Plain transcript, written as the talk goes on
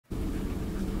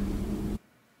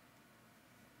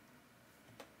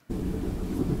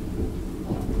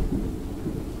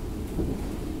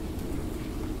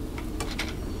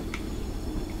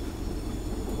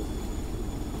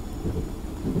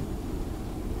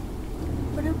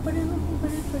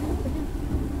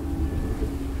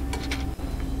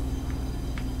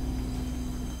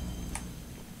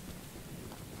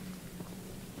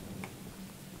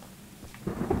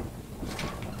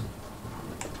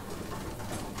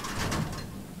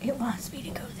It wants me to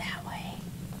go that way.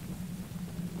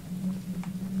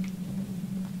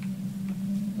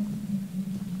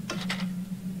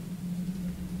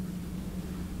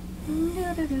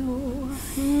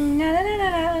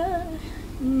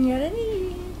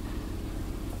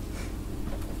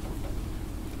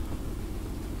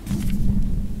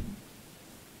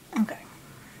 Okay.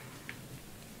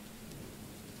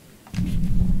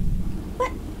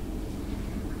 What?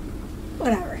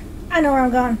 Whatever. I know where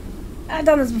I'm going. I've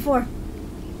done this before.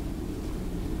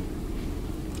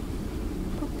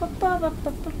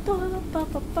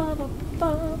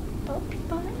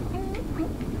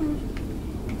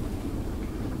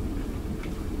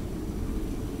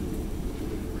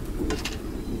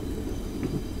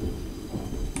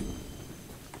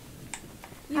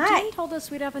 Eugene told us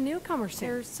we'd have a newcomer soon.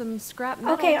 There's some scrap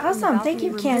metal. Okay, awesome. Thank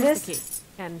you, Candace.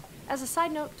 And as a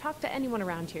side note, talk to anyone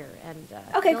around here. And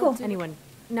okay, cool. Anyone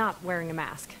not wearing a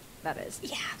mask, that is.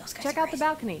 Yeah, those guys. Check out the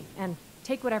balcony and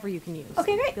take whatever you can use.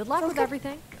 Okay, great. Good luck with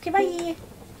everything. Okay, bye.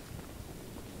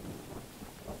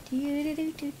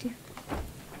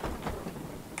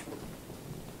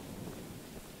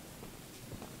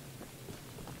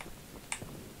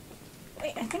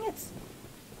 Wait, I think it's...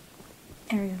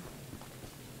 There we go.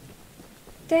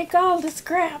 Take all the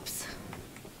scraps.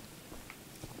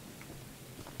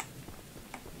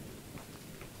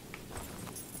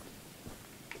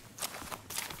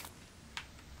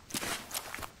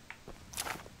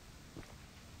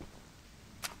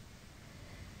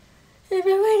 We've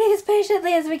been waiting as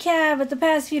patiently as we can, but the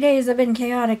past few days have been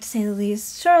chaotic to say the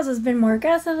least. Charles has been more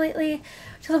aggressive lately,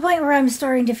 to the point where I'm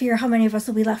starting to fear how many of us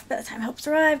will be left by the time helps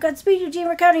arrive. Godspeed, Eugene,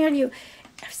 we're counting on you.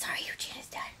 I'm sorry, Eugene is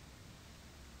dead.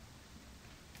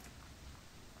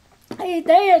 Hey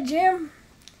there, Jim.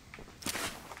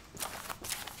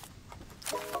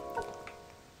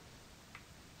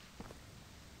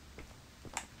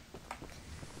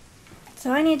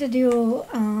 So I need to do,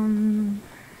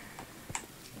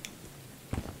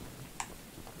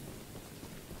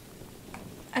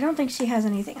 I don't think she has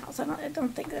anything else. I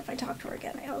don't think that if I talk to her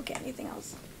again, I'll get anything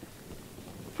else.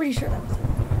 Pretty sure that was it.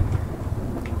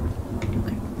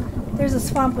 Okay. There's a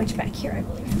swamp witch back here, I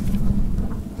believe.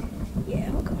 Yeah,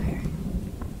 we'll go here.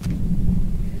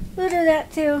 We'll do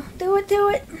that too. Do it, do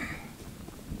it.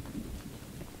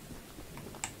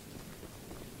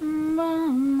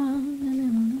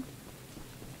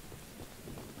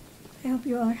 I hope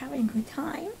you all are having a good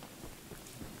time.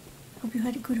 Hope you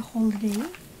had a good holiday.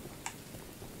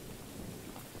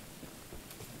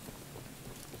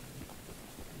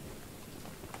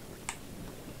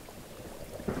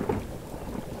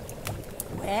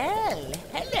 Well,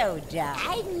 hello, Doc.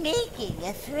 I'm making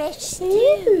a fresh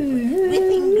stew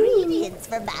with ingredients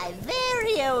from my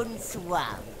very own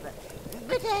swamp.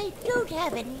 But I don't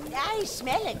have any. I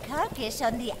smell a carcass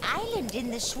on the island in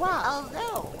the swamp,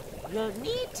 although you'll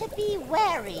need to be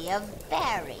wary of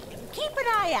Barry. Keep an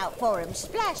eye out for him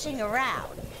splashing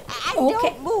around. And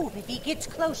don't move if he gets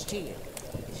close to you.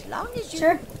 As long as you...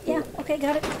 Sure. Yeah. Okay,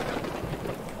 got it.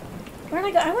 Where did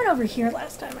I go? I went over here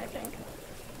last time, I think.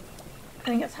 I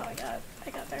think that's how I got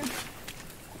there.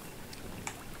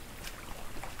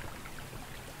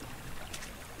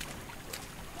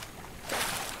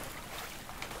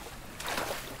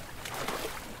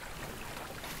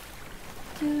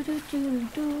 Do, do, do,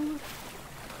 do.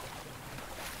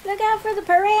 Look out for the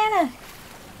piranha!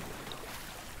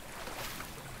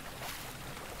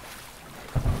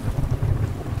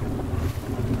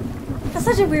 That's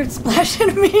such a weird splash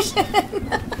animation.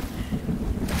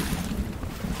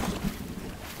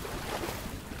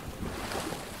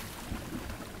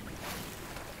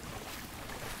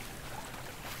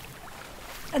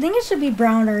 I think it should be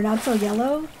browner, not so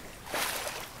yellow.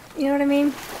 You know what I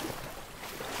mean?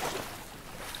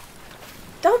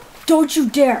 Don't you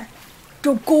dare!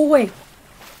 Don't go away!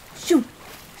 Shoot!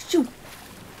 Shoot!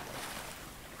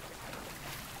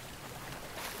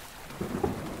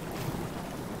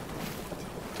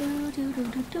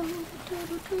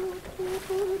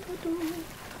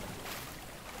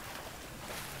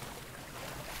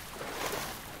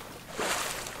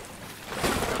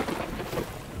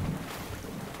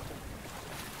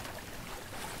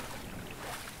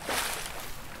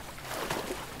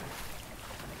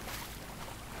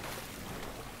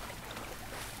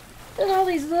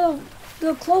 these little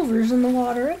clovers in the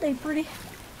water. Aren't they pretty?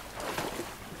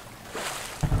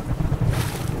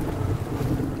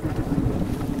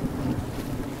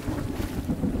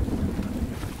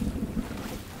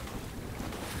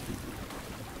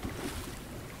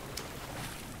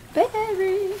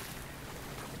 Berry.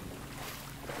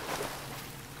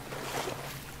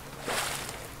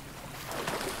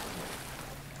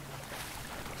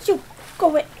 Shoo, go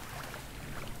away.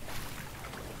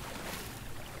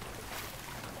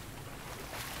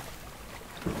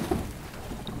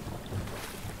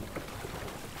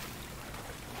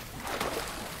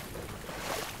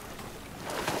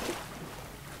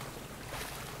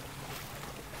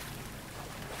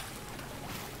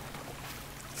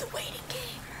 It's a waiting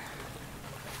game.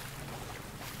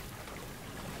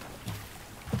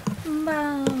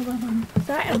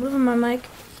 Sorry, I'm moving my mic.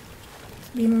 It's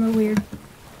being a little weird.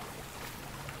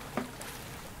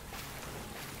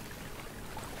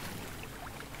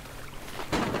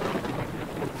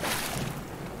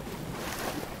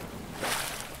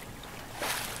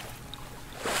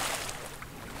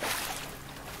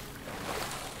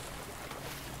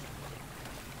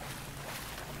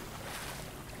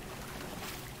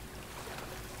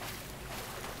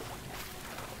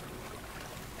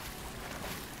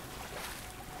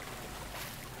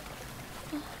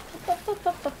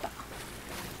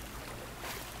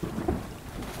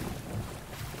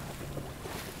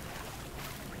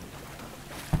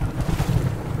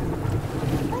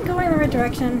 I'm going in the right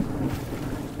direction.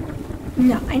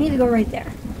 No, I need to go right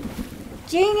there.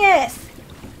 Genius!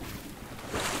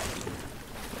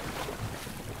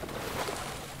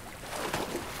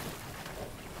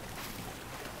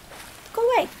 Go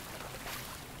away.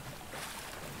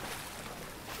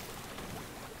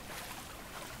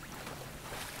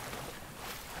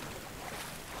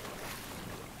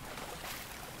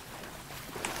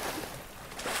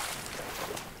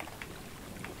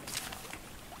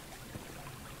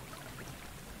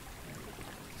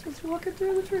 Just walking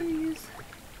through the trees.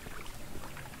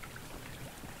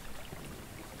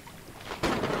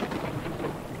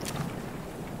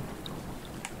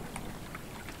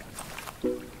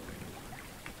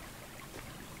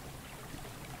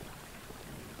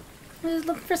 Just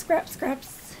looking for scraps.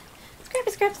 Scraps.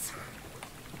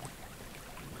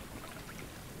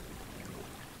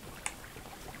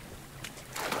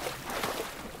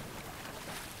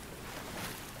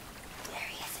 There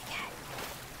he is again.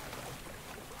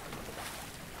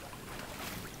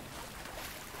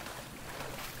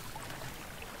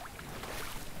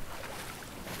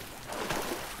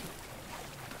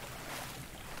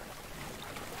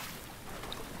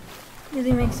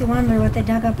 Really makes you wonder what they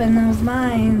dug up in those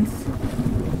mines.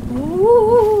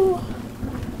 Ooh.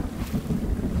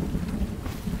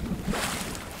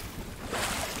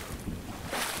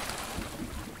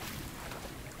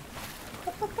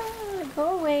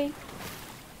 Go away.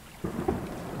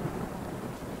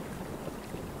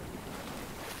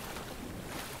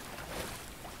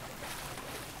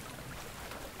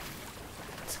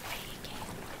 It's a waiting game.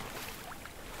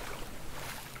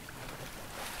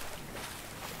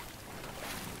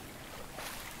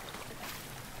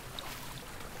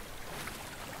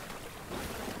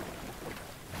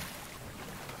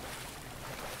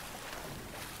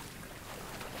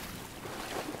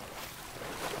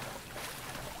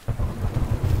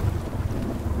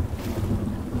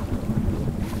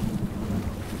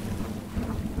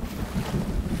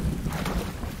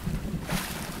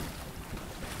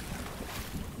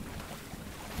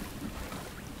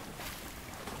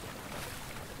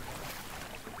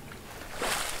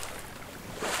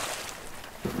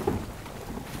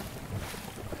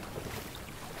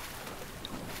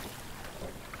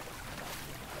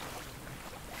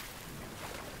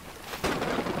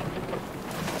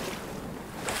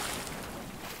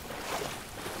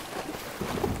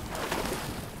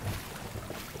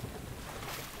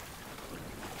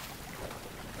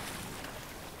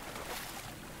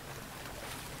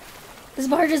 This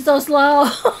barge is so slow.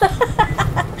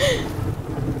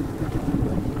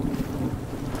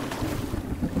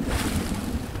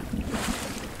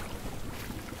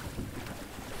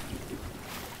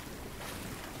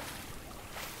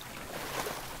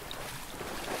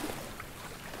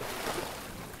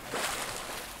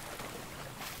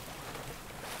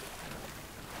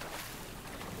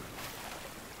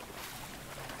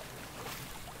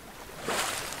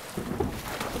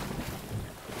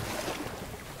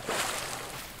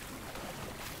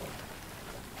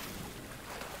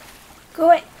 Go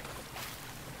away.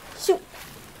 Shoot.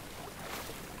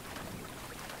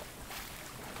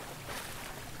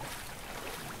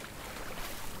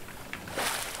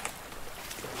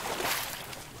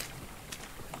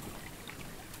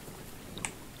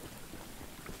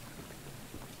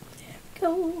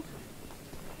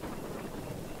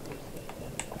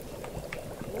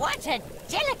 What a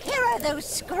delicato those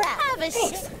scraps!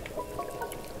 Thanks.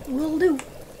 Will do.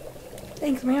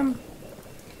 Thanks, ma'am.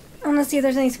 I'm gonna see if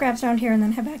there's any scraps around here and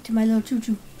then head back to my little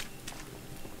choo-choo.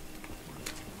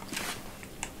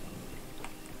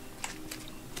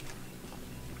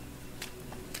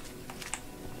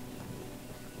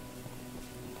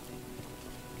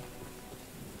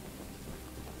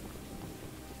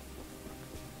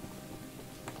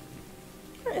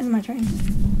 Where is my train?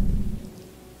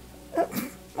 Oh,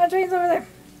 my train's over there.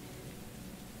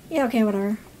 Yeah, okay,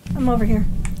 whatever. I'm over here.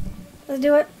 Let's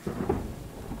do it.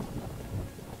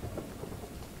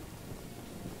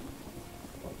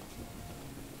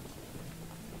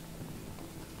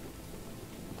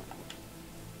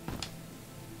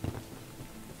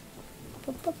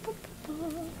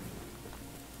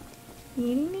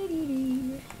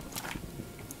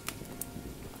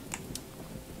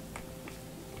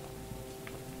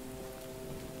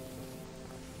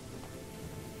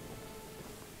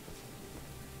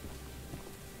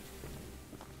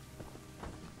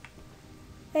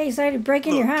 Hey, sorry to break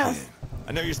in your house. Kid,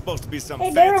 I know you're supposed to be some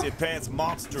Hey, fancy Daryl. pants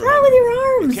monster. What's wrong with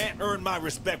your arms? You can't earn my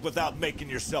respect without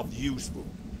making yourself useful.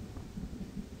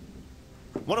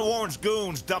 One of Warren's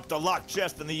goons dumped a locked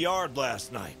chest in the yard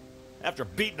last night. After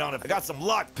beating on it, I got some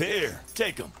locked here.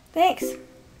 Take them. Thanks.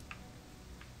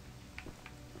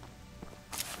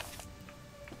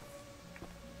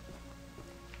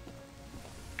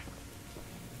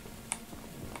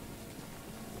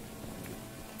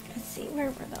 Let's see,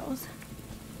 where were those?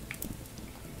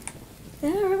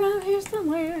 They're around here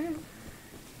somewhere.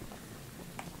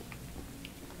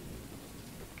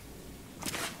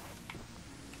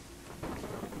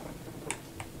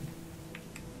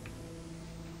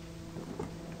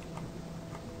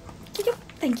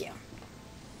 Thank you.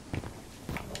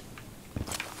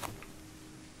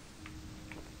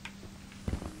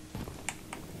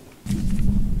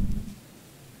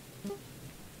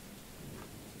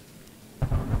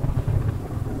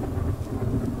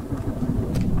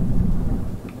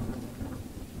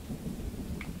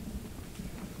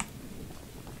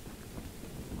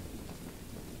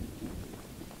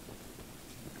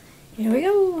 Here we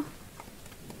go.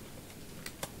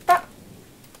 Bop.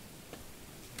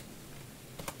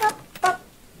 Bop, bop.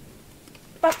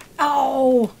 Bop.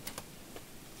 Oh.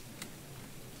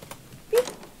 Beep.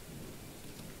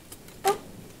 Bop.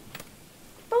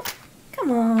 Bop.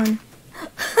 Come on.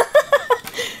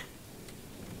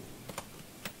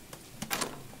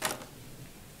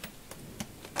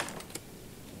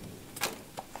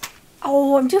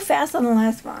 Oh, I'm too fast on the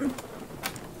last one.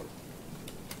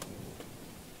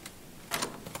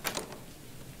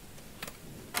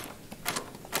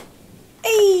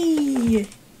 Hey!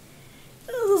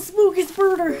 This is a spooky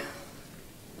spurter.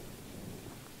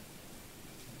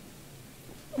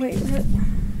 Wait, what?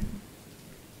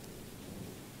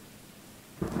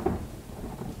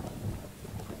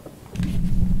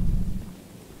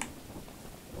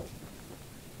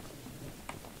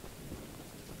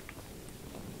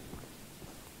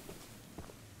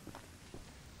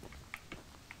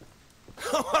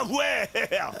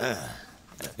 Well,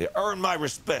 you earned my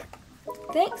respect.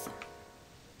 Thanks.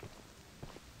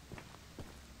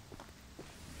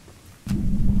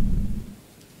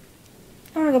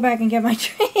 I'm gonna go back and get my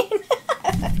train.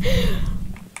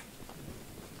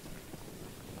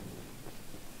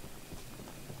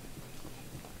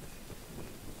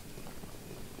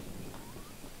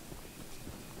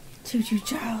 Choo Choo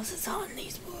Charles is on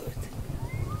these woods.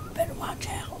 Better watch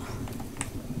out.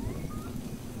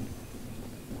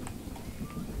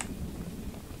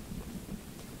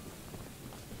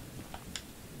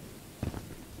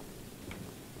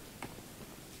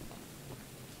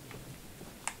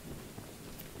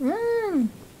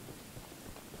 Run!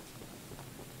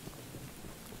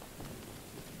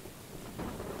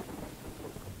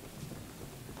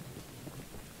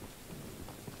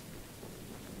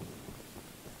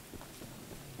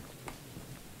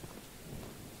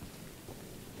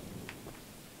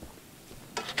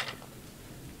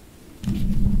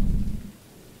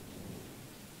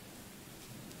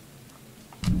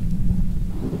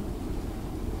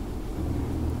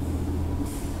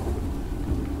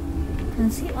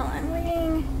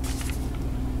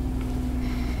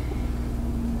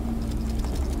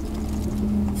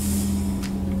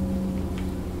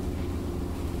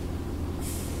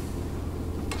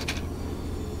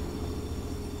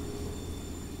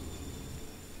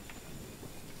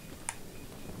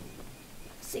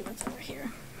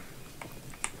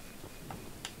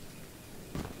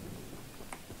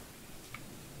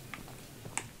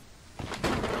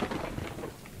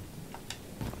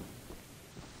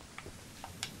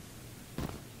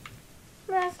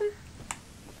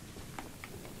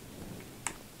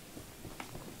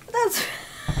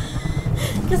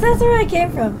 Because that's where I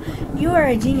came from. You are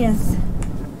a genius.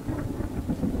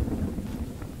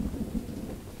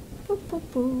 Boop, boop,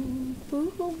 boop,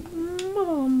 boop, boop,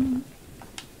 boom.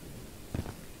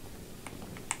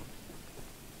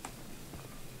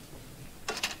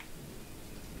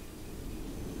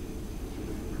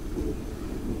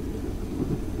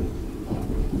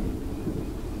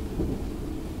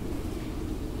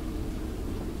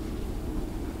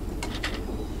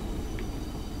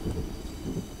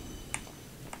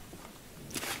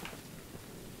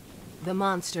 The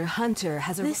monster hunter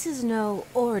has a... This is no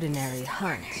ordinary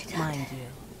hunt, mind you.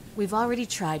 We've already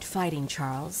tried fighting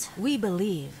Charles. We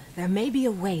believe there may be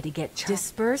a way to get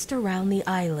dispersed around the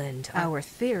island. Our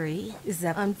theory is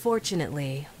that,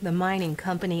 unfortunately, the mining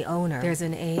company owner... There's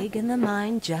an egg in the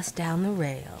mine just down the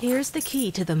rail. Here's the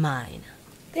key to the mine.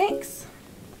 Thanks.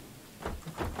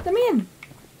 Let me in.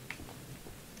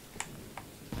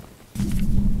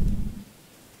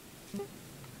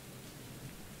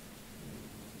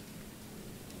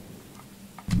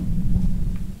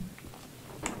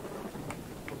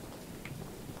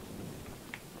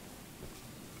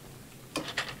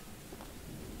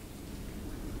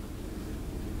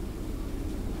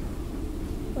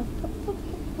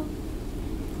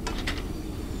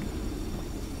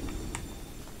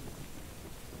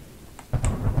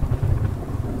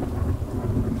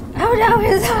 Oh no,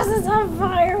 his house is on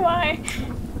fire, why?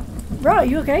 Bro,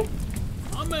 you okay?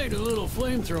 I made a little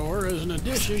flamethrower as an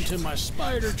addition to my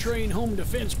spider train home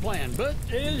defense plan, but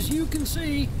as you can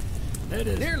see, it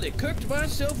is nearly cooked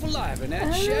myself alive in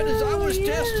that shed as I was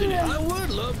testing it. I would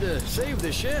love to save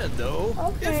the shed, though.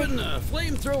 Okay. If in the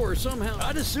flamethrower somehow,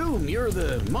 I'd assume you're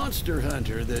the monster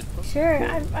hunter that... Sure,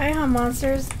 I hunt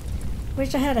monsters.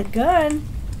 Wish I had a gun.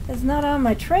 It's not on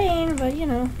my train, but you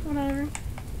know, whatever.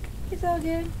 It's all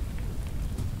good.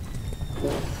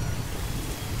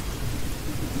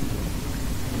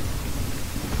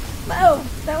 Oh,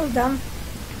 that was dumb.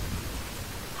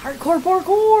 Hardcore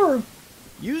parkour!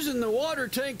 Using the water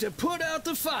tank to put out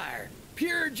the fire.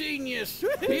 Pure genius.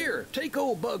 Here, take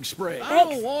old bug spray. I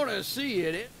don't want to see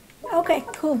it. Okay,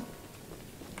 cool.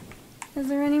 Is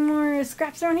there any more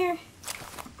scraps around here?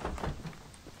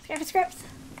 Scraps?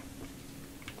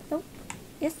 Nope.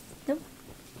 Yes? Nope.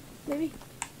 Maybe.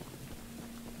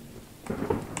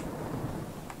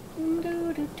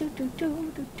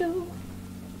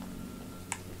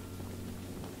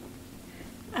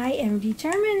 I am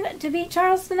determined to beat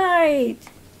Charles tonight.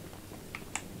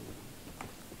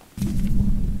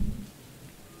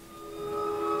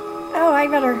 Oh, I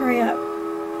better hurry up.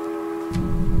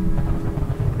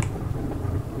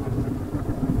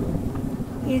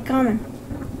 He's coming.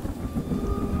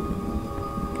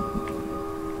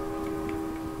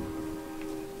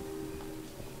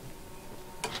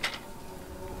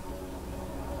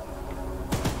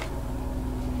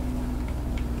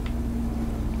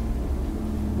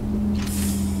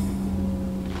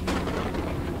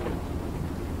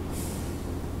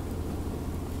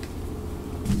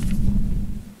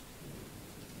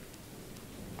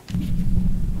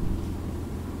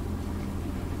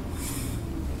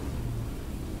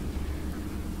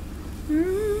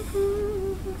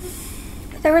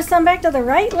 There was some back to the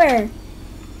right. Where?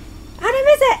 How'd I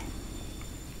miss it?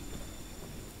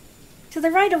 To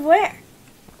the right of where?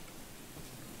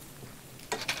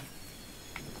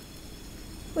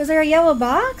 Was there a yellow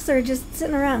box or just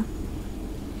sitting around?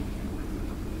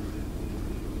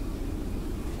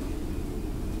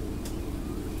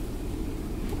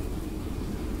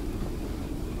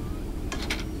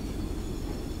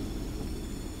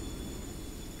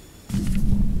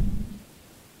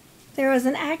 There was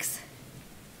an axe.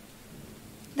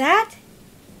 That?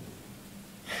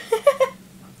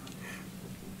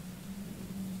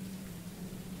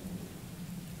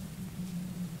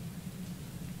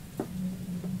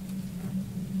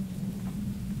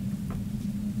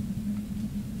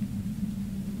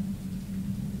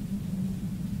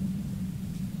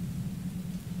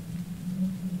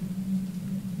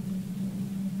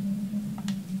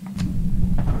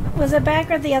 Was it back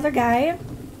with the other guy?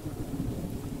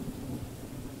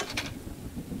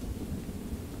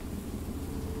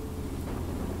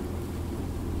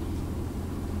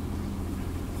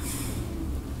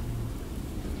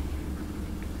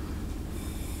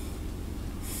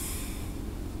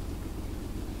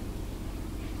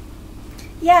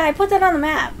 Yeah, I put that on the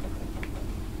map.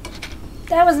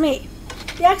 That was me.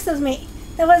 The X was me.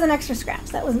 That wasn't extra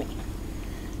scraps. That was me.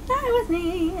 That was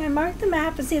me. I marked the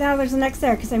map and see now there's an X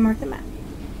there because I marked the map.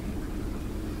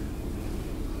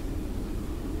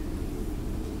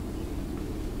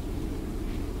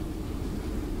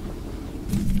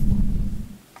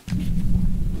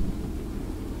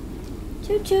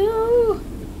 Choo choo.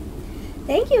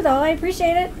 Thank you, though. I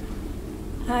appreciate it.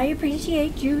 I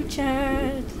appreciate you,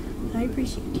 Chad. I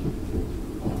appreciate you.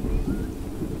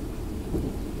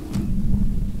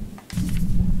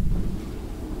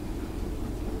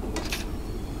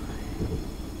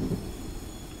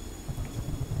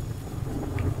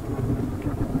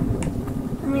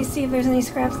 Let me see if there's any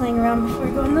scraps laying around before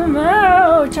I go in them.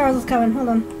 Oh, Charles is coming. Hold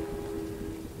on.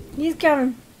 He's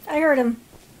coming. I heard him.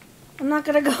 I'm not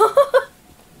gonna go.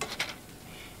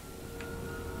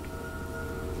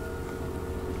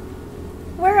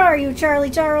 Where are you, Charlie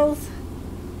Charles?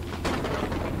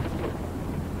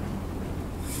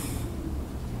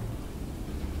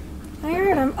 I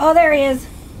heard him. Oh, there he is.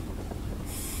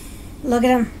 Look at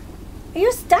him. Are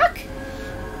you stuck?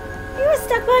 You were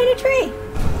stuck behind a tree.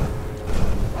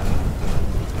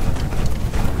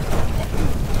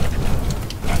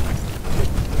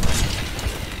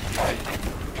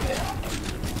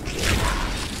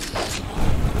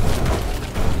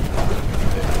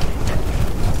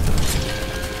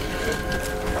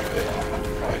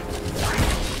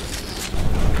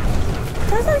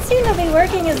 Doesn't seem to be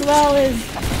working as well as...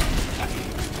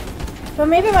 But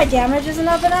maybe my damage isn't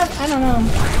up enough? I don't know.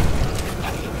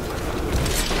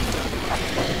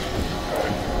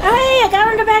 Oh, hey! I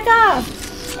got him to back off!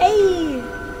 Hey!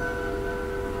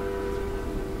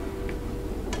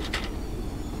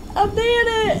 I did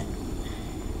it!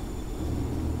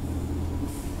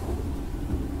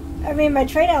 I mean, my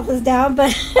trade health is down,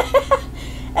 but...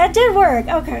 that did work.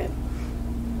 Okay.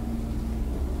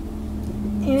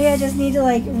 Maybe I just need to,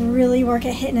 like, really work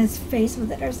at hitting his face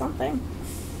with it or something.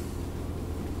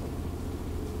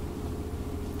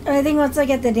 I think once I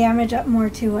get the damage up more,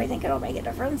 too, I think it'll make a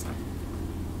difference.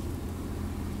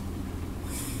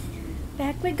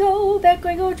 Back we go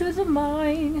to the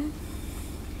mine.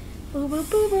 Boo, boo,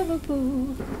 boo, boo, boo,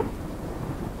 boo.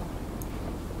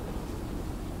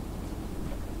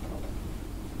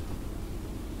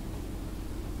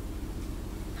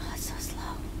 Oh, it's so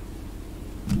slow.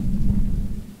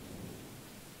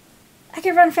 I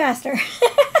can run faster.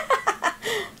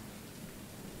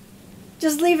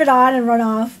 Just leave it on and run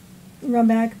off. And run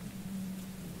back.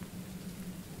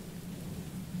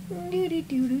 Do do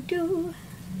do do do.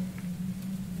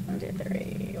 1, 2,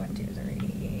 3. 1, 2,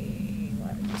 3.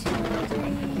 1, 2, 3.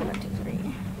 1, 2,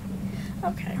 3.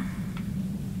 Okay.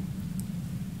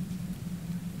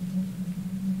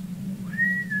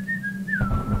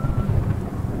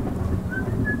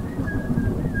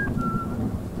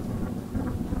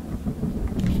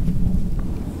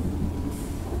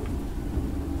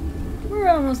 We're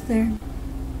almost there.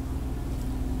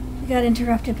 We got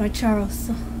interrupted by Charles,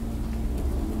 so.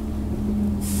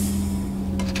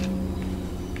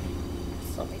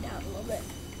 Slow me down a little bit.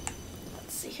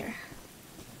 Let's see here.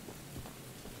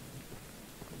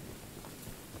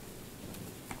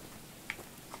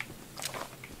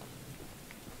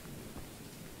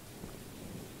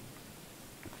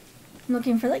 I'm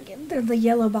looking for like the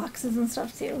yellow boxes and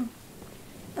stuff too.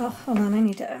 Oh, hold on, I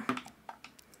need to.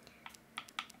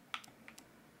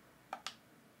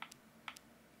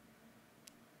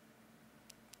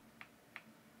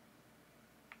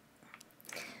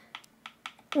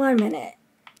 One minute.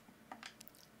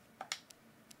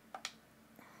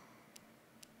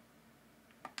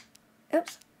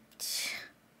 Oops.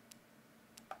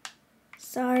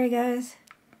 Sorry, guys.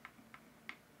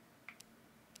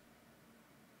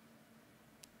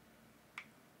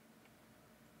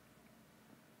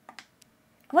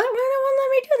 What? Why no one let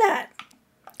me do that?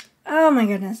 Oh my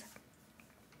goodness.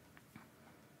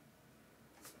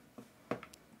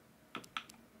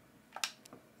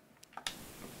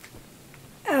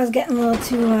 I was getting a little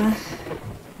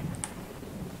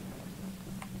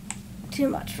too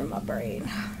much for my brain.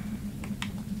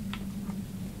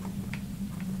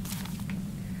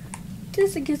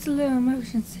 Just it gets a little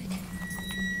motion sick.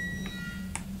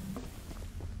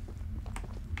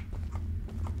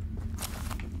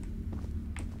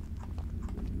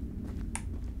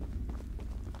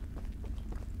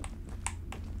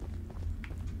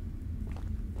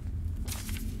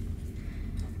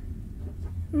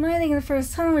 I think in the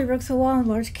first tunnel we broke through a wall in a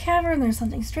large cavern. There's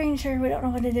something strange here. We don't know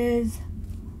what it is.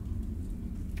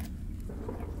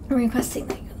 I'm requesting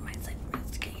that you go to my site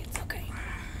investigate. It's okay.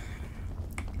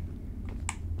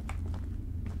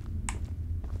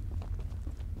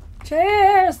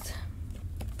 Cheers!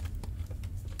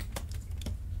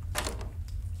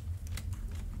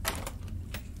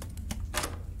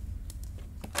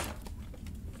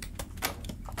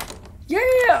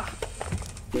 Yeah!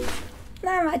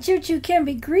 Now my Choo Choo can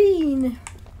be green.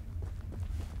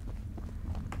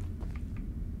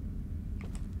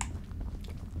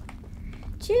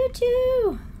 Choo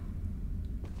choo!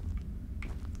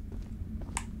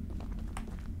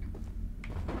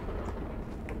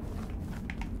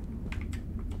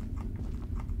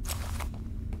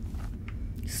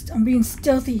 I'm being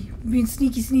stealthy. I'm being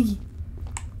sneaky, sneaky.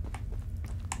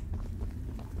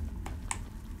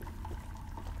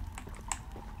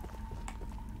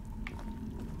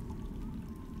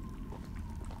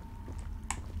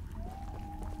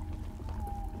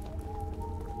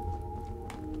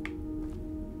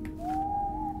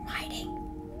 I'm hiding.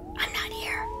 I'm not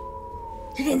here.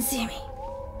 You didn't see me.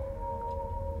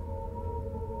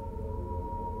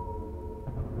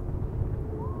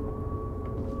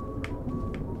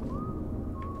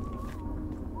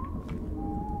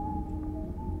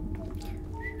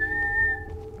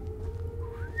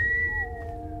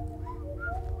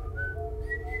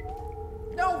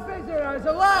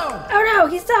 Allowed. Oh no,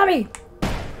 he saw me!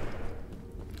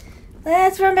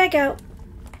 Let's run back out.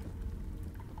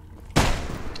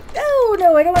 Oh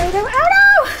no, I don't want to go. Oh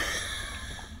no!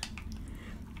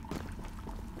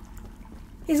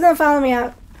 He's gonna follow me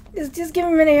out. Just give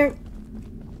him a minute here.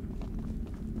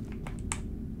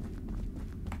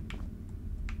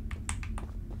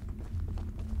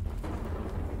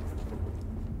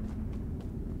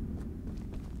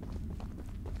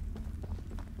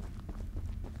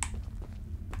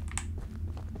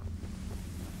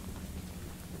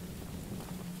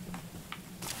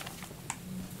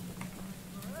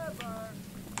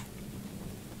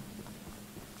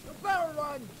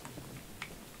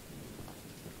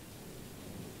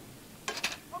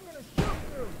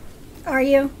 Are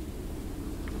you?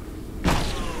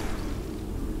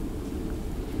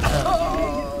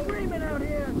 Oh, screaming out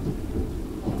here.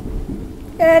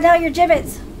 No, your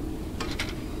gibbets.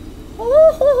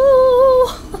 Ooh.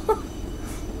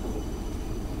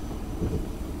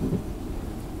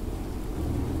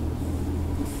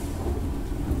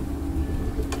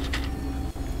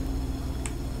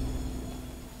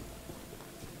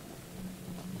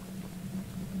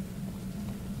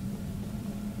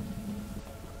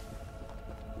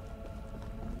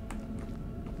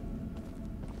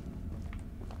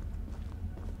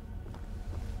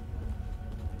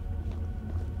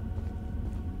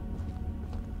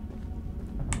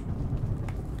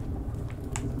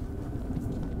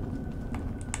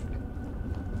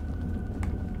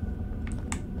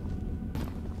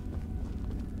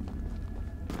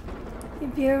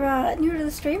 If you're new to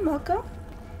the stream, welcome.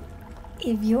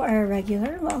 If you are a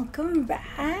regular, welcome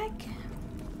back.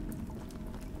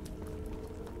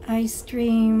 I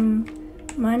stream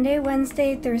Monday,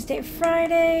 Wednesday, Thursday,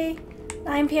 Friday,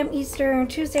 9 p.m. Eastern,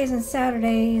 Tuesdays and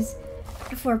Saturdays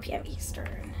at 4 p.m.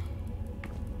 Eastern.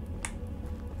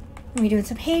 We're doing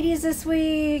some Hades this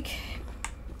week.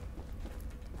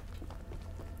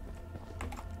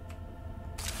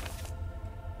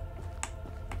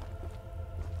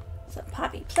 Some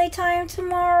Poppy playtime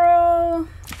tomorrow.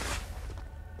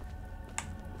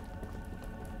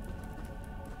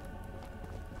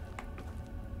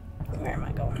 Where am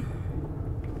I going?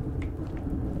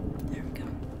 There we go.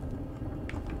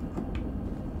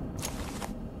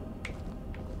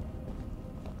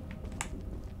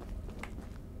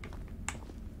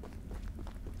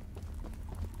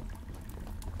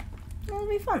 It'll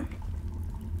be fun.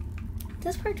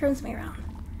 This part turns me around.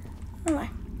 Oh my.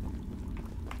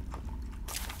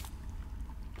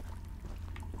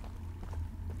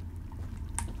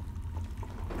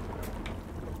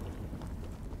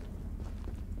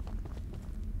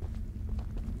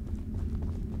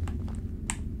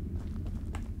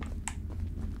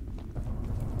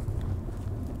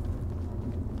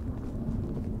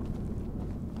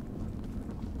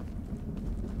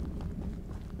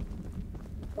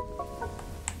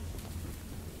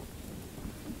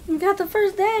 We got the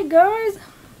first day, guys.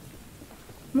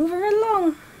 Moving right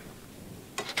along.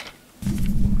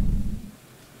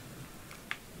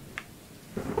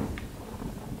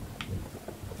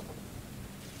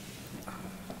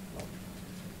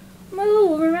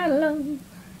 Moving right along.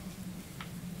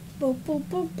 Boo, boo,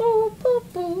 boo, boo, boo,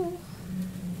 boo.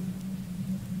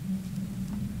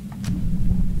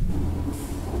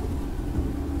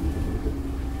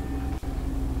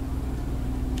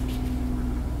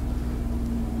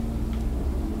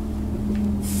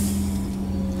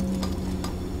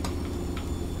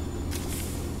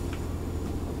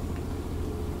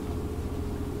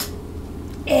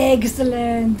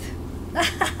 Excellent.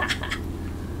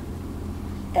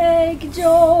 Egg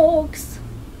jokes.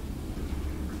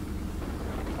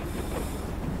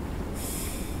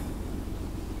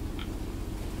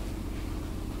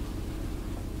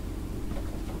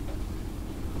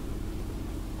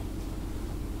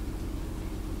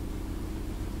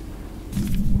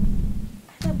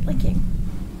 blinking?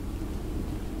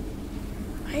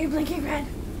 Why are you blinking red?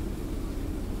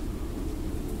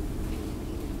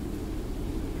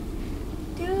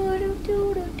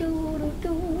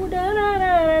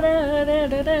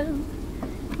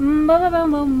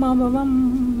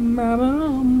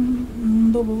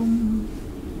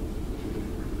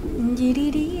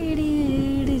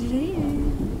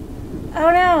 Oh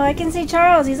no, I can see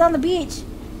Charles. He's on the beach.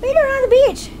 What are you doing on the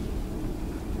beach?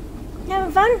 You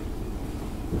having fun?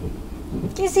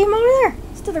 Can you see him over there?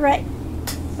 It's to the right.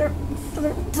 To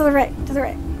the right. To the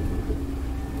right.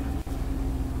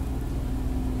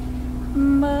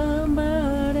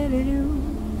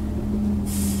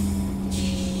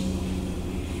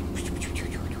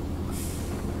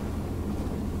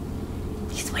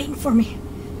 He's waiting for me.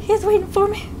 He's waiting for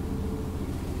me.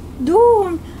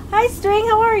 Dude, hi String,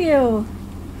 how are you?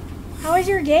 How is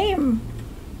your game?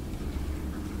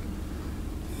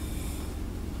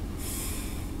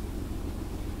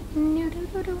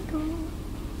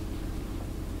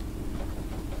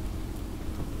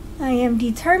 I am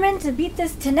determined to beat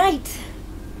this tonight.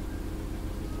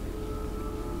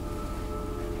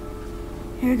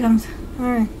 Here it comes.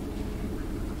 Alright.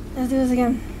 Let's do this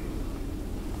again.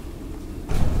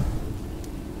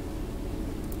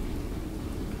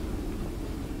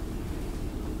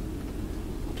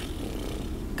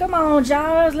 Come on,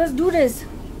 Charles, let's do this.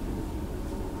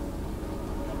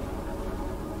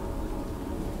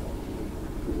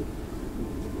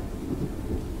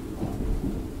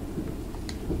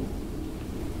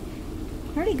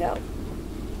 Where'd he go?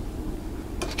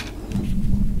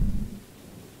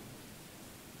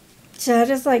 Should I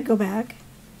just like go back?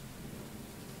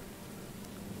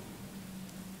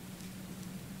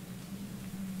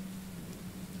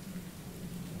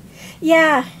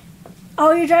 Yeah.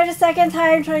 Oh, you tried a second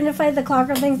time trying to fight the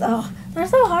clocker things? Oh, they're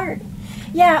so hard.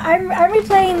 Yeah, I'm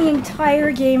replaying the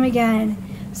entire game again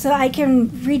so I can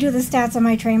redo the stats on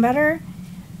my train better.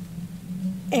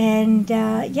 And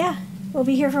yeah, we'll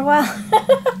be here for a while.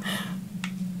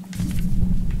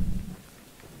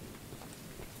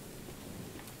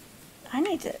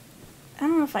 I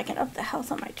don't know if I can up the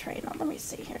health on my train. Let me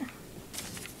see here.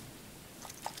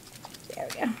 There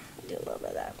we go. Do a little bit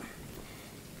of that.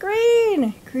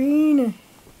 Green! Green!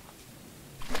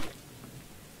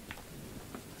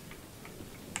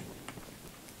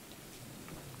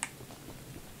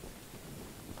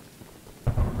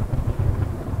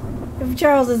 If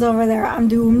Charles is over there, I'm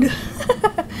doomed.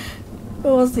 But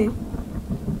we'll see.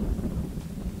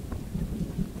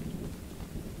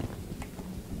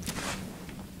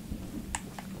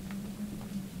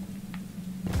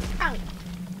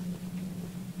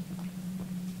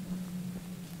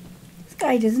 This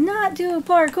guy does not do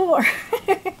parkour.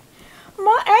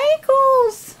 My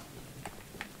ankles!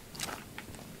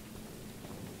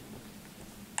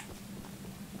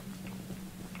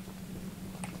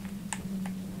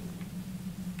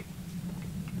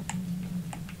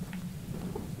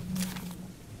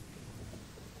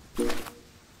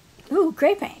 Ooh,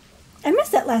 gray paint. I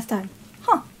missed that last time.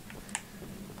 Huh.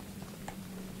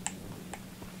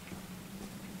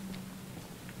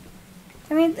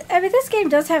 I mean, this game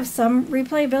does have some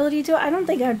replayability to it. I don't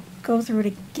think I'd go through it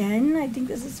again. I think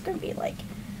this is going to be, like,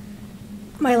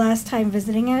 my last time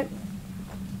visiting it.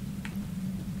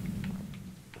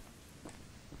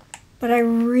 But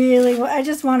I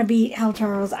just want to beat Hell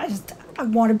Charles. I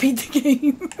want to beat the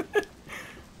game.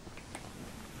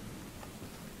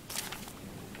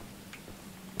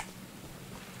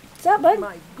 What's up, bud?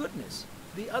 My goodness,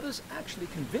 the others actually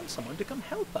convinced someone to come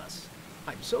help us.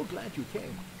 I'm so glad you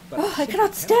came. But Oh, I simply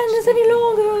cannot stand this any stay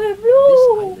longer. This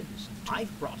No. island,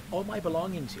 I've brought all my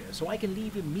belongings here so I can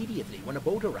leave immediately when a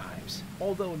boat arrives.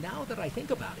 Although now that I think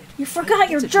about it, You forgot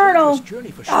your it's a journal. dangerous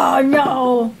journey for sure. Oh,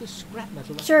 no. The scrap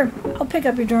metal. Sure, I'll pick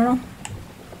up your journal.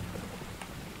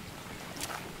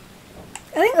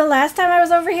 I think the last time I was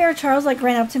over here, Charles like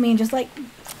ran up to me and just like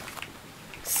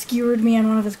skewered me on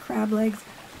one of his crab legs.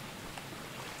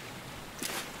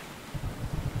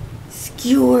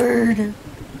 Skewered.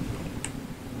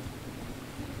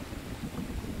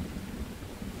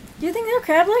 Do you think they're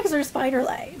crab legs or spider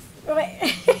legs? Wait.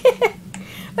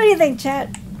 What do you think, chat?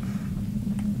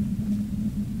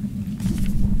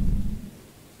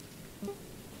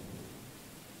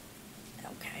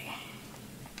 Okay.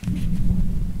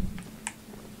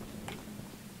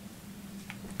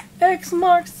 X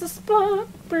marks the spot.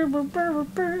 Brr, brr, brr,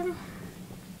 brr.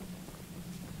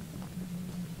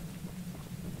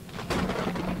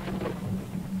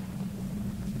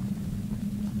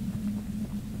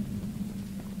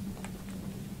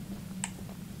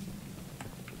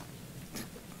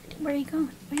 Where are you going?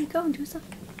 Where are you going? Do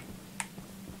something.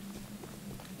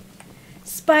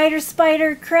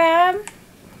 Spider crab.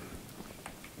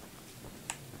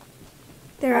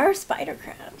 There are spider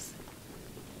crabs.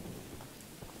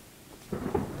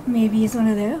 Maybe he's one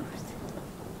of those.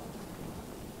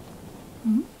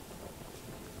 Hmm?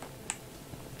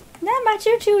 Now my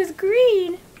Choo Choo is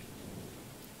green.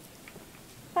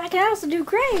 I can also do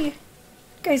gray.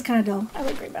 Gray's kind of dull. I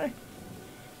like gray better.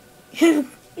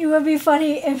 It would be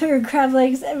funny if it were crab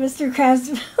legs and Mr. Krabs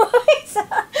voice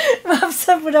moves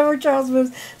up whenever Charles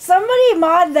moves. Somebody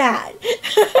mod that.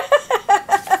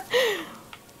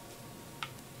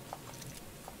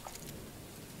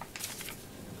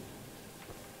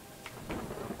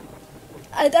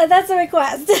 That's a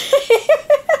request.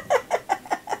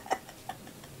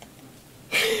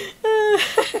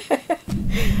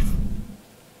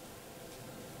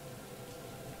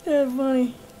 That's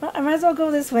funny. Well, I might as well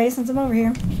go this way since I'm over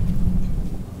here.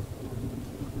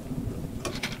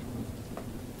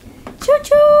 Choo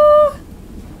choo!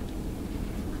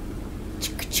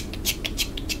 Choo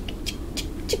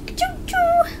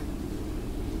choo!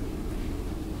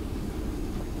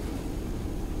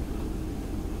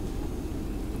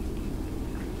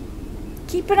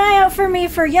 Keep an eye out for me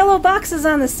for yellow boxes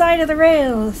on the side of the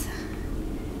rails.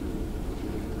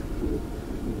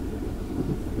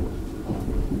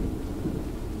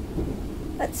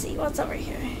 Let's see, what's over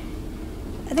here?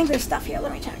 I think there's stuff here.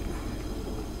 Let me check.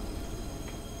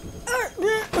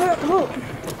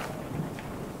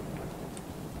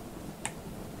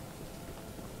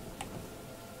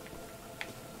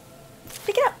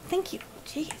 Pick it up. Thank you.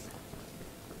 Jeez.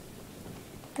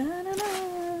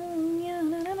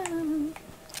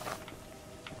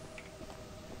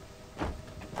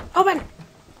 Open!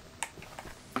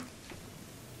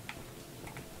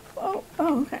 Oh,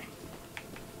 okay.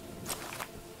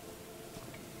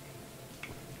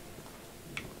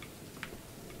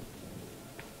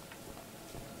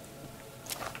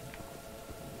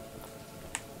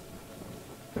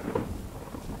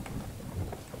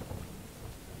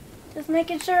 Just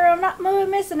making sure I'm not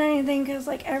missing anything, because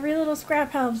like every little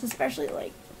scrap helps, especially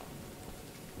like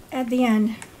at the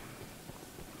end.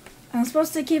 I'm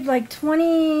supposed to keep like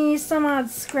 20 some odd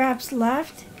scraps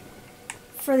left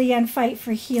for the end fight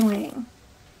for healing.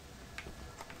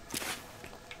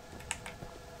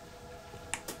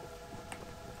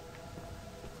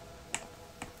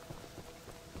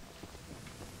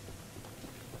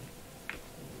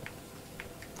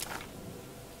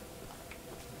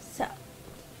 So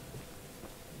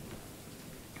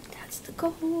that's the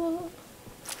goal.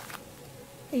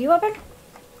 Are you open?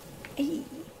 Hey.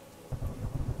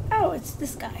 Oh, it's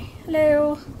this guy.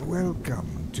 Hello.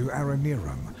 Welcome to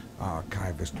Aranirum,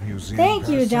 Archivist Museum. Thank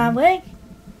you, John Wick.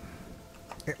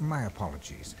 My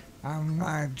apologies.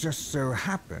 I just so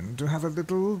happen to have a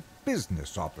little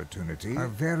business opportunity. A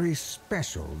very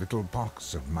special little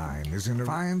box of mine is in a...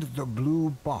 Find the blue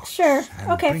box. Sure.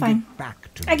 And okay, bring fine. It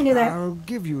back to I can do that. I'll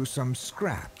give you some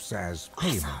scraps as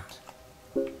payment.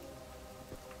 Awesome.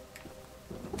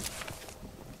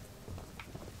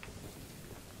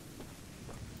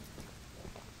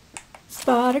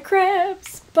 Spider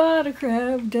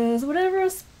crab does whatever a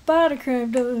spider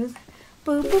crab does.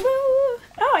 Boo boo boo.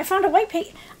 Oh, I found a white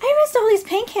paint. I missed all these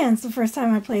paint cans the first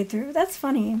time I played through. That's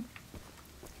funny.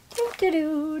 Do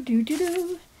do do do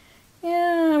do.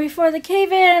 Yeah, before the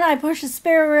cave-in, I pushed a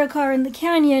spare rail car in the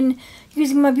canyon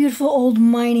using my beautiful old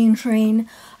mining train.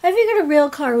 I figured a rail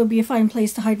car would be a fine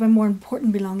place to hide my more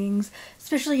important belongings,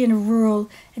 especially in a rural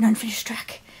and unfinished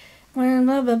track. When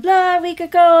blah blah blah, a week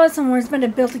ago, someone's been to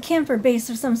build a camper base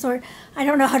of some sort. I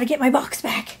don't know how to get my box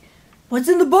back. What's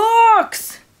in the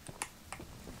box?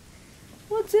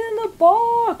 What's in the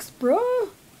box, bro?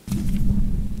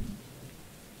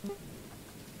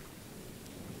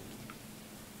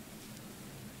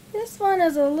 This one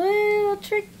is a little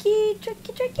tricky.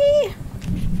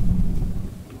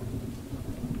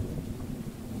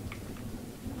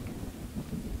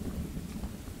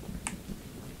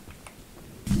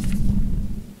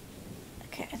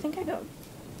 Okay, I think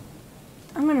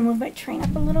I'm gonna move my train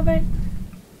up a little bit.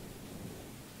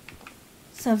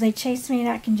 So if they chase me,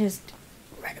 I can just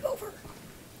run them over.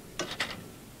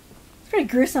 It's pretty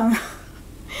gruesome.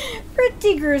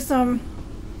 Pretty gruesome.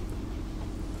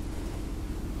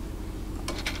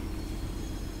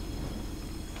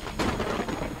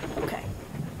 Okay.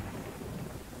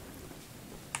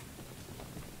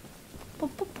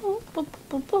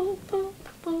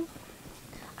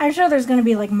 I'm sure there's going to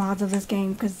be like mods of this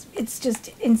game because it's just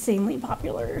insanely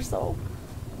popular, so.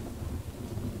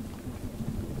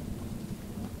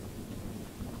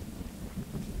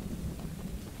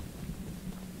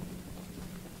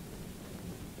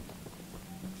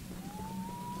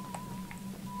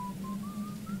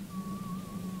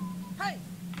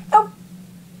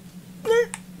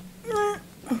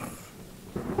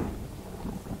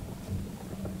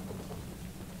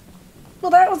 Well,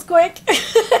 that was quick.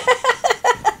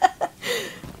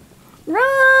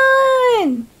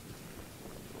 Run!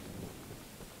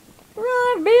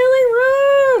 Run, Billy,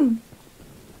 run!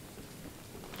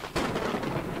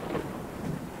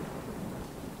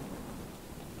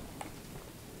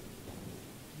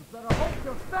 You better hope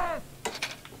you're fast.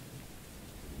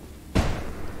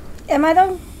 Am I though?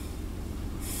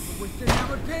 I wish they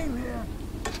never came here.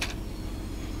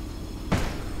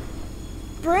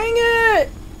 Bring it!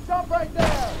 Stop right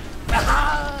there.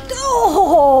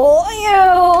 Oh,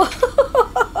 ew!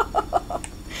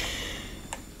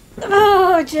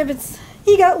 Oh, gibbets.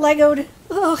 He got Lego'd.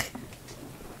 Ugh.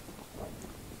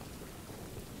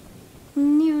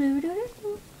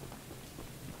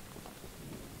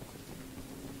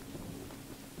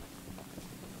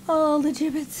 All the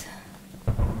gibbets.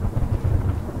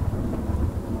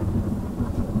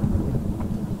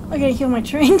 I gotta heal my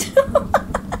train too.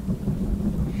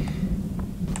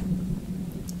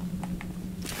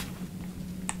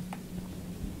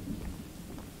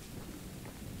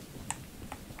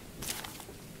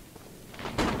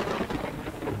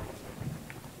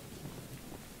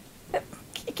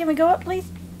 Can we go up,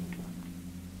 please?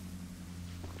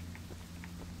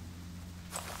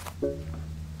 Go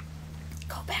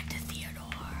back to Theodore.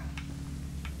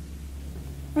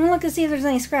 I'm gonna look to see if there's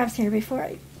any scraps here before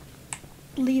I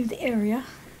leave the area.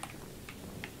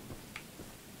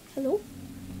 Hello?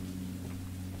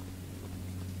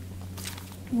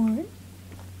 One.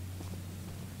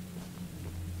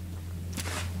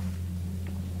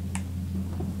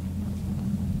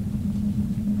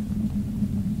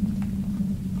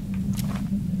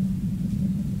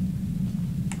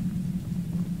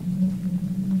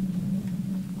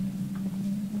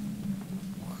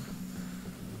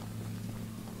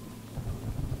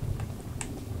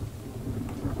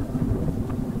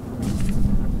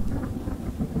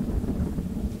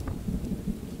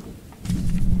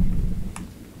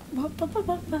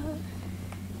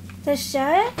 The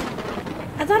shut?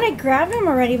 I thought I grabbed him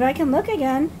already, but I can look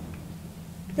again.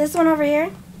 This one over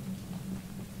here?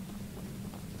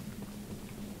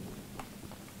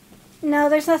 No,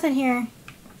 there's nothing here.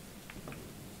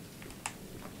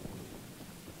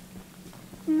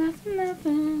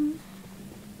 Nothing.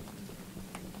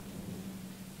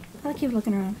 I'll keep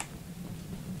looking around.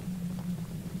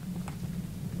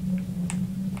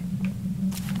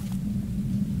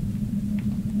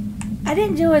 I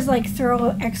didn't do as like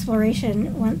thorough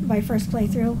exploration when my first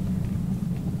playthrough.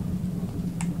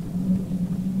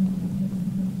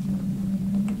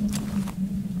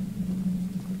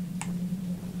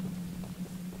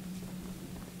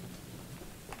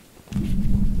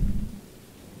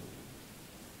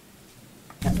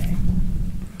 Okay.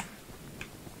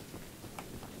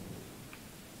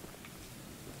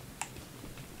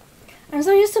 I'm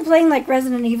so used to playing like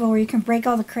Resident Evil where you can break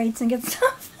all the crates and get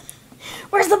stuff.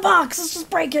 Where's the box? Let's just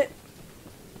break it.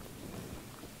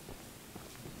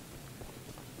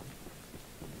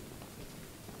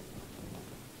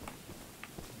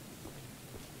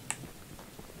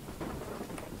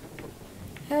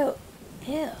 Oh,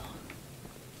 ew.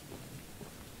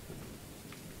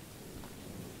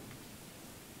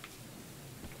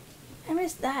 I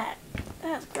missed that.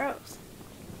 That's gross.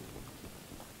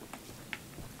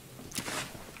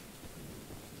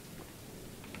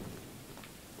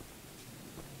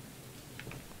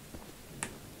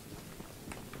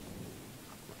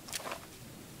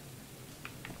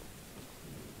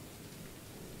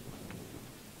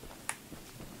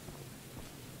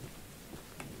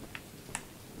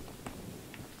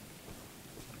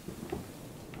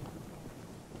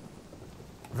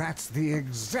 That's the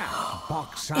exact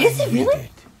box I Is it really? needed.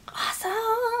 Awesome.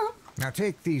 Now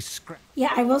take these scraps.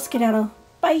 Yeah, I will skedaddle.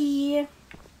 Bye.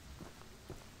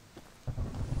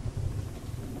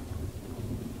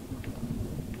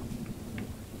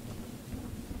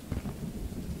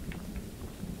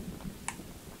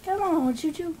 Come on,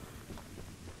 Choo Choo.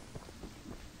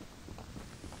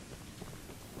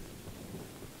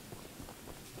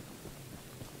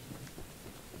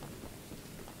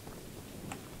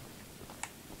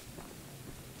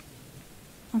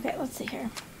 Okay, let's see here.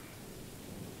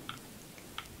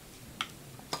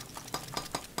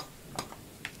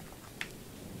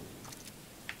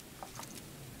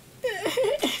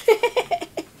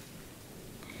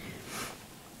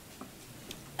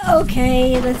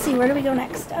 Okay, let's see, where do we go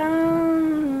next?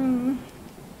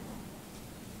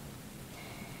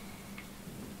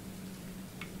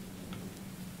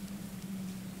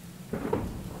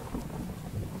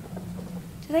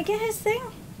 Did I get his thing?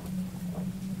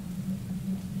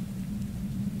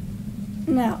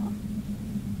 No.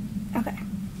 Okay.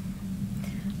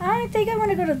 I think I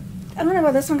want to go to I'm gonna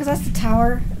go this one because that's the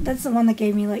tower. That's the one that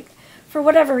gave me, like, for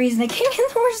whatever reason, it gave me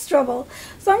the worst trouble.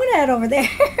 So I'm gonna head over there.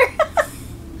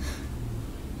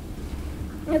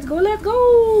 Let's go, let's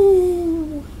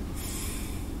go!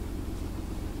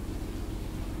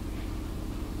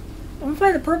 I'm gonna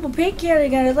find the purple paint can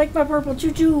again. I like my purple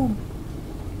Choo Choo.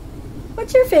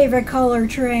 What's your favorite color,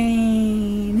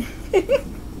 train? It's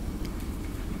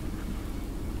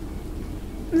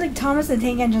like Thomas the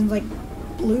Tank Engine's like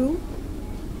blue.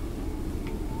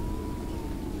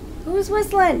 Who's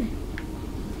whistling?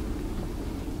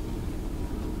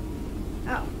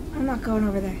 Oh, I'm not going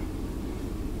over there.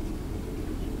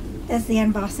 That's the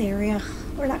end boss area.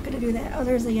 We're not gonna do that. Oh,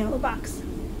 there's a yellow box.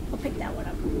 I'll pick that one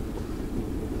up.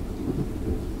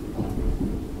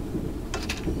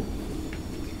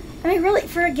 I mean, really,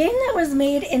 for a game that was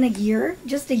made in a year,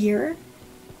 just a year,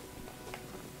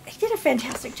 they did a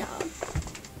fantastic job.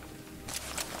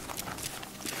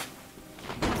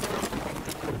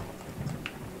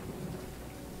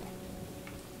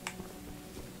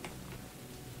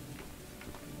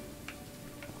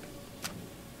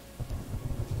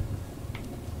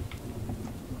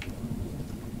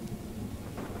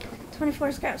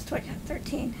 $24 scraps,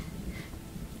 13.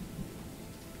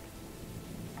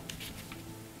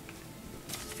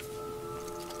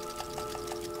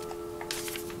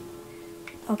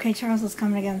 Okay, Charles is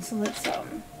coming again, so let's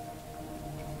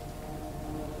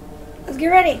get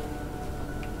ready.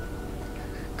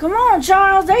 Come on,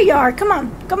 Charles, there you are. Come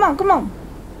on, come on, come on.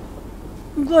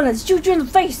 I'm gonna shoot you in the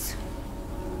face.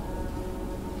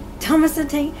 Thomas the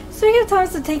Tank. Speaking of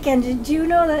Thomas the Tank Engine, do you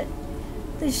know that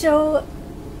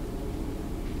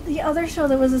the other show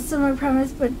that was a similar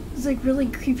premise, but it's like really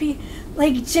creepy?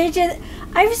 Like JJ,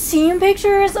 I've seen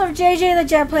pictures of JJ the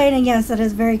Jet Plane, and yes, that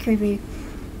is very creepy.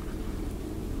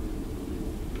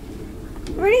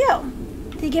 Where'd he go?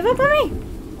 Did he give up on me?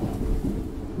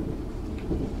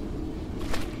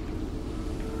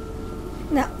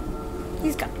 No.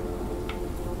 He's gone.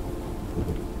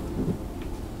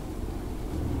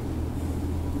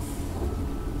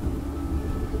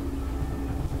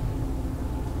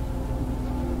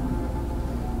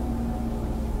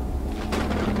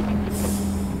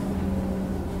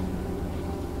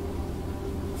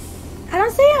 I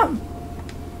don't see him.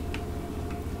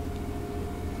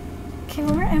 Okay,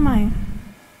 well, where am I?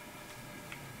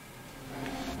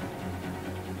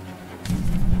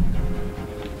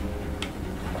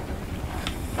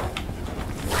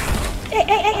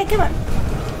 Hey, come on.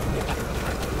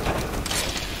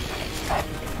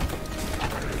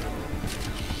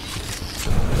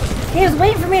 He was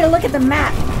waiting for me to look at the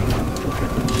map.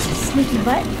 Sneaky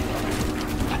butt.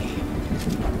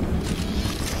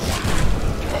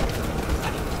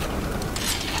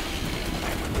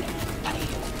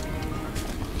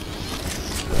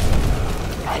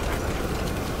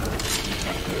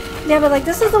 Yeah, but like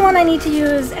this is the one I need to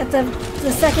use at the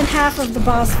second half of the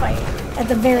boss fight, at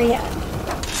the very end,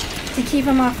 to keep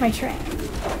him off my train.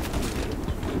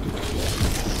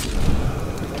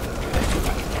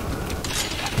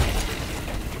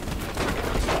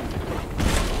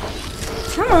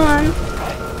 Come on.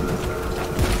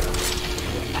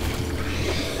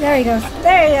 There he goes.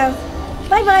 There he goes.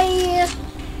 Bye-bye.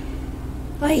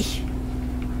 Bye.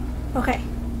 Okay.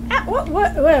 Ah, what?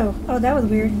 Whoa. Oh, that was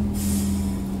weird.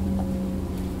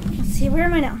 Let's see, where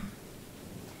am I now?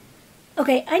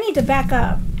 Okay, I need to back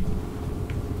up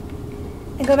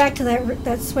and go back to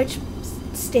that switch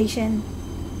station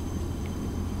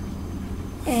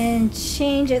and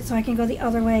change it so I can go the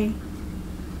other way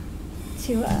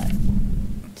to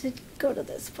go to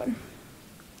this one.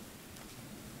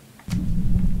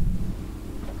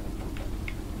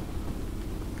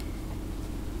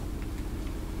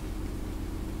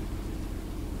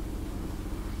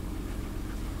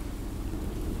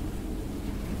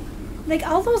 Like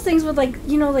all those things with like,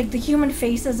 you know, like the human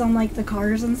faces on like the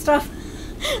cars and stuff.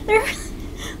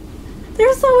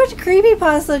 There's so much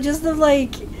creepypasta just of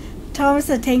like Thomas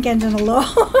the Tank Engine alone.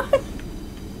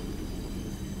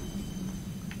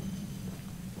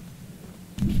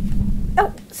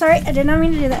 Oh, sorry, I did not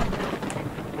mean to do that.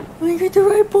 I hit the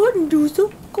right button, Doosa.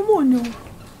 Come on now.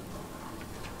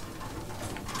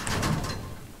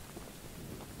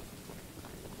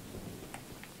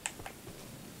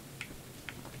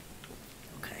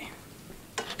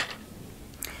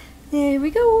 There we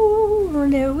go.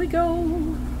 There we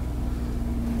go.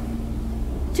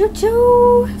 Choo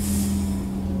choo.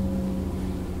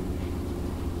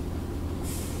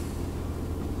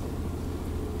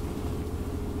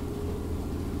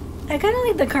 I kind of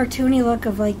like the cartoony look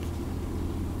of like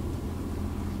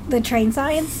the train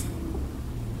signs.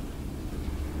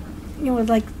 You know, with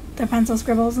like the pencil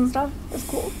scribbles and stuff. That's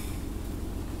cool.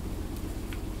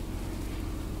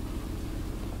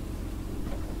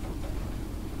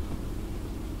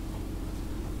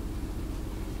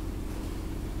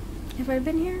 Have I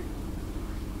been here?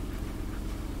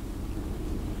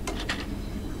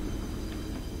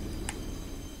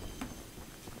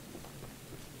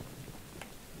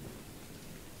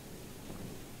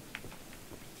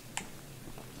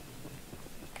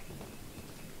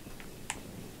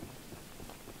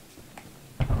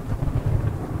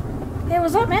 Hey,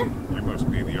 what's up, man? You must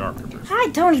be the archivist.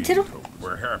 Hi, Tony Tittle.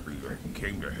 We're happy you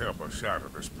came to help us out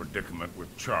of this predicament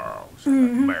with Charles.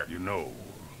 Matt, you know,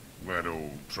 that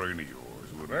old train of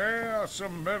yours. Well,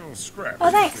 some metal scrap.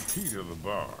 Oh, thanks. The key to the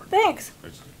barn. Thanks.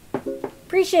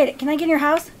 Appreciate it. Can I get in your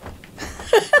house?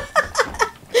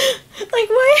 Like,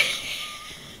 what?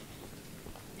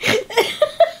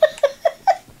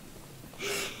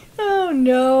 Oh,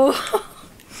 no.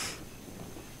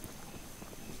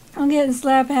 I'm getting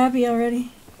slap happy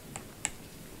already.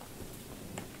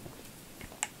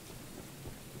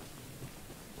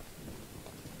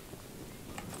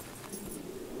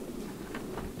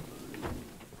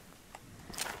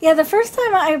 Yeah, the first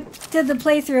time I did the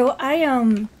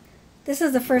playthrough, this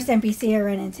is the first NPC I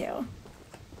ran into.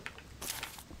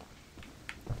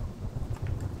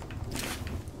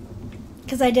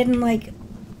 Because I didn't, like,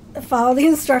 follow the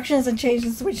instructions and change the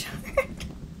switch.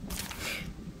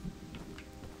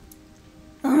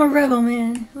 I'm a rebel,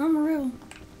 man. I'm a rebel.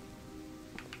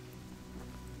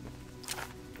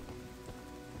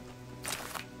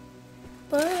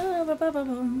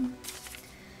 Ba-ba-ba-ba-bum.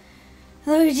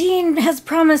 Though Eugene has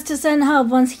promised to send help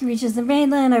once he reaches the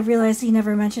mainland, I've realized he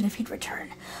never mentioned if he'd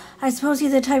return. I suppose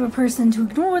he's the type of person to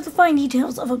ignore the fine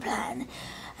details of a plan.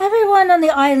 Everyone on the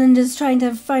island is trying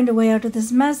to find a way out of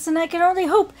this mess, and I can only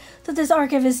hope that this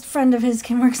archivist friend of his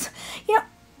can work. You know,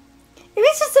 if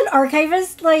he's just an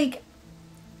archivist, like,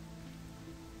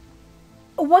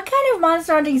 what kind of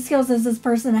monster hunting skills does this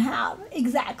person have?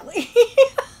 Exactly.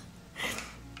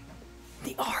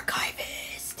 The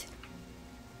archivist.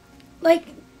 Like,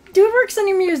 dude works in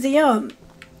a museum.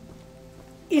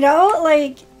 You know,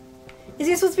 like, is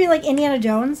he supposed to be like Indiana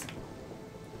Jones?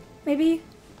 Maybe?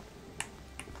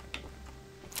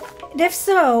 And if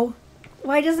so,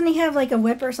 why doesn't he have like a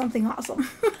whip or something awesome?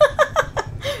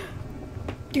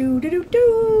 Do do do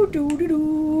do do do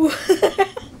do.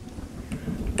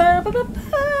 Ba ba ba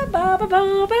ba ba ba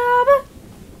ba ba.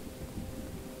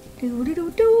 Do do do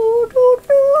do do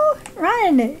do.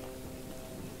 Run.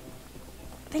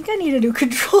 I think I need a new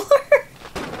controller.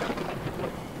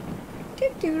 Do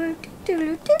do do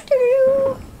do do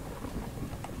do.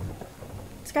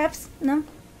 Scraps? No,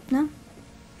 no.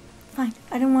 Fine.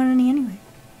 I don't want any anyway.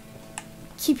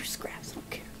 Keep your scraps. I don't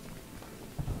care.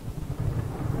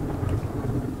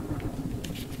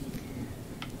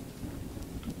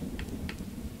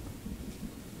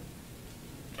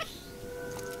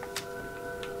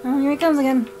 Oh, here he comes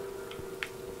again.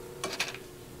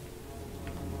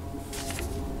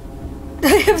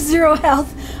 I have 0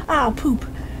 health. Ah, poop.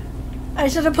 I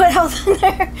should have put health in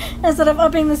there instead of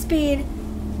upping the speed.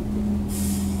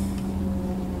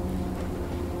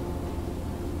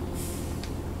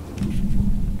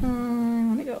 I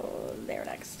want to go there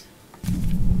next.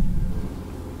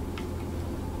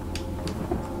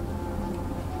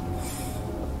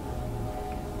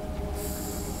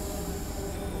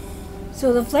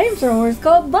 So the flamethrower is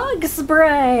called bug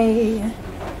spray.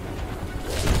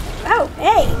 Oh,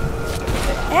 hey!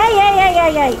 Hey, hey, hey,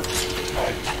 hey, hey!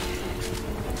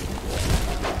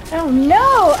 Oh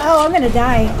no! Oh, I'm gonna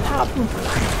die. Oh,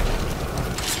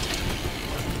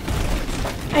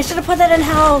 I should have put that in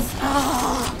health.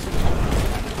 Oh.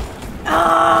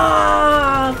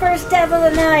 Oh, first death of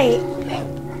the night.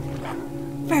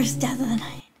 First death of the night.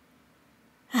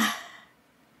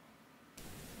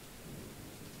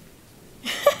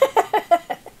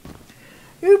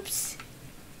 Oops.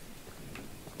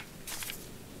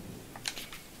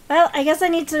 Well, I guess I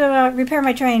need to repair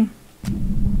my train.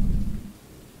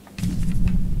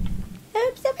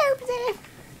 Oops, oops.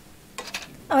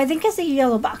 Oh, I think I see a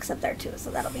yellow box up there too,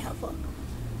 so that'll be helpful.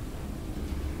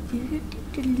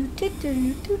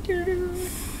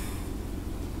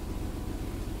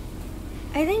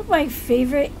 I think my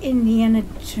favorite Indiana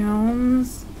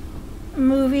Jones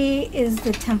movie is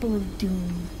The Temple of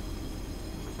Doom.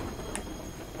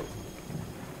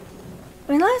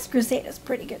 I mean, Last Crusade is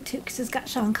pretty good too, because it's got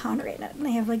Sean Connery in it, and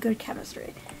they have like good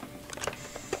chemistry.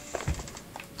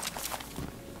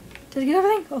 Did I get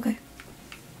everything? Okay.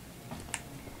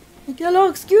 Hello,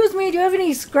 excuse me, do you have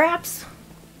any scraps?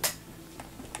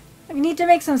 I need to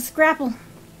make some scrapple.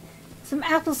 Some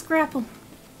apple scrapple.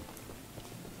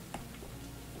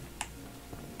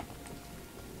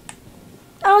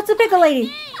 Oh, it's a pickle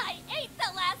lady. I ate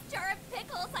the last jar of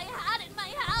pickles I had in my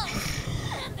house.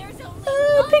 And there's only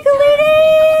oh, pickle lady!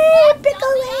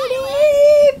 Pickle lady!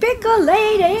 Pickle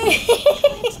lady.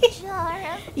 Jar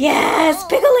of Yes,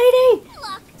 pickle lady.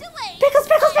 locked away. Pickles,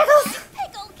 pickles, pickles.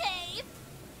 Pickle cave.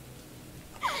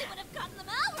 I would have gotten them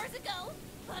hours ago,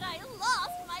 but I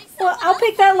lost myself. Well, I'll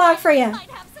pick that lock for you.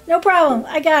 No problem.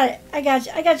 I got it. I got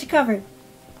you. I got you covered.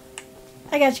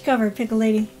 I got you covered, pickle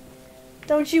lady.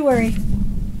 Don't you worry.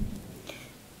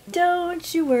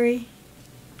 Don't you worry.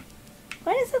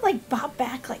 Why does it like bob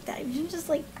back like that? You should just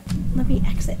like let me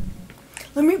exit.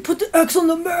 Let me put the X on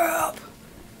the map.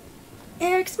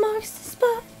 X marks the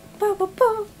spot. Bo, bo,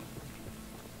 bo.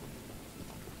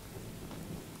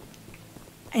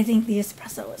 I think the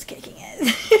espresso was kicking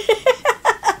it.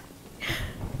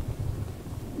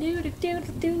 Do do do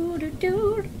do do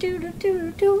do do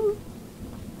do do.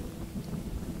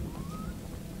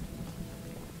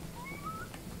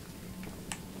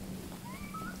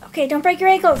 Okay, don't break your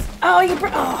ankles. Oh, you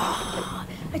oh,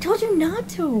 I told you not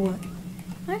to.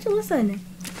 Why don't you listen?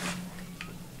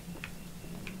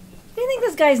 What do you think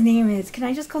this guy's name is? Can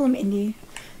I just call him Indy?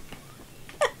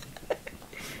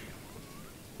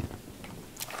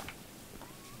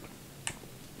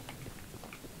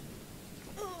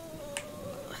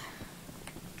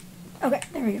 Okay,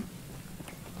 there we go.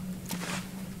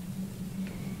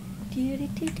 Do, do,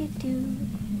 do, do, do.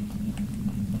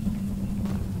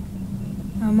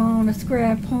 I'm on a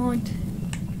scrap hunt.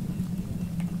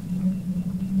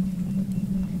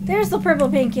 There's the purple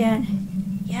paint can.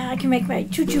 Yeah, I can make my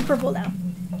Choo Choo purple now.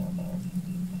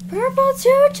 Purple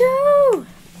Choo Choo!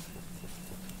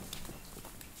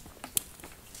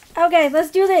 Okay,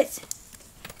 let's do this.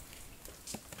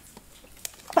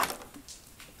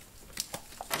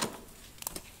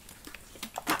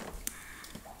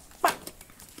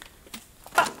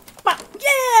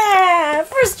 Yeah!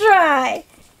 First try!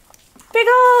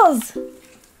 Pickles!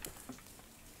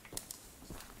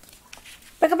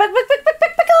 Pickles!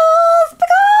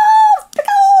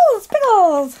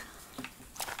 Pickles!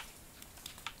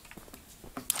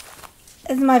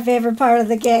 This is my favorite part of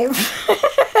the game.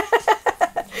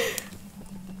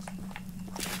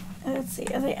 Let's see,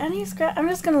 are there any scraps? I'm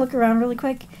just gonna look around really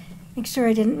quick, make sure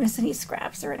I didn't miss any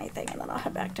scraps or anything, and then I'll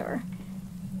head back to her.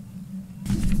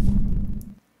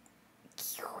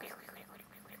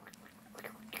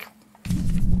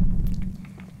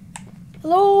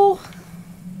 Hello?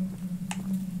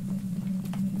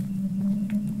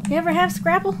 You ever have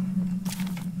Scrapple?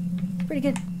 Pretty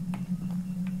good.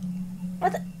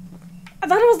 What the? I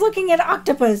thought I was looking at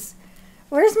octopus.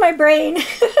 Where's my brain?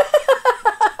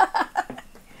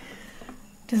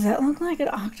 Does that look like an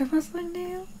octopus like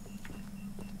you?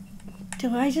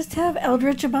 Do I just have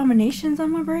eldritch abominations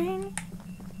on my brain?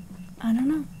 I don't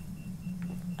know.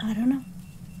 I don't know.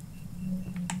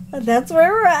 But that's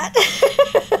where we're at.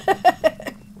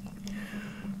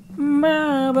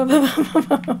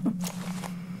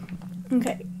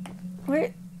 Okay.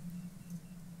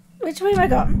 Which way am I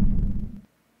going?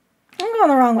 I'm going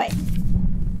the wrong way.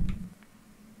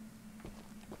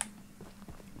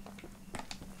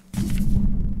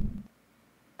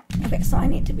 Okay, so I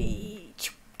need to be...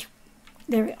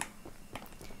 There we go.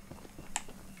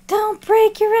 Don't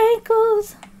break your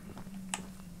ankles.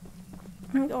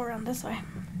 I'm gonna go around this way.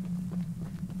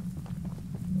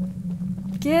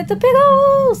 Get the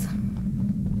pickles!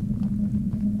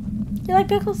 You like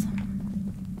pickles?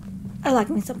 I like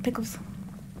me some pickles.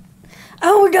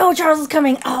 Oh no, Charles is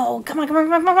coming. Oh, come on, come on,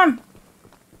 come on, come on.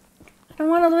 I don't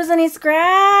want to lose any scraps.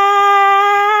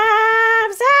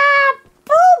 Ah,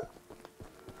 boom!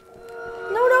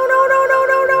 No, no, no, no, no,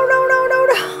 no, no, no, no, no,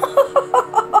 no.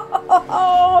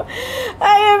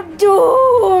 I am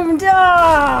doomed.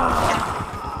 Ah.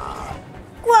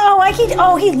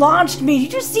 Whoa, he launched me.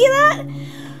 Did you see that?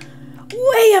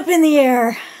 Way up in the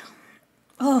air.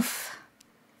 Oof.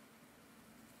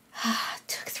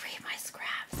 Took 3 of my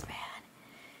scraps, man.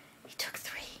 He took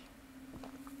 3.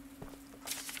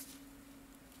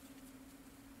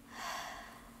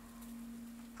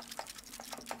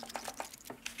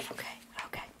 Okay,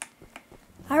 okay.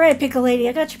 Alright, pickle lady,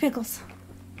 I got your pickles.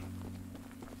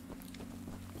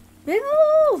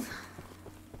 Pickles!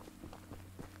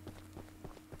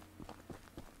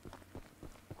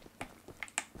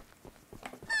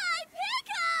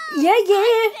 Yeah,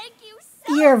 yeah. Thank you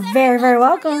so You're very, very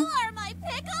welcome. You are my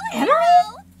pickle Am hero.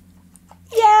 I?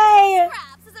 Yay!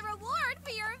 Scraps as a reward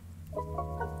for your...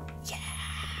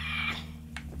 Yeah.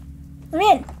 I'm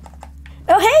in.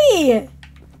 Oh, hey!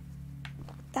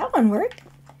 That one worked.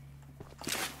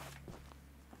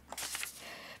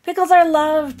 Pickles are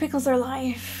love. Pickles are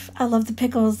life. I love the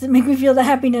pickles. They make me feel the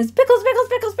happiness. Pickles, pickles,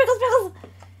 pickles, pickles, pickles.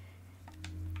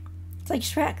 It's like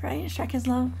Shrek, right? Shrek is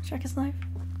love. Shrek is life.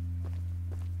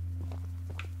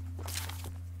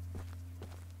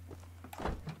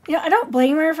 You know, I don't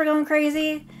blame her for going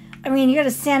crazy. I mean, you got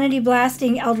a sanity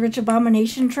blasting Eldritch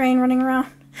Abomination train running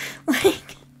around.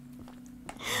 Like,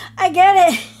 I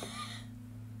get it.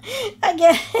 I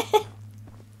get it.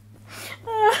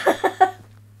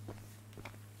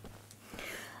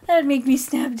 That'd make me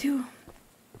snap too.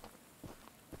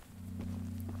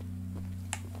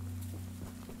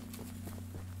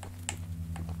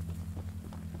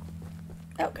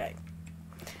 Okay.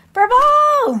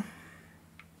 Purple!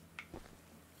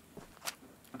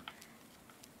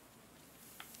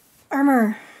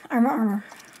 Armor. Armor.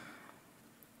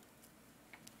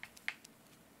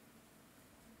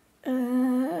 Okay.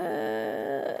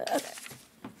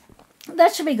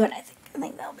 That should be good, I think. I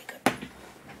think that'll be good.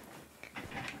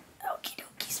 Okie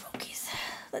dokie smokies.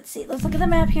 Let's see. Let's look at the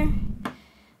map here.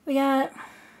 We got...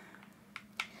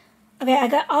 Okay, I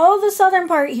got all the southern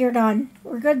part here done.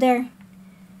 We're good there.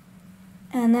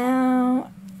 And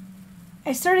now...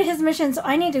 I started his mission, so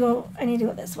I need to go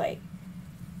this way.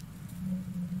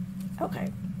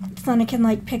 Okay. So then I can,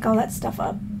 like, pick all that stuff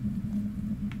up.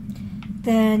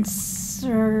 Then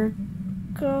circle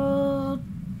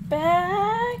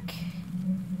back.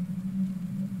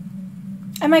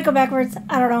 I might go backwards.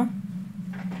 I don't know.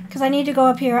 Because I need to go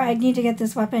up here. I need to get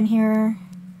this weapon here.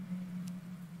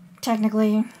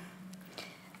 Technically.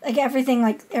 Like, everything,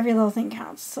 like, every little thing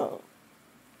counts. So,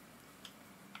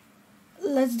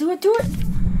 let's do it to it.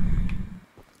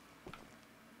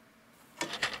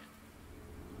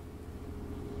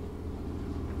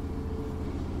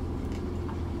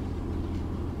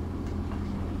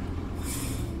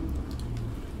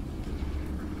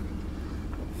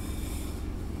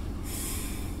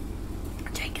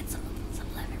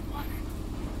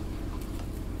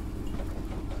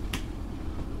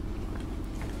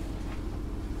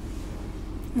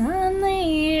 I'm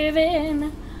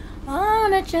leaving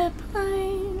on a jet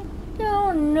plane.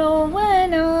 Don't know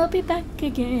when I'll be back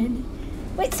again.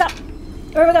 Wait, stop.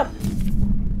 Where we go?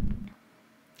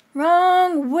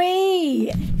 Wrong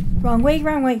way. Wrong way,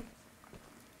 wrong way.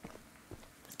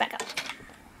 Let's back up.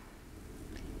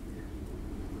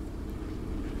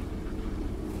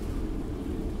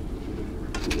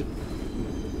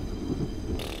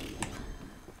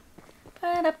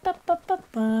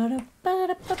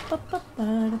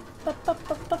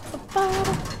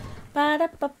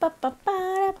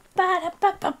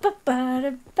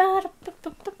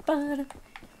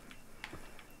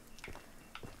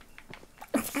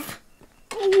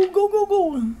 Go, go,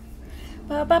 go.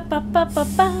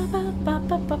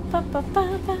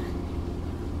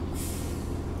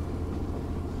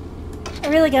 I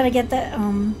really gotta get that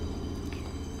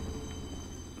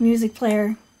music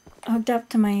player hooked up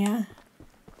to my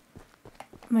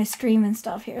my stream and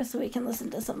stuff here so we can listen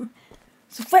to some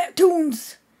fat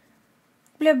tunes.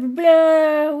 Blah blah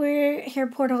blah. We're here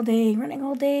port all day, running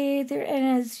all day. There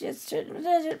and it's just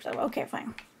okay,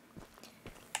 fine.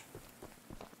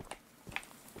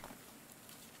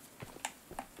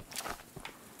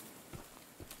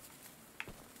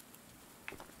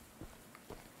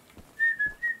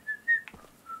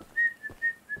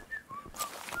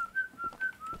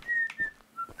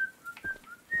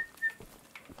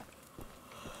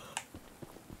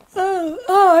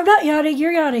 Oh, I'm not yawning.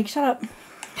 You're yawning. Shut up.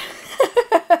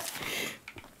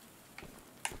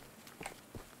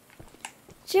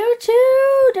 Choo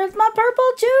Choo! There's my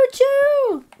purple Choo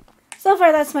Choo! So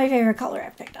far, that's my favorite color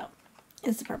I've picked up.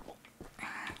 It's the purple.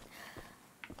 I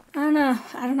don't know.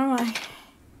 I don't know why.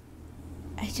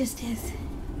 It just is.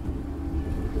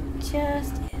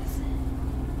 Just is.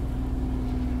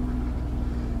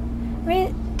 I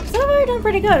mean, so far I've done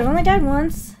pretty good. I've only died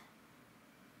once.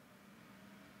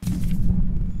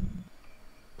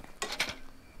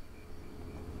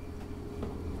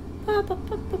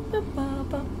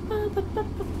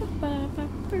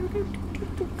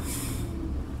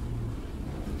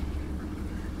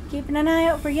 Keeping an eye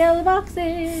out for yellow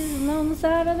boxes along the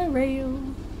side of the rail.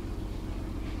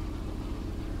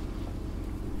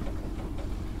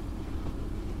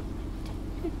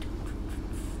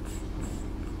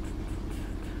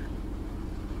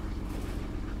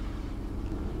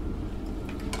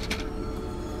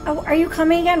 Oh, are you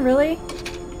coming again? Really?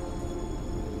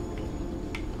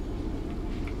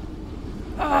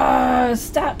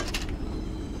 Stop.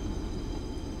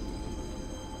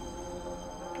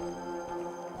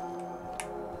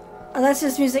 Oh, that's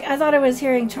just music. I thought I was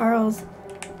hearing Charles.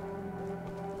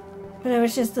 But it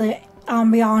was just the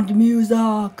ambient music.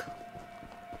 I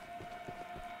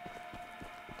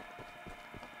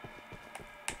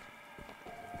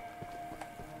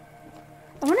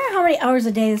wonder how many hours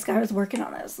a day this guy was working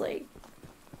on this. Like,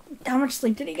 how much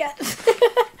sleep did he get? Did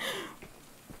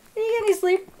he get any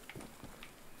sleep?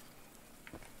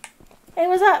 Hey,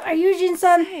 what's up? Are you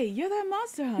Jin-san? Hey, you're that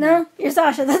monster hunter. No, you're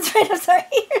Sasha. That's right. I'm sorry.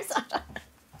 You're Sasha.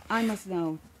 I must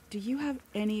know. Do you have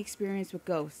any experience with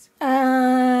ghosts?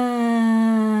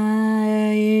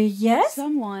 Yes?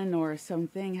 Someone or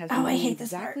something has Oh, I been hate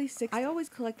this exactly part. 6. I always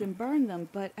collect and burn them,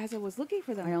 but as I was looking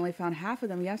for them, I only found half of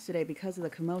them yesterday because of the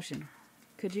commotion.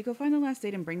 Could you go find the last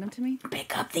date and bring them to me?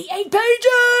 Pick up the 8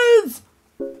 pages!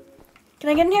 Can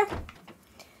I get in here?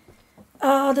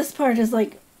 Oh, this part is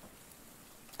like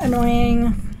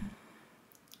annoying.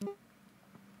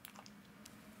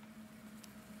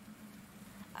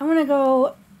 I'm gonna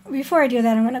go, before I do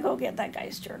that, I'm gonna go get that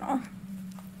guy's journal.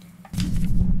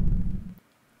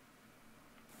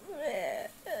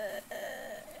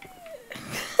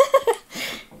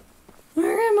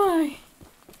 Where am I?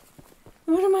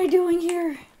 What am I doing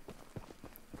here?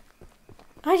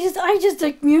 I just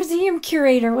a museum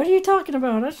curator. What are you talking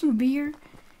about? I shouldn't be here.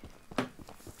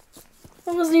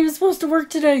 I wasn't even supposed to work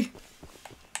today.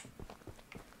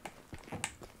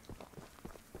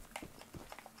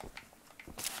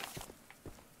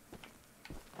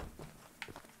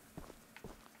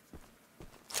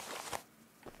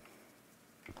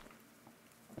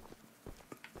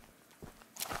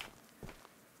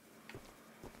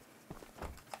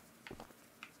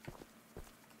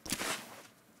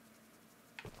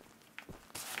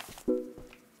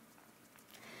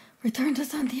 Return to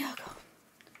Santiago.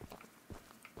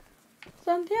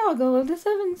 Santiago of the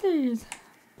 7 Seas.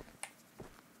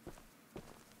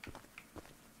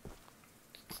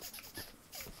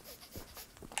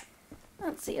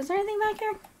 Let's see, is there anything back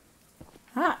here?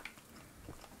 Ah.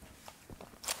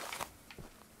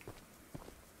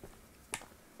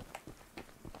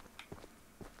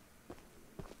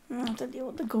 I have to deal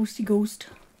with the ghosty ghost.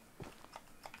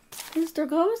 Mr.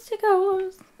 Ghosty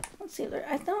Ghost. Let's see if there,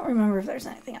 I don't remember if there's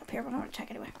anything up here, but I'm gonna check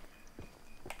anyway.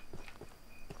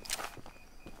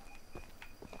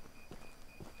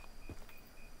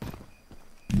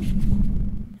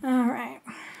 Alright.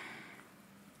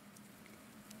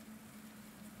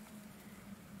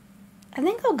 I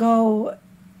think I'll go,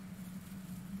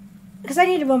 because I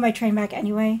need to move my train back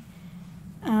anyway.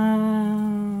 Okay.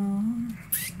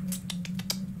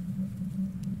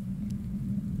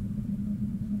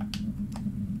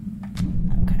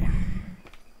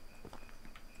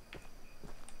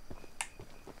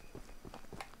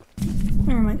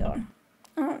 Where am I going?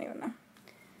 I don't even know.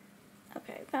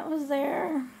 Okay, that was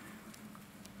there.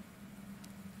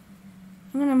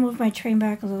 I'm gonna move my train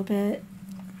back a little bit.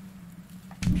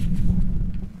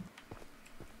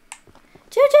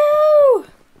 Choo choo!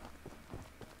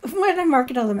 Why did I mark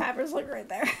it on the map? It's like right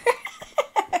there.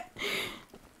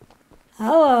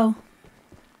 Hello.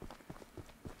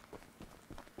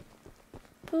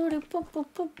 Okay,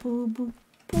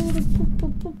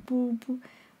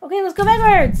 let's go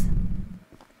backwards.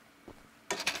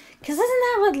 Because isn't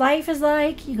that what life is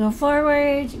like? You go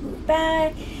forward, you move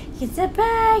back, you sit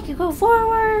back, you go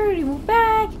forward, you move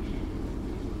back.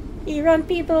 You run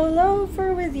people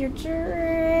over with your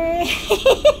train.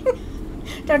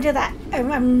 Don't do that.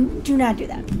 Do not do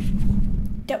that.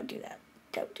 Don't do that.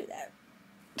 Don't do that.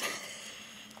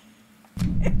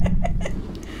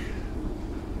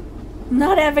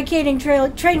 Not advocating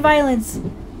train violence.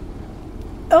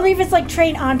 Only if it's like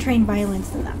train-on-train violence,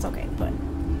 then that's okay. But,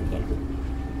 you know.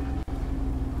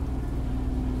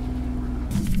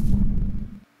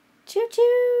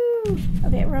 Choo-choo!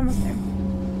 Okay, we're almost there.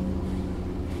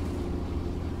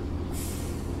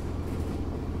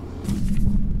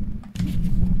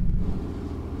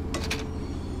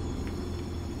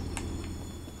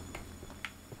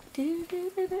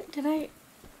 Did I?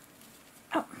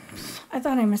 Oh, I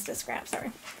thought I missed a scrap.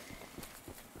 Sorry.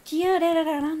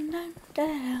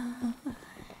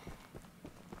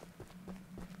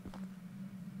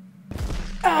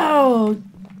 Oh,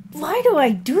 why do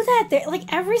I do that there?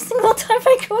 Like every single time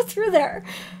I go through there.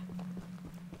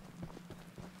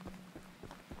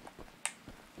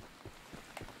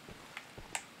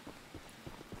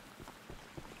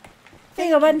 There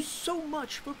you go, bud. So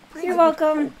much for You're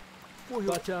welcome.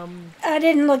 But I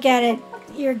didn't look at it.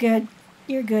 You're good.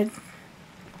 You're good.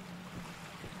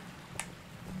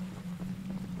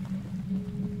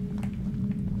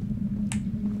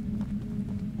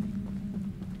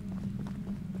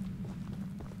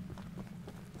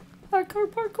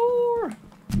 Parkour!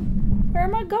 Where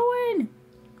am I going?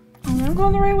 Oh, I'm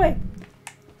going the right way.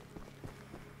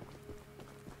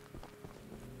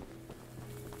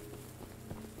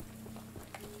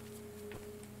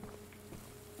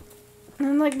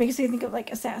 And like makes me think of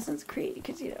like Assassin's Creed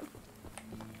because you know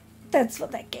that's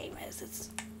what that game is. It's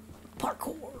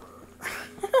parkour.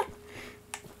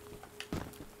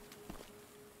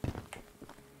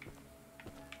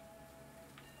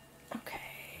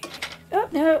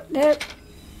 no, no.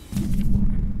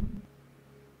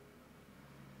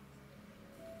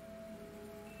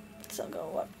 So I'll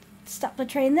go up, stop the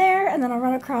train there, and then I'll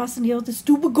run across and deal with the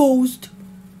stupid ghost.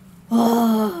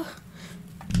 Ugh.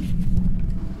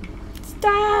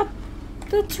 Stop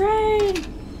the train.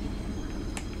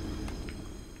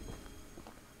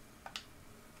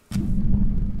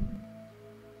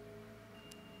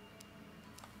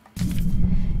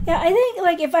 Yeah, I think,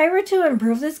 like, if I were to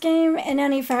improve this game in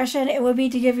any fashion, it would be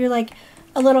to give you, like,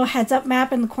 a little heads-up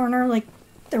map in the corner, like,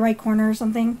 the right corner or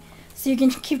something, so you can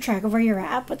keep track of where you're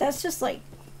at, but that's just, like,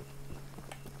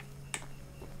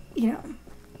 you know,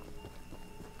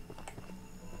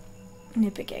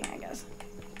 nitpicking, I guess.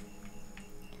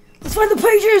 Let's find the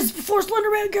pages before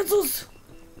Slenderman gets us!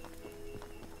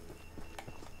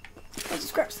 Oh,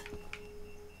 scraps.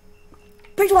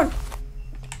 Page 1!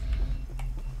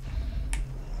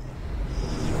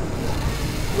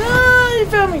 Ah, he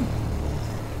found me!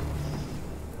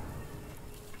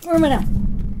 Where am I now?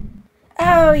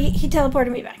 Oh, he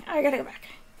teleported me back. I gotta go back.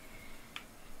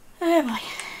 Oh boy.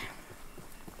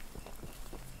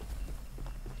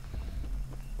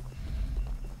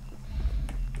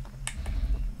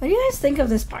 What do you guys think of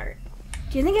this part?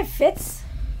 Do you think it fits?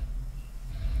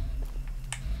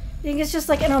 You think it's just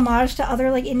like an homage to other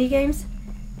like indie games?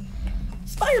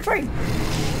 Spider train!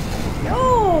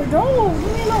 No, no,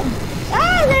 leave me alone.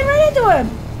 Ah, I ran right into him!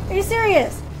 Are you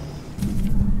serious?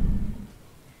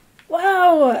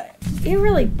 Wow, he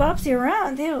really bops you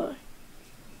around, too.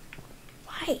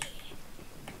 Why?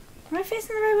 Am I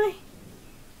facing the right way?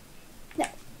 No.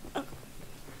 Oh.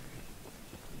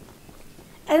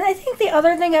 And I think the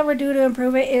other thing I would do to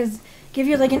improve it is give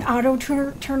you like an auto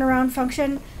turnaround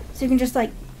function, so you can just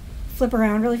like flip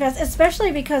around really fast,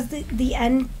 especially because the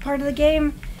end part of the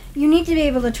game, you need to be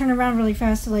able to turn around really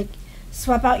fast to like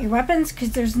swap out your weapons,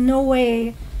 because there's no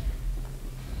way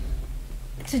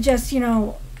to just, you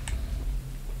know,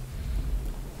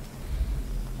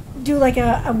 do like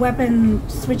a weapon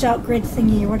switch out grid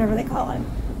thingy or whatever they call it.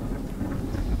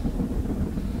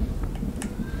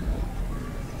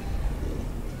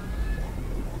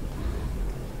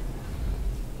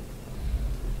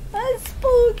 That's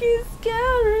spooky,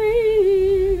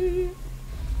 scary.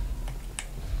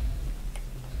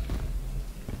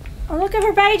 I'm looking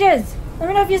for pages. Let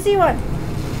me know if you see one.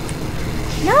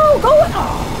 No, go.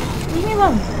 Oh, leave me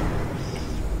alone.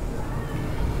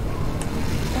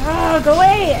 Oh, go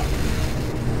away.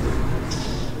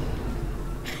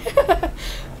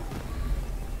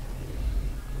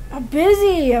 I'm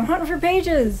busy. I'm hunting for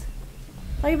pages.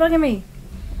 Why are you bugging me?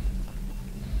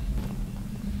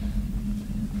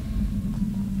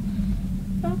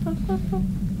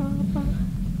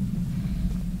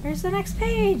 Where's the next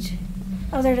page?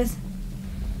 Oh, there it is.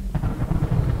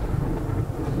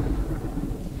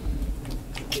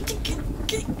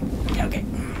 Okay.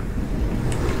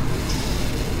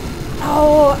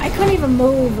 Oh, I couldn't even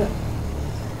move.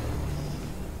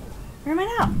 Where am I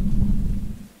now?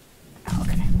 Oh,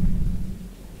 okay.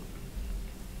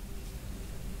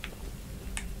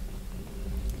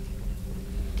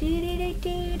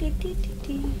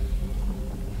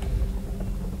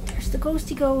 There's the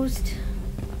ghosty ghost.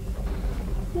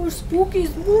 Oh, spooky,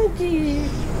 spooky.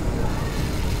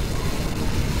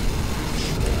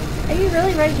 Are you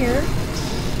really right here?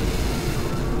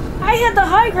 I had the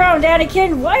high ground,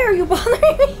 Anakin. Why are you bothering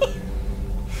me?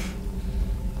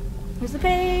 Where's the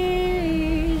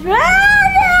page? Oh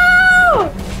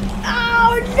no!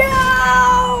 Oh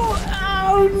no!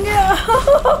 Oh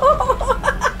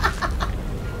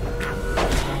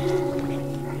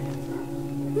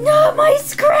no! Not my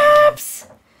scraps!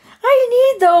 I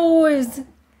need those!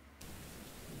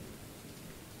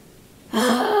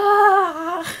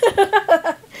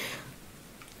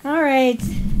 Alright.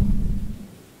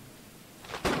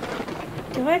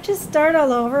 Do I have to start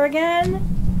all over again?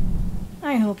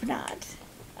 I hope not.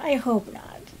 I hope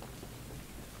not.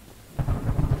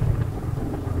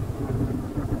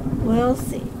 We'll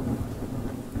see.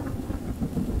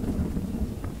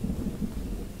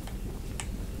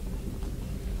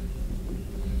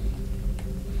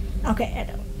 Okay, I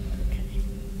know. Okay.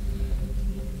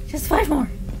 Just 5 more.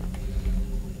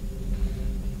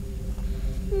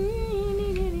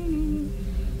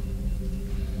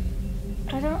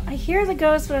 I hear the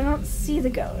ghost, but I don't see the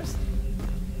ghost.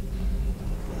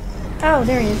 Oh,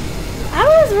 there he is. I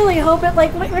was really hoping,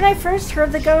 like, when I first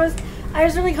heard the ghost, I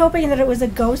was really hoping that it was a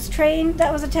ghost train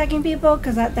that was attacking people,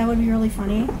 because that would be really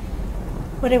funny.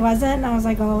 But it wasn't, and I was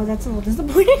like, oh, that's a little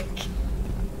disappointing.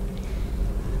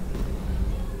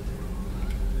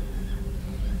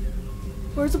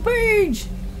 Where's the page?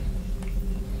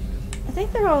 I think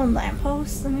think they're all in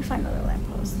lampposts. Let me find another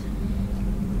lamppost.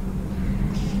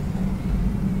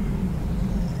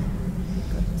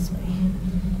 Go this way.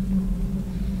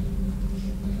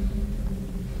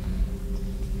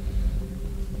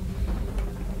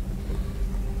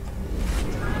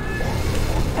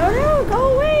 Oh no,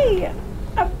 go away!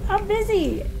 I'm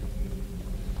busy.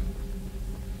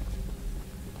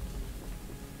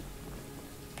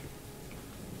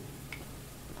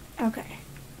 Okay.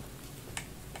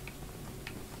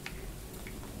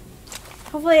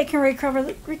 Hopefully I can recover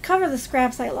the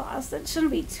scraps I lost. It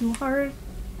shouldn't be too hard.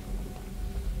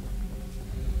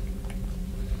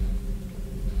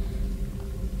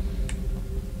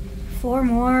 Four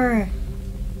more.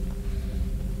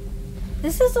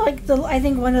 This is like I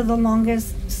think one of the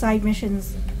longest side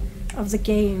missions of the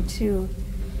game too.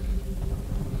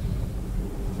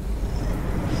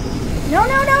 No,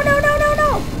 no, no, no, no, no,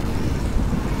 no!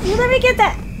 You let me get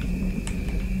that!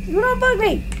 You don't bug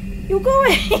me! You go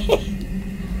away!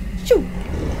 Shoot!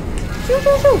 Shoot,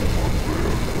 shoot, shoot!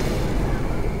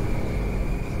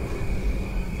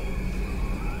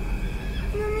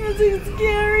 The music's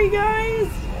scary, guys!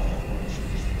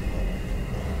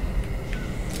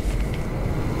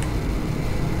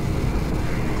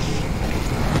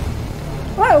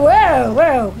 Whoa, whoa,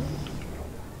 whoa!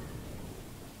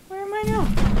 Where am I now?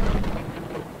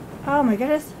 Oh my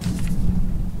goodness.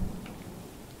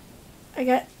 I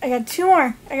got two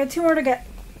more. I got two more to get.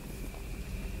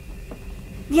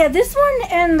 Yeah, this one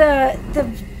and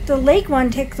the lake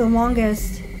one take the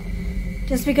longest.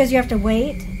 Just because you have to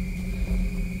wait.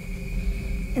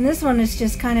 And this one is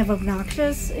just kind of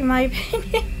obnoxious, in my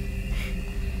opinion.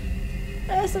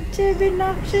 That's a tad bit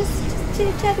obnoxious. Just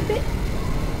a tad bit.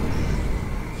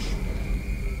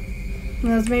 Who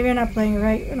knows, maybe I'm not playing it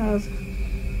right. Who knows?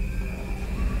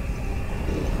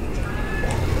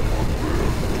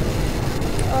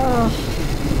 Oh.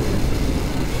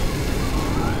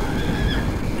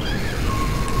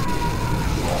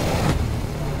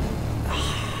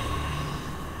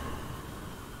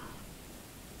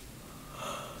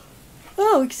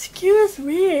 Oh, excuse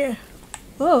me.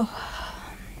 Oh.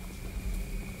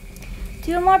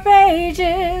 2 more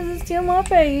pages. 2 more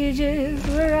pages.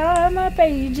 Where are my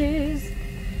pages?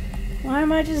 Why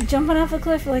am I just jumping off a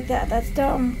cliff like that? That's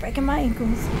dumb. Breaking my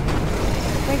ankles.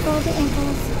 Break all the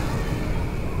ankles.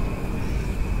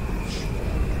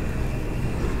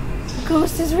 The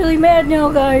ghost is really mad now,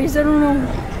 guys. I don't know.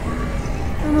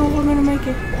 I don't know if we're gonna make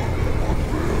it.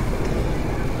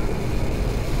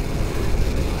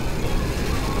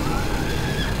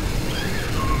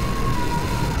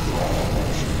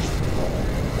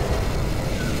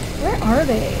 Where are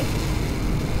they?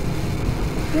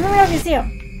 Let me know if you see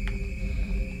them.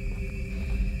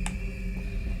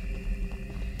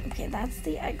 Okay, that's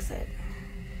the exit.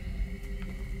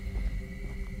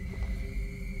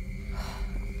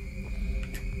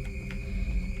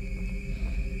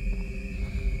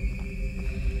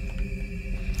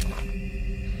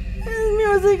 This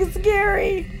music is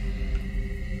scary.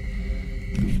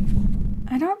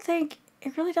 I don't think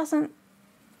it really doesn't.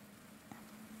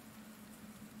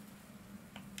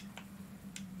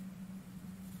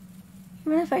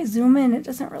 Even if I zoom in, it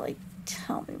doesn't really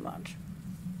tell me much.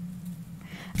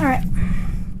 Alright.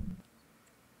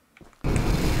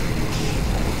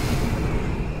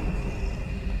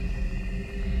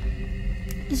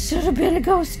 It should have been a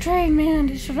ghost train, man.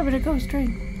 It should have been a ghost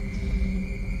train.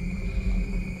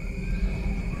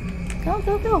 Go,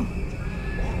 go, go.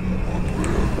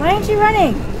 Why aren't you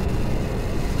running?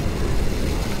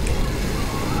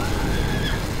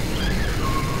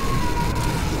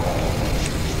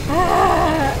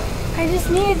 I just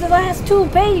need the last 2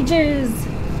 pages. I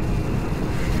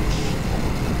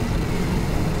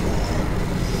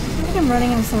think I'm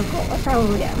running in a circle. I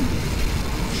probably am.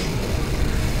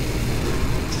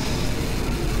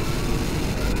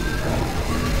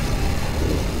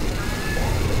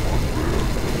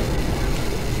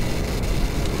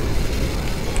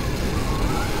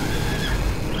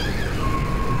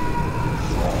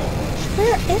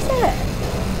 Where is it?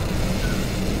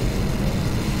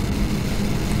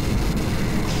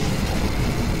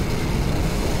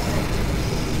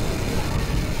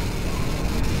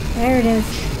 There it is.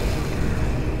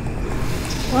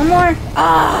 One more.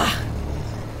 Ah!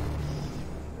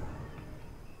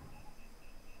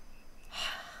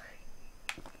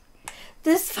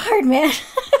 This part, man.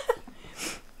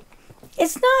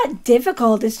 It's not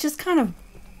difficult. It's just kind of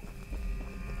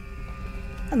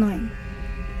annoying.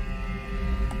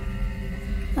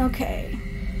 Okay.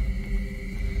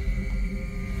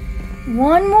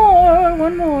 One more.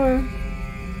 One more.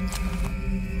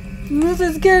 This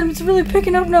is good. It's really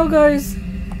picking up now, guys.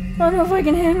 I don't know if I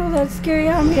can handle that scary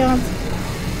ambiance.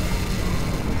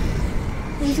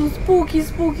 It's so spooky,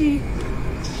 spooky.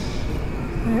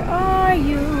 Where are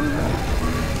you?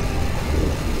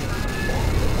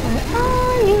 Where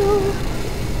are you?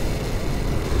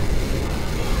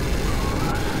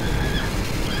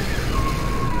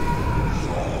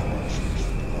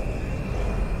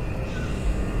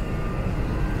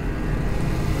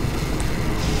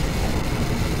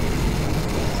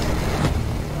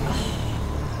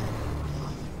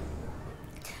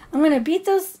 I'm gonna beat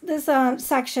this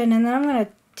section, and then I'm gonna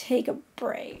take a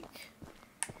break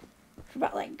for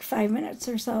about like 5 minutes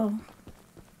or so.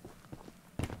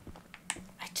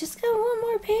 I just got one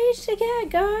more page to get,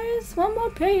 guys. One more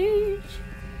page.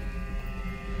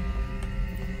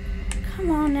 Come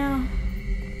on now.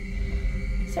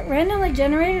 Is it randomly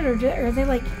generated, or are they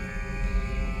like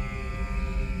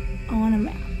on a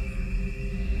map?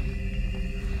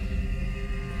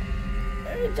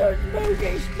 It's so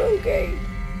spooky, spooky.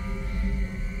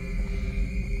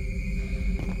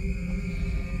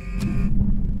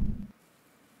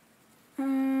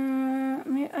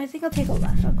 I think I'll take a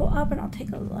left. I'll go up and I'll take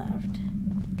a left.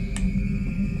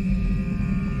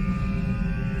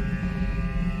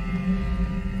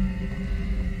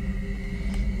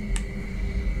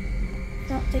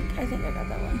 I think I got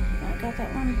that one. I got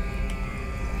that one.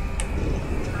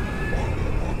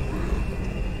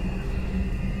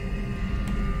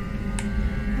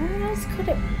 Where else could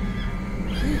it be?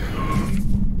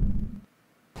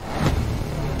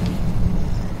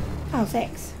 Oh,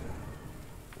 thanks.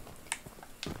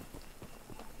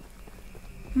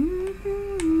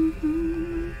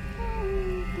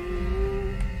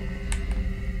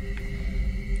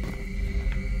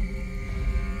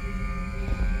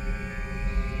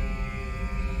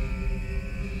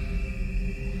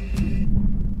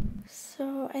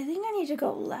 So I think I need to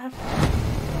go left.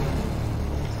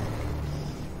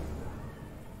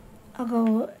 I'll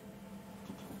go.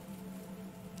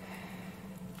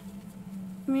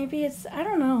 Maybe it's, I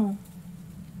don't know.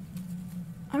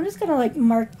 I'm just gonna like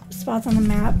mark spots on the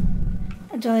map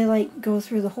until I like go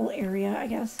through the whole area, I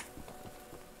guess.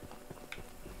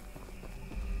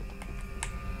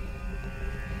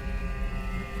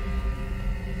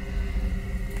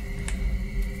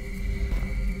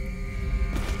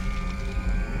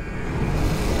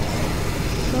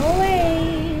 Go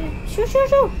away! Shoo, shoo,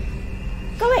 shoo!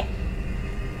 Go away!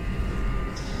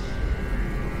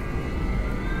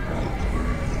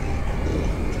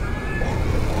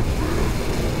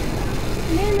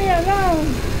 Leave me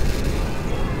alone!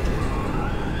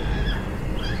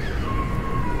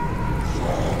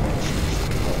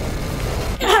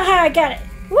 I got it!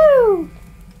 Woo!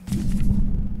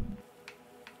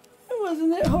 It wasn't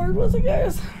that hard, was it,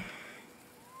 guys?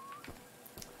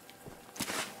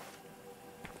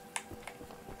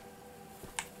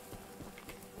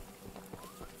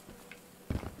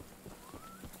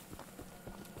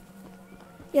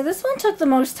 Yeah, this one took the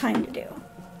most time to do.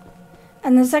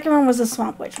 And the second one was the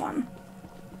Swamp Witch one.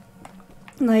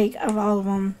 Like, of all of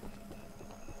them.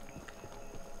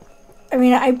 I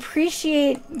mean, I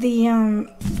appreciate the,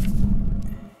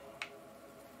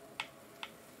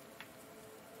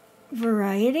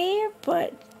 variety,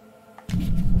 but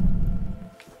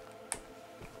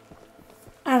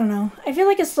I don't know. I feel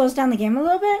like it slows down the game a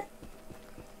little bit.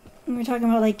 When we're talking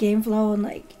about, like, game flow and,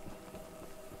 like,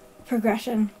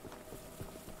 progression.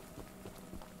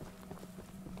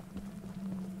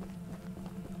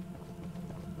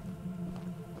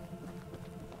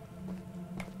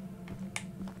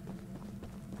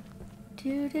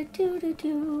 Do do do do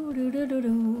do do do do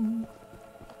do.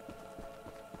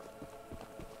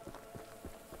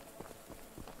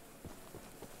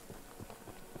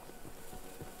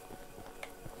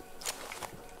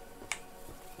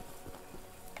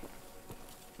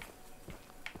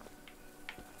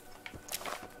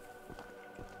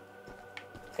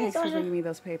 Thanks for bringing me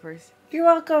those papers. You're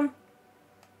welcome.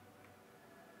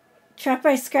 Trapped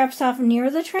by scraps off near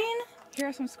the train? Here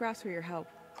are some scraps for your help.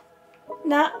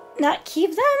 Not keep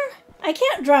them? I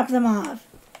can't drop them off.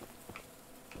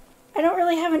 I don't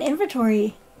really have an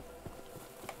inventory.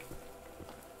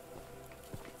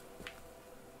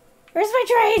 Where's my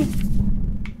train?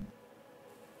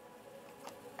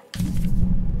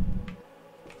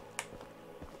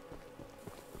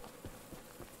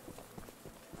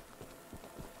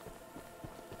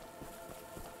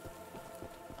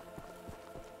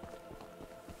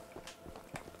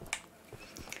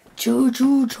 Choo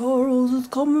Choo Charles is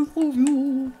coming for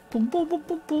you. Ba, ba, ba,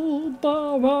 ba, ba,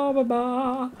 ba, ba, ba,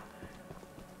 ba.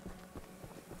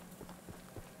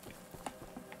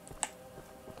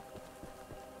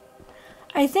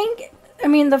 I think I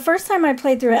mean, the first time I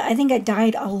played through it, I think I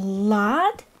died a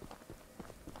lot.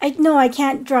 No, I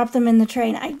can't drop them in the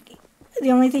train.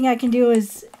 The only thing I can do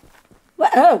is...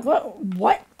 What? Oh,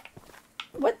 what?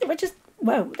 What just...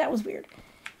 Whoa, that was weird.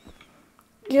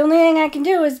 The only thing I can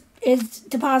do is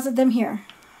deposit them here.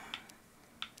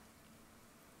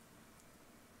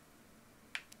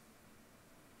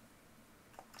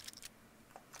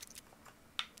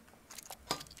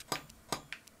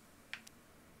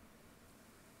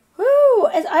 Woo!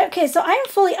 Okay, so I'm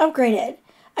fully upgraded.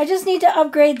 I just need to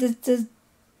upgrade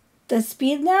the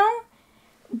speed now.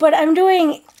 But I'm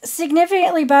doing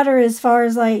significantly better as far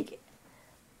as, like,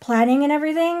 planning and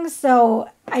everything. So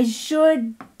I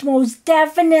should most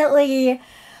definitely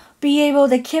be able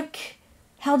to kick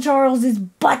Hell Charles's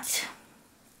butt.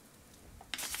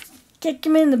 Kick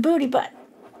him in the booty butt.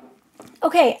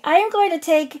 Okay, I am going to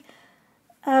take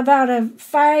about a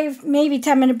 5, maybe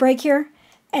 10-minute break here.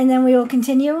 And then we will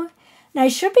continue. Now I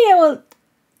should be able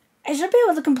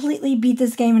to completely beat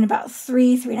this game in about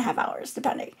 3.5 hours,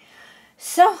 depending.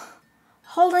 So,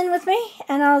 hold in with me,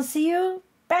 and I'll see you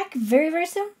back very, very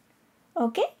soon.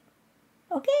 Okay?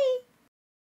 Okay.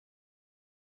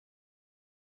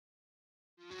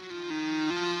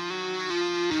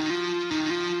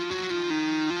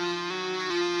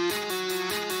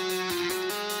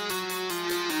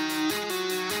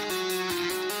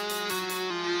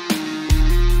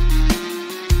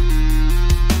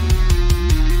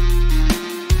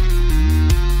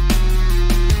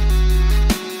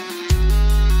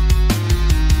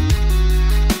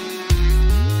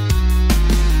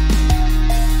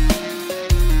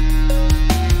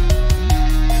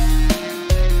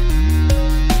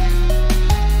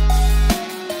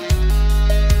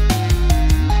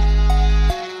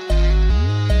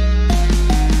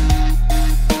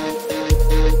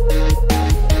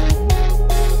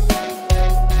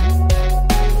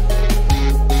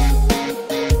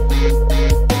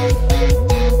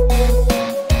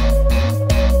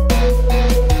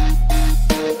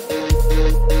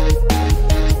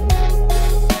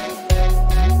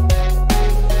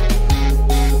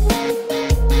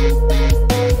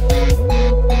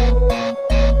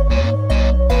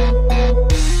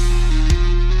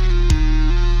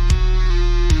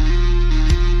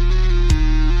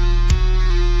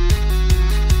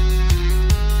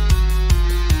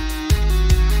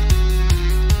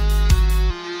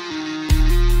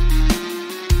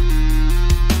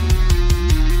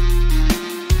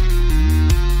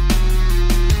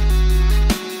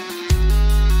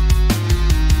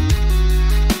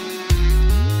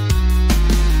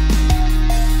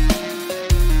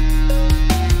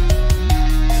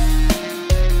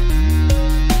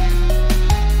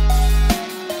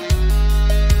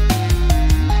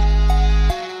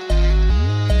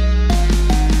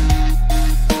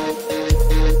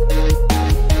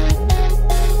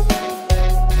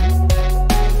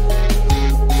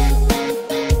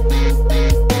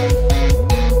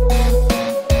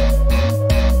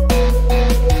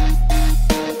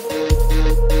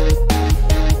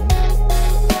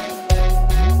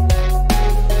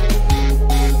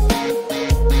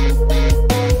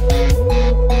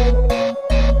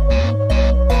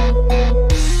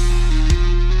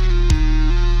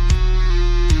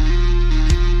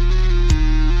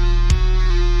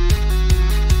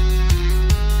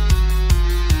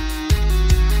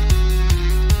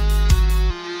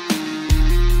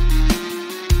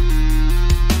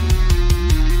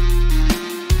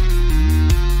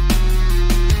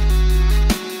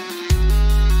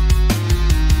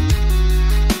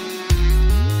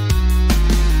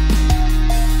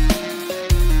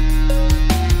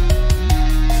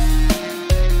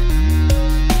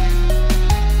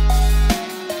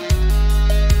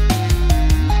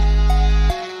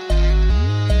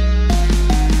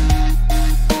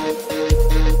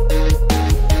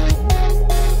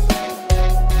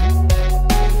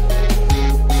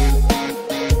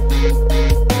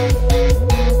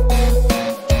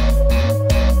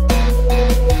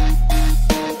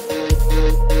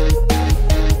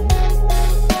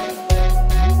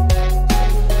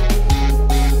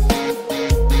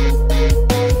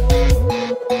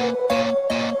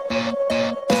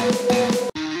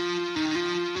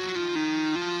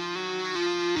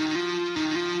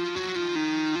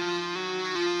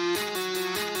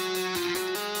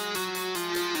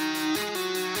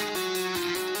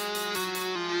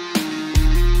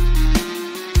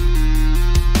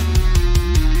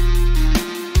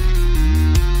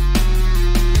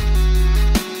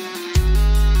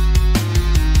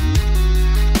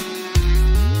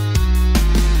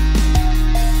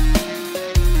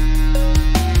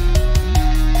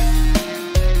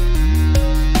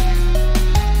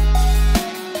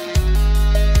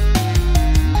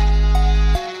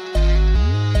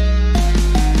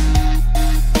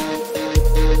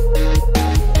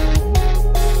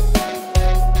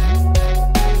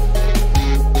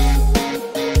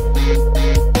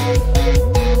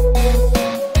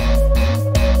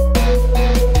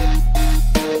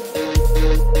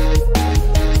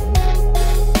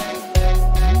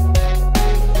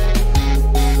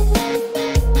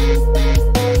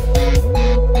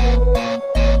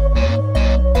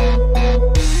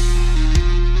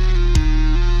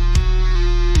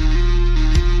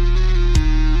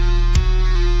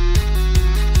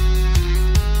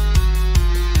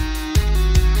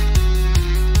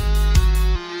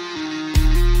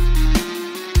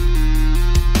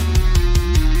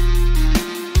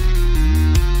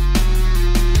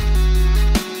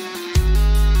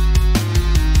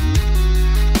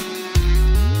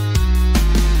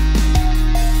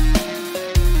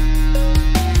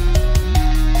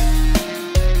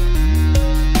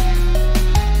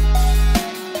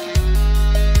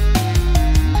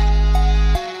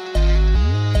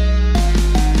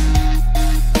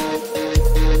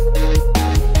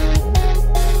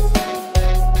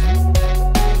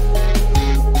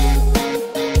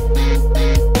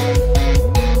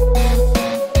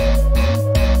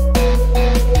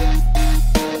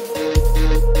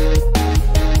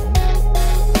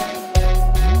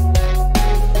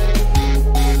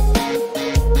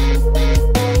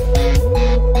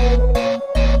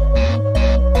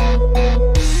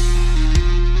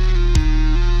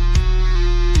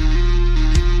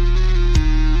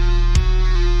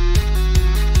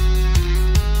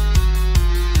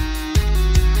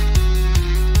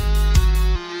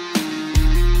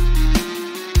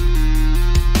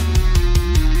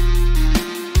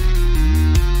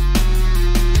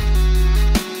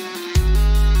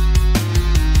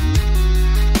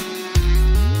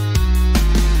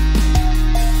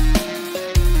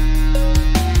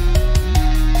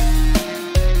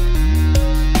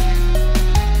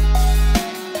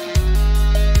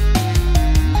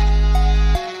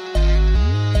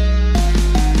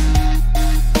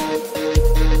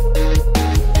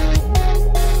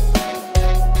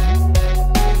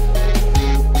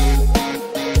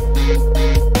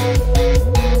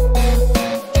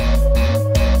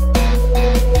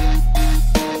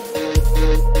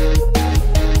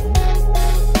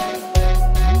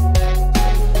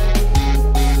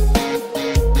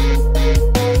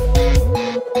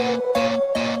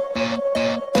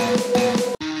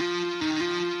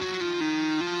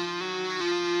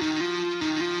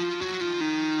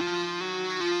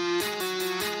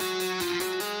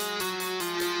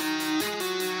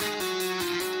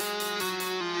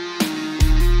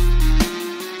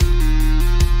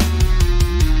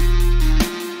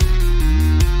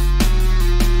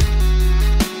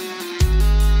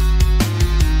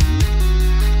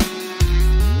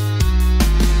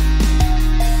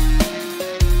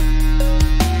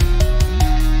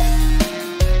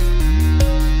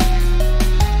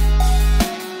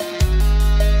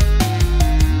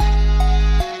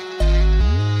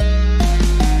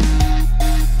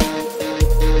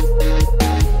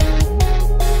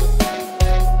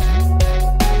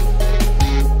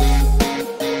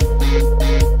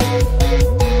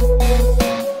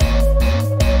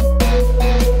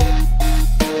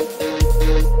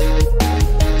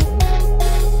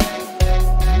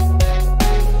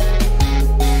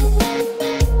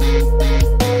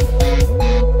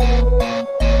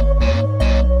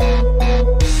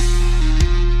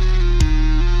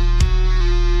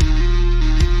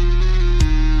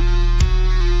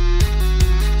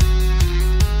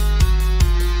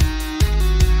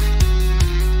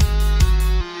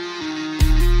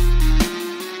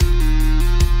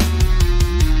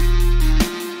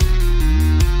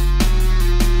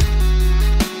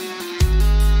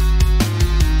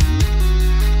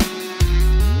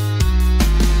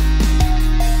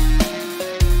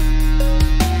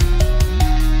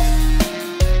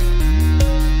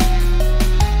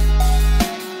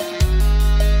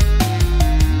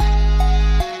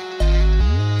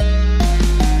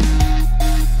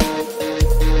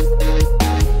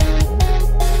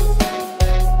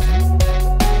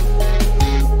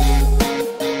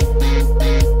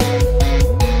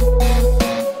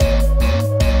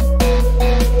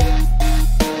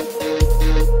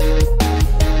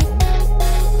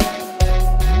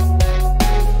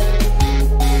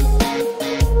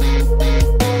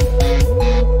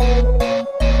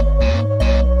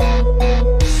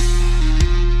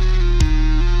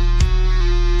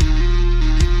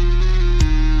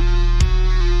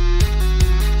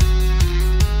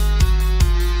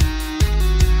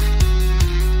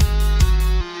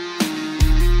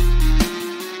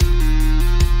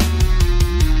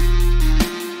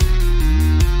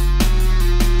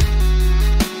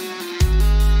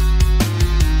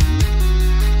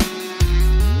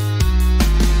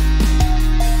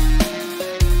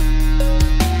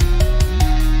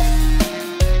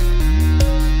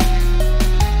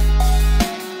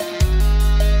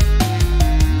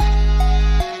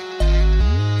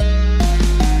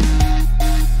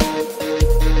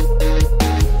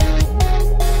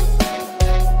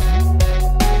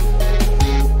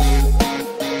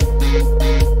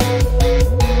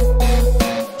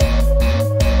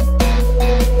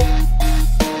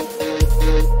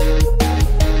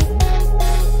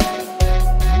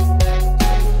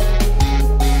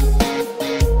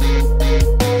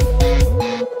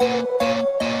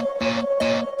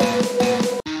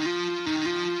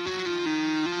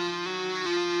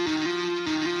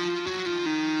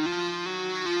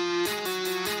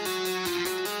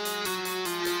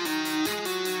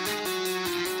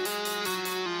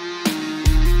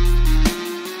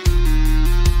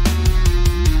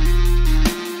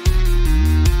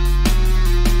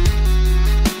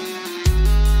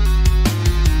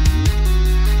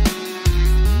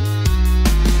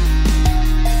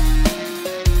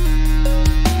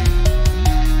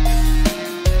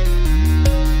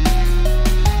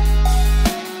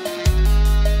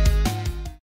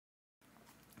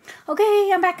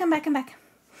 back, I'm back, I'm back.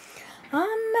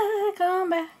 I'm back, I'm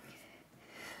back.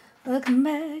 Welcome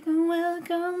back,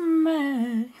 welcome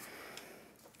back.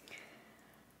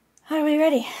 Are we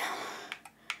ready?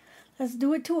 Let's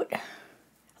do it to it.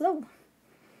 Hello.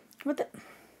 What the?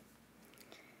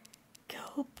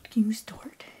 Go, can you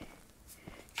start?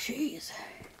 Jeez.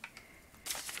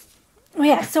 Oh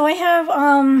yeah, so I have,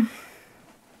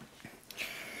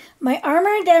 my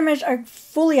armor and damage are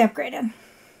fully upgraded.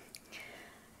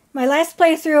 My last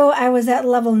playthrough, I was at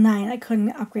level 9. I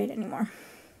couldn't upgrade anymore.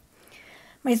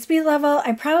 My speed level,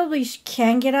 I probably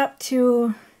can get up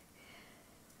to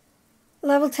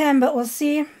level 10, but we'll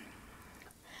see.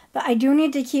 But I do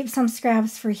need to keep some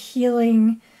scraps for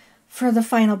healing for the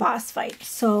final boss fight.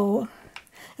 So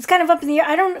it's kind of up in the air.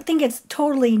 I don't think it's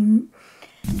totally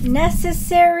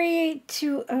necessary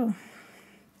to... Oh.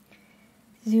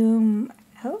 Zoom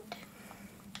out.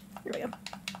 Here we go.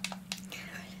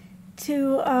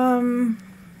 To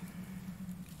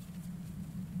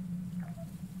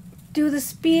do the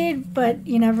speed, but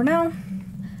you never know.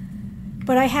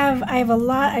 But I have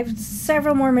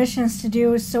several more missions to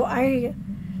do, so I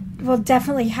will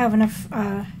definitely have enough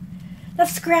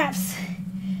scraps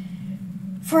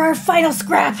for our final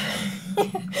scrap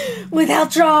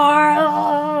without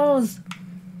Charles.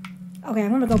 Okay, I'm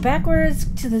gonna go backwards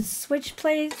to the switch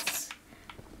place.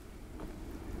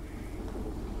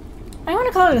 I want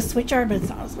to call it a switch yard, but it's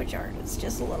not a switch yard. It's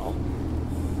just a little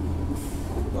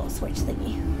switch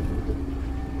thingy.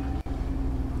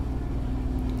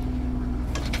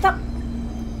 Stop.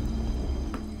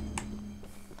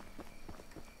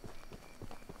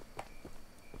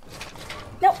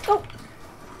 No, go.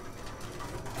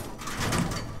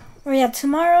 Oh yeah,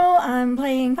 tomorrow I'm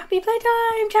playing Puppy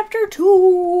Playtime Chapter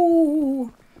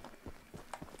 2.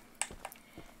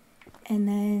 And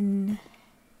then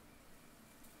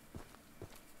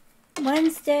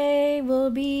Wednesday will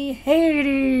be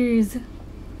Hades.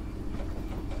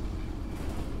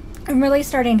 I'm really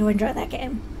starting to enjoy that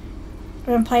game. I've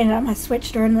been playing it on my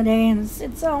Switch during the day, and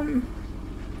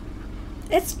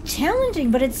it's challenging,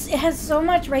 but it has so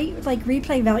much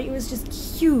replay value. It's just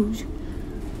huge,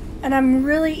 and I'm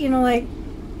really, you know, like,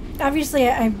 obviously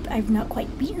I've not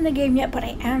quite beaten the game yet, but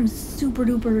I am super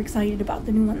duper excited about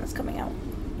the new one that's coming out.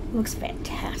 It looks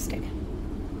fantastic.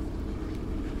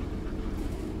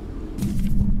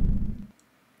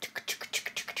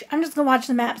 I'm just gonna watch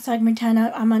the map so I can pretend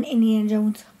I'm on Indiana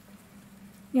Jones.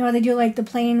 You know, they do like the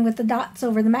plane with the dots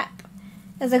over the map.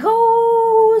 As it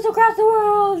goes across the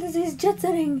world as he's jet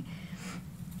setting.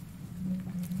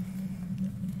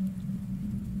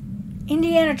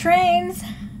 Indiana trains.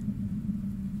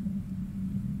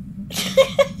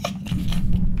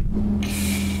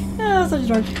 Oh, such a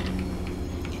dork.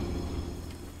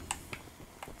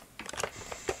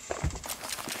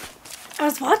 I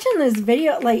was watching this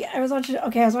video, I was watching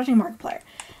Markiplier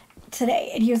today,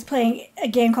 and he was playing a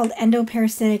game called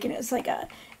Endoparasitic, and it was like an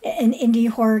indie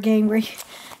horror game where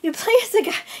you play as a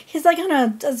guy, he's like on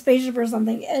a spaceship or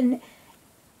something, and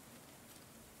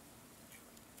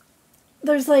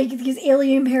there's like these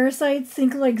alien parasites,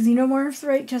 think like xenomorphs,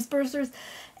 right, chest bursters,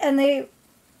 and they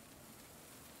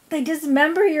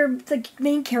dismember the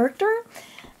main character,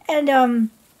 and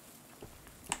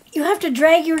you have to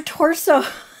drag your torso.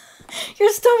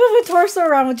 Your stump of a torso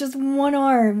around with just one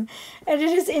arm. And it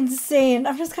is insane.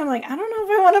 I'm just kind of like, I don't know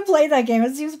if I want to play that game.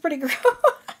 It seems pretty gross.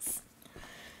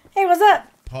 Hey, what's up?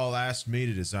 Paul asked me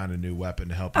to design a new weapon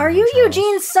to help. Are you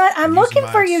Eugene's son? I'm looking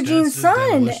for Eugene's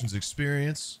son. Demolitions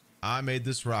experience. I made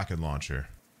this rocket launcher.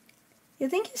 You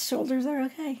think his shoulders are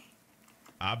okay?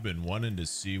 I've been wanting to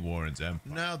see Warren's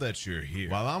empire. Now that you're here,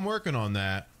 while I'm working on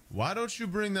that, why don't you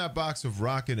bring that box of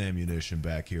rocket ammunition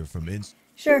back here from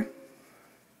Sure.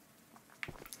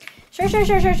 Sure.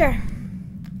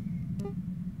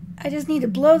 I just need to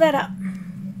blow that up.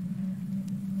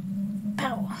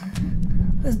 Ow.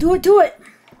 Let's do it.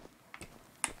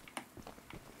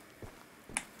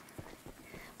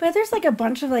 But there's like a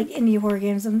bunch of like indie horror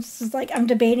games. I'm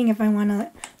debating if I want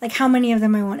to, like, how many of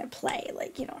them I want to play.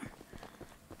 Like, you know.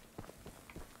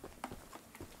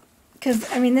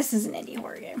 Because, I mean, this is an indie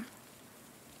horror game.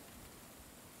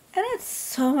 And it's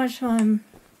so much fun.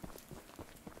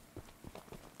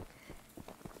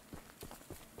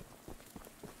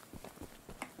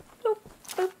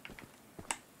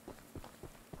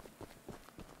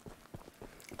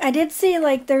 I did see,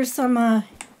 like, there's some,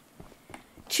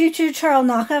 Choo Choo Charles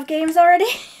knockoff games already.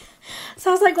 So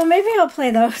I was like, well, maybe I'll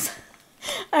play those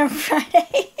on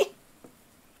Friday.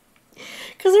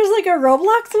 Because there's, like, a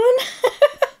Roblox one.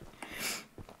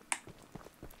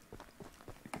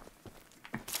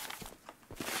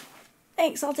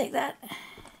 Thanks, I'll take that.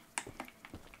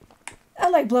 A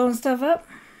like blowing stuff up.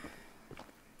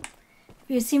 If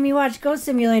you see me watch Ghost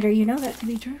Simulator, you know that to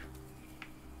be true.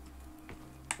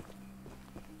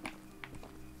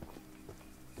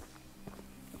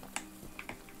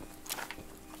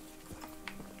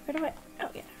 Where do I... Oh,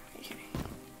 yeah. Right here.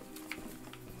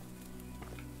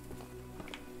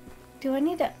 Do I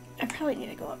need to... I probably need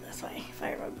to go up this way. If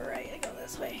I remember right, I go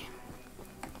this way.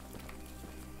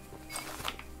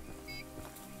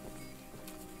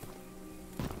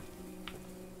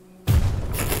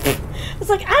 It's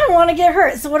like, I don't want to get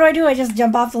hurt. So what do? I just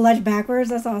jump off the ledge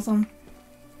backwards? That's awesome.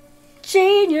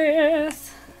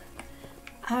 Genius!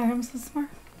 I'm so smart.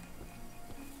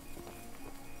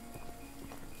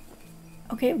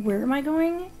 Okay, where am I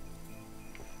going?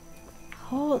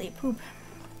 Holy poop.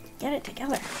 Get it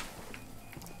together.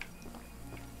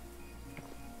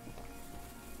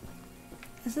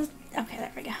 Is this... Okay,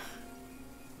 there we go.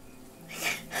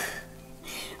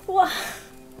 What?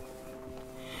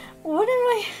 What am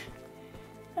I...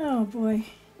 Oh boy.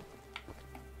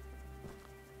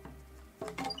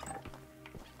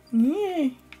 Yeah.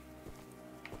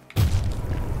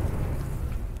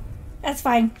 That's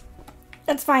fine.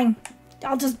 That's fine.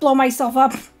 I'll just blow myself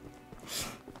up.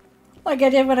 Like I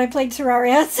did when I played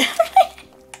Terraria.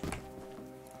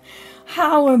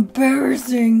 How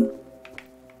embarrassing.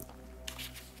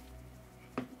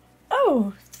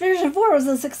 Oh, version 4 was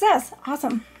a success.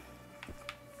 Awesome.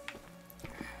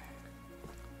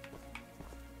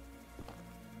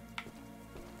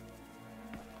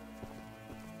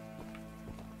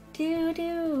 Do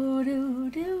do do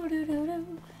do do do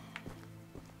do.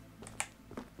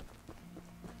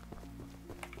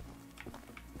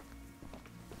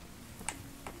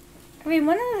 I mean,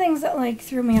 one of the things that like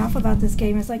threw me off about this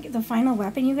game is like the final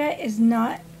weapon you get is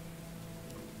not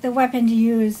the weapon to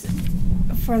use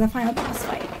for the final boss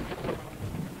fight.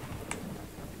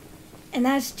 And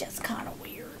that's just kind of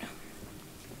weird.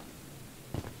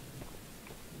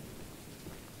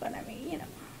 But I mean, you know.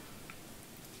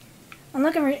 I'm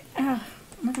looking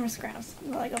for scraps.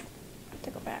 Well, I have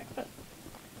to go back, but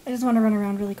I just want to run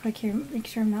around really quick here, make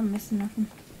sure I'm not missing nothing.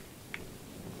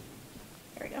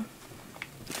 There we go.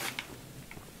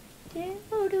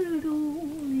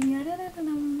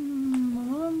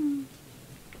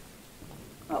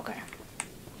 Okay.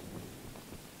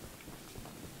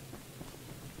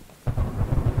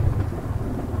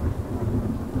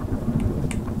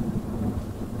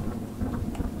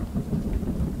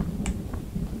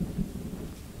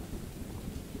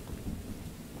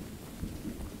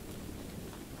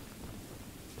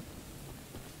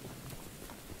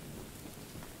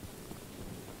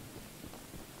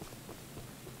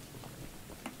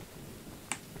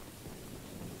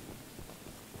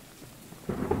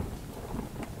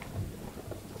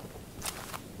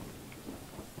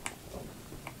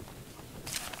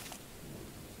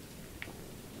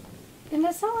 And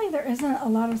it's not like there isn't a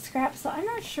lot of scraps, so I'm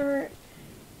not sure.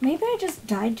 Maybe I just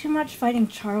died too much fighting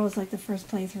Charles like the first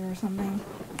playthrough or something.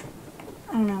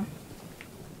 I don't know.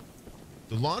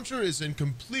 The launcher is in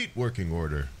complete working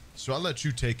order, so I'll let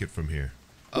you take it from here.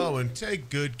 Oh, and take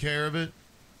good care of it.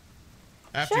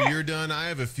 After you're done, I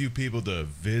have a few people to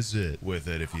visit with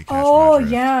it if you catch my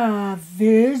drift. Yeah,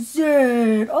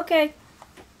 visit. Okay.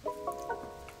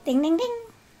 Ding, ding, ding.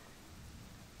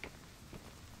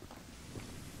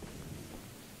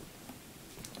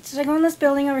 Should I go in this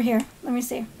building over here? Let me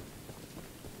see.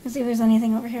 Let's see if there's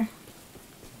anything over here.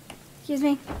 Excuse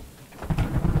me.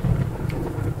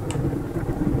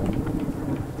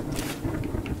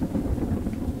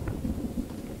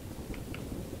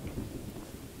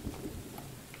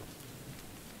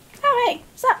 Oh, hey,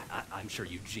 what's up? I'm sure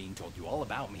Eugene told you all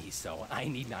about me, so I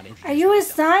need not introduce Are you his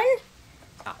son?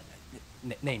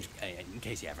 Names, in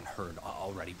case you haven't heard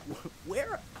already.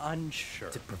 We're unsure.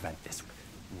 To prevent this,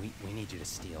 we need you to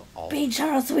steal all. Be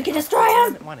Charles so we can destroy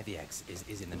him. One of the eggs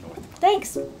is in the north.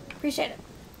 Thanks. Appreciate it.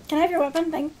 Can I have your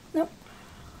weapon? Thanks. Nope.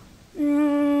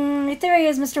 My theory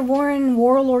is Mr. Warren,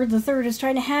 Warlord III, is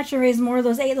trying to hatch and raise more of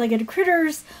those eight-legged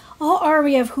critters, all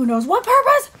army of who knows what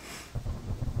purpose.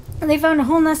 And they found a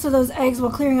whole nest of those eggs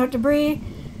while clearing out debris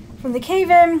from the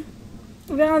cave-in.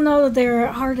 We all know that they're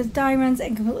hard as diamonds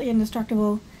and completely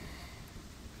indestructible.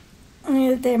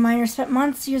 The miners spent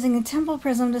months using a temple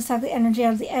prism to suck the energy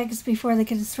out of the eggs before they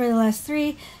could destroy the last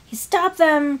three. He stopped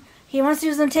them. He wants to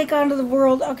use them to take onto the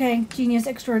world. Okay, genius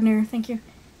extraordinaire. Thank you.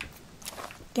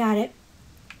 Got it.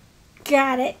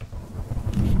 Got it.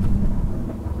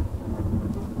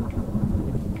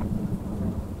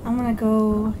 I'm gonna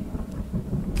go...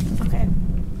 Okay.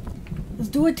 Let's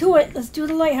do it to it. Let's do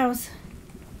the lighthouse.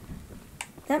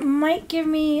 That might give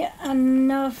me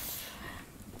enough...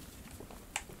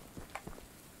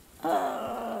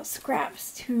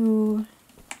 scraps to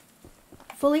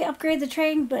fully upgrade the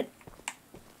train, but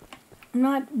I'm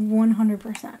not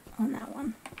 100% on that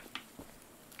one.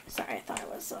 Sorry, I thought it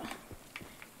was,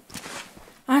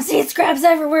 I'm seeing scraps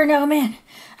everywhere now, man.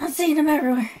 I'm seeing them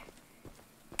everywhere.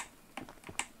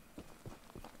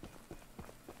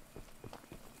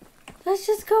 Let's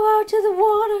just go out to the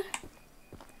water.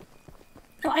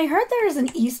 No, I heard there's an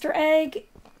Easter egg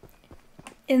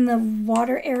in the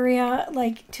water area,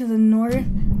 like to the north,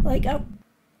 like up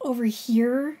over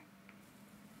here.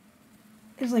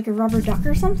 There's like a rubber duck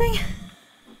or something.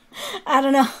 I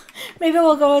don't know. Maybe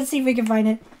we'll go and see if we can find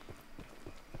it.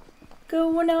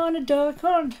 Going on a duck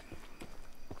hunt.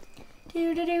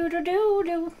 Do do do do do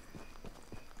do.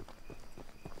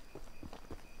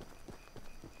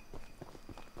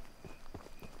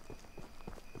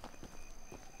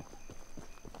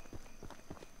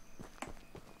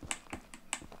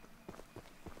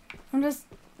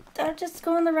 I'm just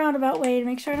going the roundabout way to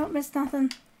make sure I don't miss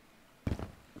nothing.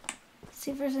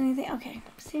 See if there's anything. Okay,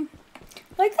 see?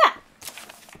 Like that.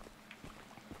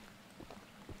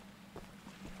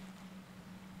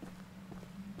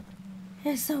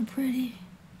 It's so pretty.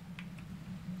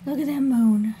 Look at that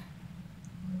moon.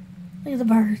 Look at the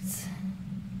birds.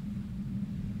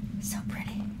 So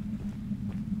pretty.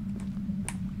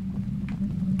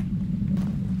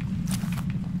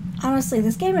 Honestly,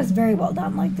 this game is very well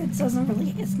done. Like, it doesn't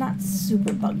really, it's not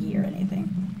super buggy or anything.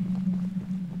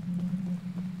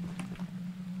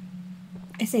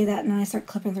 I say that and then I start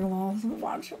clipping through walls and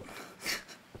watch them.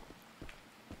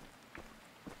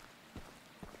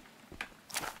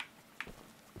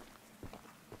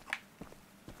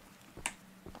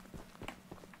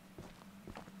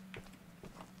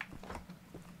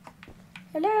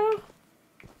 Hello?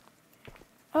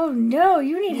 Oh no,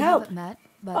 you need help. Haven't met,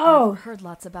 but oh. I've heard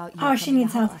lots about you. Oh, she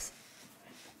needs help. Us.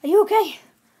 Are you okay?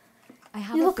 I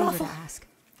have you a look favor awful. to ask.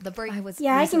 The break.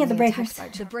 Yeah, I can get the breakers.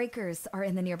 The breakers are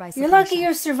in the nearby. You're lucky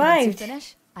you survived. Once you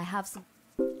finish, I have some.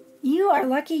 You are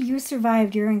lucky you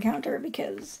survived your encounter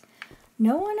because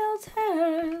no one else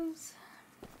has.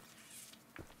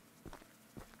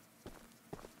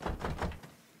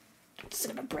 I'm just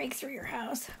gonna break through your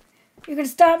house. You're gonna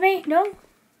stop me? No?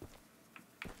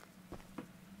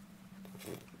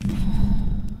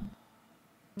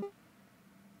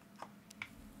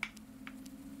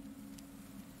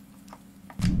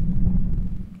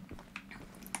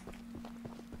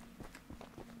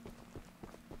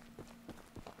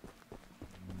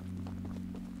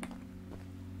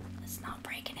 Let's not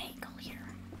break an ankle here.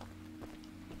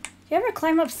 Do you ever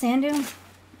climb up sand dunes?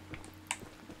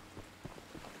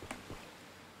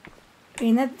 I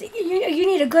mean, that you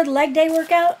need a good leg day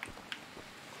workout.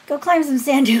 Go climb some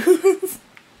sand dunes.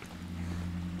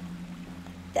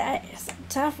 That is some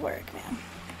tough work, man.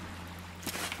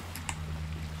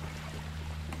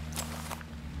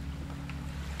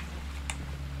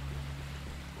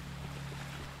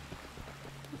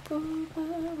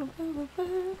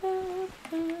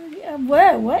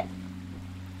 Whoa, what?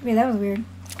 Okay, that was weird.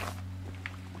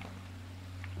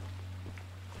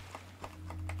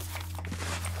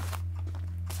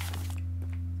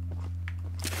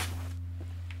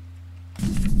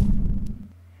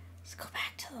 Let's go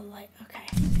back to the light. Okay.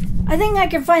 I think I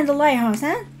can find the lighthouse,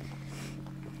 huh?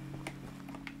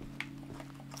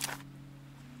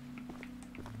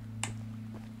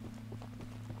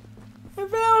 I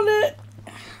found it!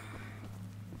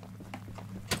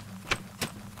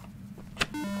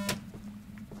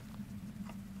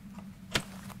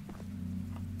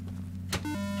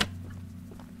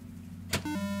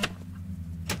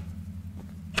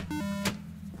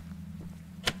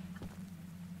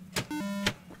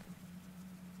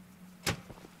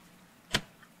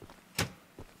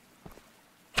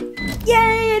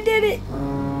 Yay, I did it!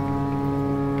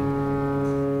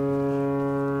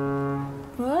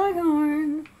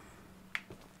 Foghorn.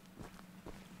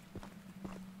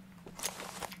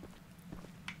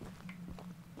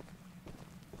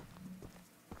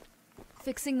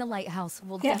 Fixing the lighthouse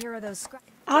will Yeah. get rid of those scraps.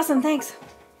 Awesome, thanks.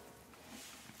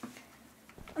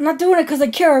 I'm not doing it because I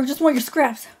care. I just want your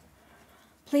scraps.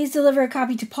 Please deliver a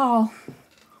copy to Paul.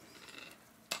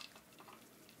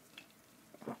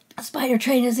 A spider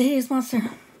train is a hideous monster. I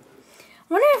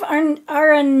wonder if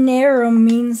Aranero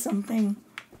means something.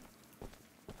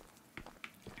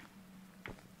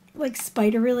 Like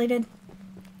spider related,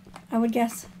 I would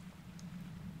guess.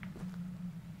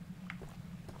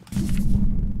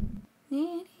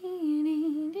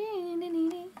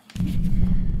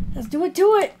 Let's do it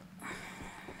to it.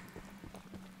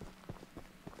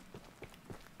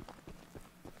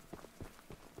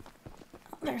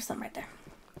 Oh, there's some right there.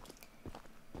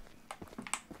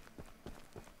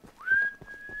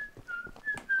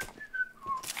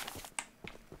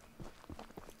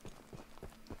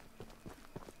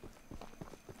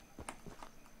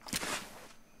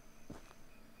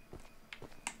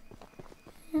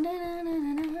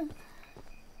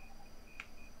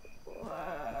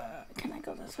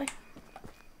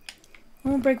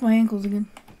 Don't break my ankles again.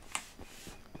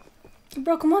 You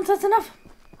broke them once, that's enough.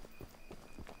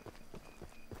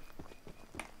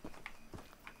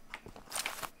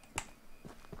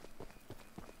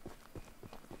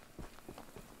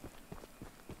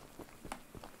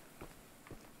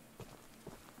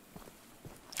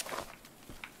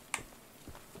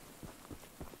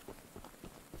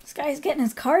 This guy's getting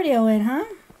his cardio in, huh?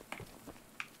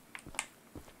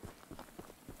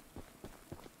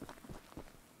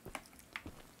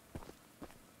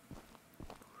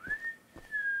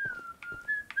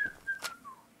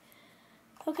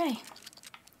 Okay.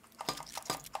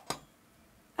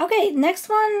 Okay, next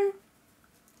one,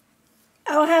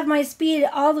 I'll have my speed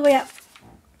all the way up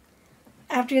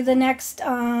after the next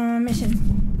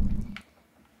mission.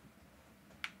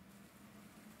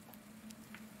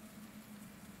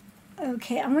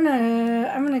 Okay, I'm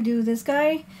gonna do this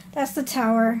guy. That's the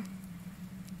tower.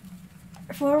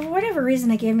 For whatever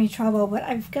reason, it gave me trouble, but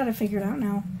I've got to figure it out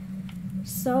now.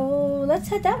 So let's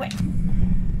head that way.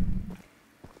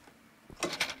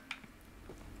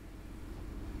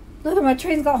 Look at my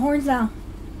train's got horns now.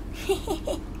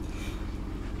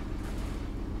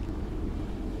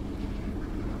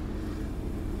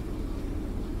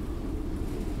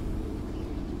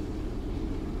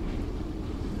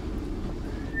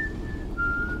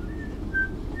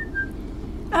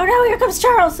 Oh no, here comes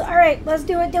Charles. Alright, let's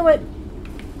do it, do it.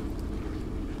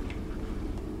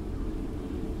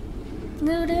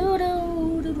 Do, do,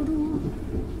 do, do, do, do.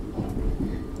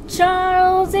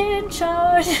 Charles in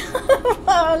charge of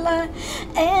our life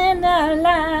and our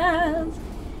lives.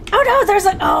 Oh no, there's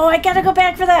a, oh, I gotta go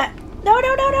back for that. No,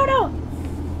 no, no, no, no.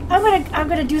 I'm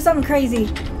gonna do something crazy.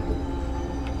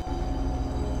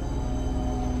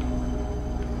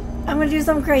 I'm gonna do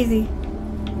something crazy.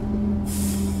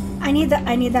 I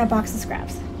need that box of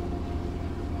scraps.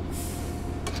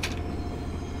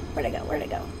 Where'd it go? Where'd it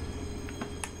go?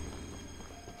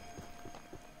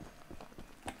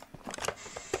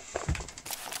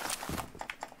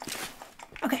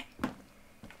 Okay.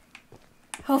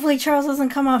 Hopefully Charles doesn't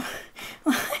come up.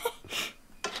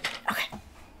 Okay.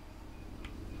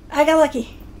 I got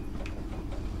lucky.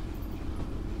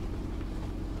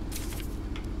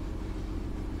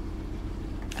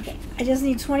 Okay, I just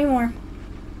need 20 more.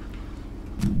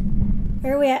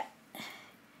 Where are we at?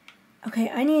 Okay,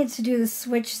 I need to do the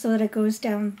switch so that it goes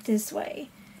down this way.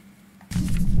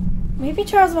 Maybe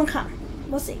Charles won't come.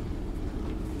 We'll see.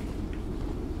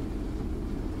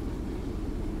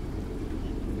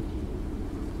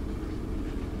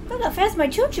 Look how fast my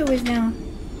Choo Choo is now.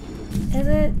 Is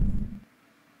it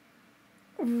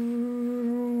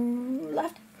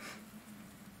left?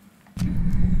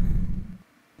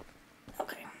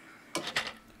 Okay.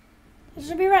 It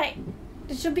should be right.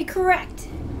 It should be correct.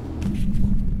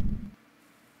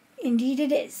 Indeed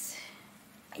it is.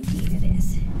 Indeed it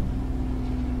is.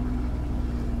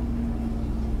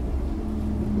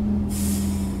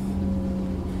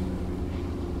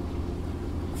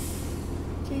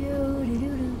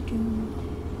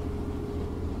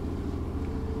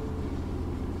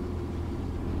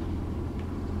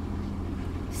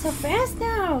 So fast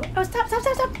now. Oh, stop, stop,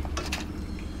 stop, stop.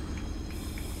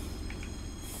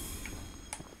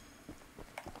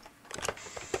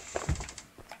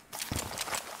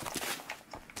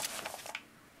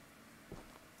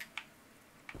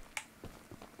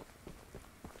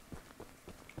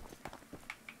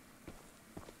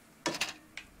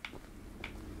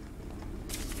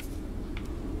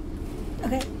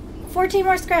 Okay, 14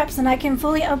 more scraps and I can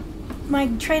fully up, my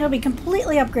train will be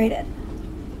completely upgraded.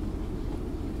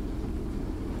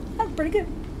 That's pretty good.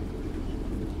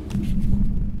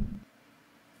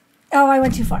 Oh, I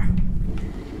went too far.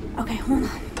 Okay, hold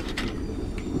on.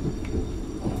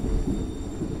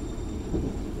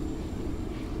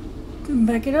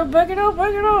 Back it up, back it up,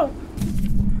 back it up.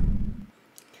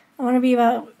 I want to be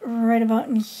about, right about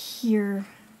in here.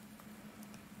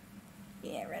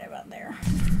 Yeah, right about there.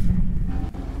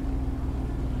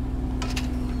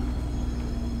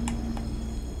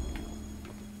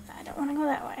 I don't want to go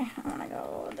that way. I want to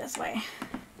go this way.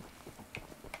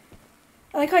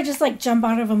 I like how I just like jump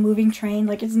out of a moving train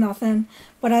like it's nothing,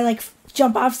 but I like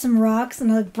jump off some rocks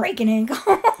and I like break an ankle.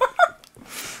 How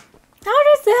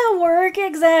does that work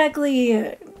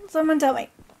exactly? Someone tell me.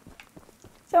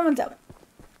 Someone tell me.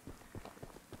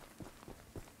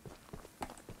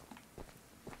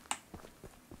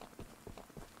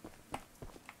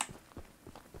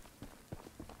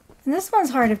 And this one's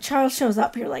hard. If Charles shows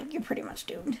up, you're pretty much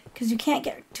doomed. Because you can't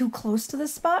get too close to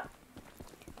this spot.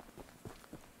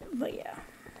 But yeah.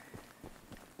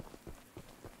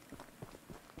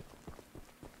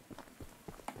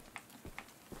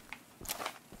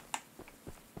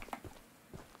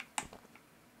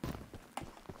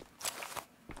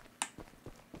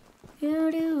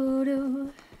 Do do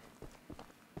do.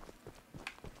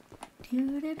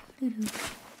 Do do do do.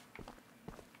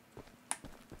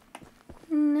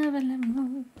 Never let me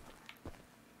go.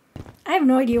 I have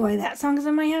no idea why that song's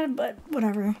in my head, but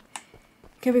whatever.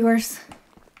 Could be worse.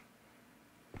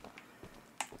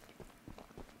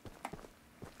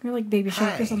 You're like Baby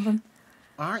Shark or something.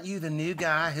 Aren't you the new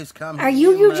guy who's come? Are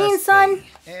you Eugene's son?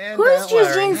 Who is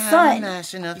Eugene's son?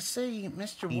 Nice enough to see,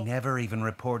 Mr. He never even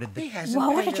reported that he hasn't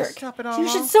Wow, what a paid jerk. us top it You all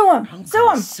should off. sue him. I'm Sue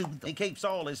gonna him. sue- He keeps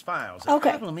all his files.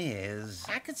 Okay. The problem is,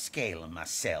 I could scale him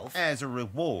myself as a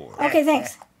reward. Okay,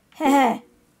 thanks. Heh.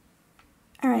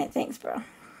 Alright, thanks, bro.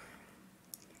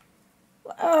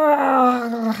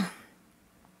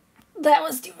 That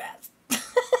was too fast.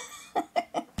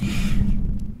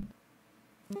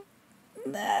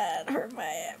 That hurt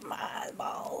my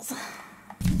eyeballs.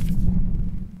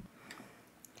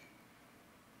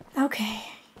 Okay.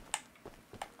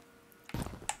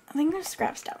 I think there's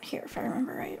scraps down here, if I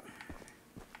remember right.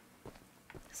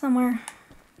 Somewhere.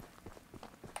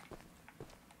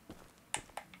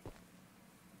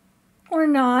 Or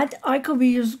not. I could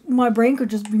be just, my brain could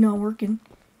just be not working.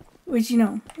 Which, you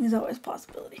know, is always a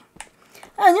possibility.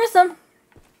 And there's some.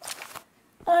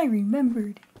 I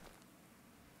remembered.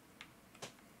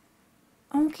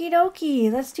 Okie dokie,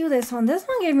 let's do this one. This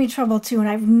one gave me trouble too,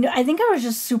 and I think I was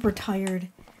just super tired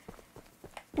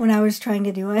when I was trying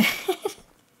to do it.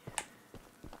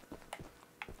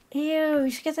 Ew, you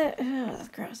should get that. Ugh, that's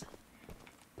gross.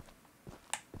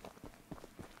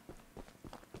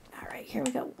 Alright, here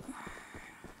we go.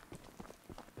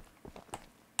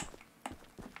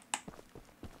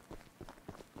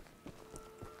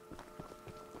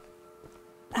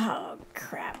 Oh,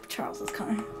 crap. Charles is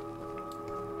coming.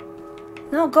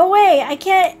 No, go away. I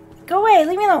can't. Go away.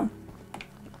 Leave me alone.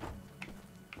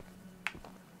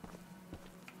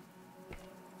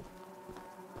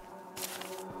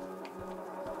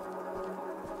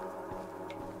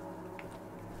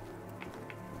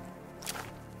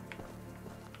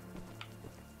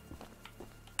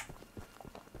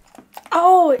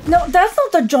 Oh, no, that's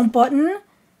not the jump button.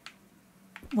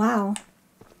 Wow.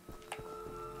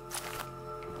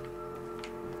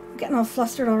 I'm getting all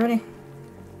flustered already.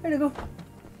 Where'd it go?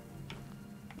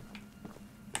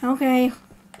 Okay.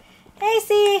 Hey,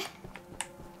 see?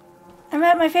 I'm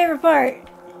at my favorite part.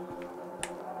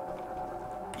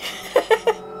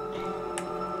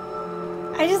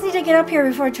 I just need to get up here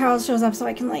before Charles shows up so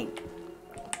I can, like,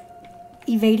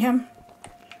 evade him.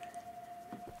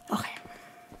 Okay.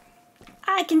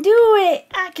 I can do it!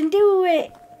 I can do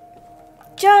it!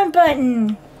 Jump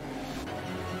button!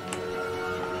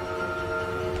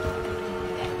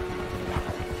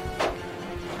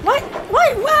 What?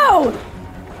 What? Wow!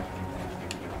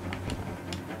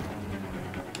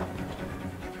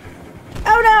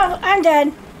 Oh no! I'm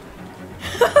dead!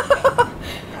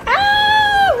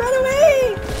 Ah! Run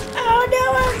away! Oh no!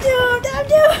 I'm doomed! I'm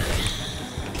doomed!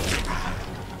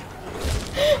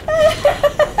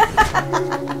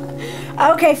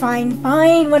 Okay, fine.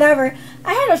 Fine, whatever.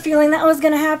 I had a feeling that was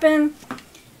gonna happen.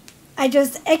 I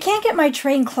can't get my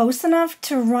train close enough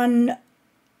to run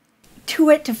to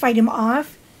it to fight him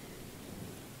off.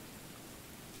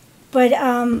 But,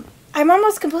 I'm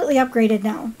almost completely upgraded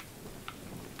now.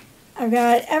 I've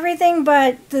got everything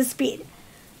but the speed.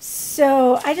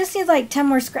 So, I just need like 10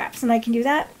 more scraps and I can do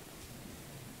that.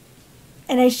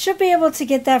 And I should be able to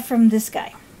get that from this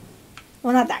guy.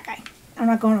 Well, not that guy. I'm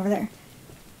not going over there.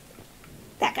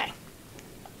 That guy.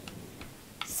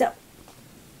 So,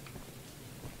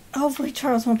 hopefully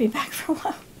Charles won't be back for a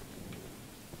while.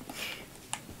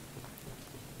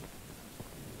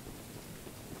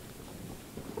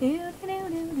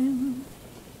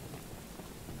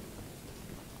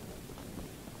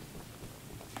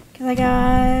 Because I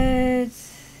got...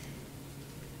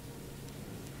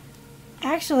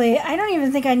 Actually, I don't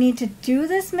even think I need to do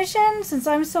this mission since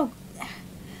I'm so...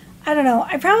 I don't know.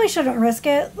 I probably shouldn't risk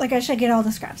it. Like, I should get all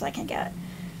the scraps I can get.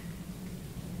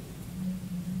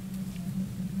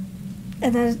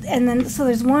 And then, so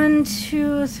there's 1,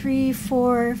 2, 3,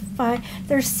 4, 5.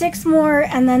 There's 6 more,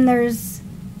 and then there's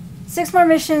 6 more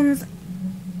missions,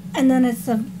 and then it's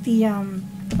the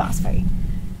boss fight.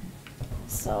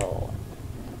 So,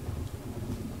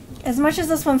 as much as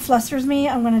this one flusters me,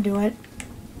 I'm gonna do it.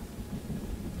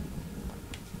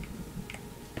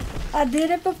 I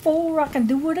did it before, I can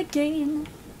do it again.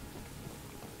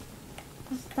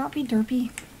 Let's not be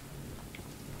derpy.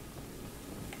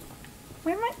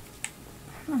 Where am I?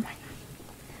 Oh my god.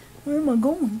 Where am I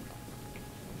going?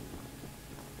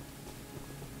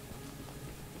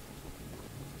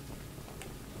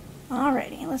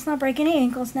 Alrighty, let's not break any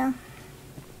ankles now.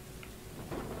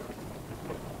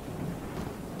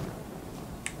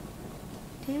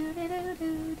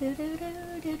 Do, do, do,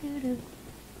 do, do, do.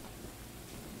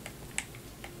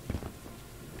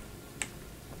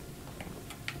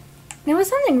 There was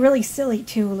something really silly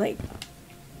too, like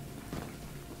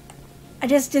I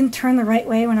just didn't turn the right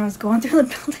way when I was going through the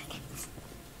buildings.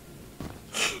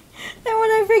 And when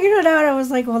I figured it out, I was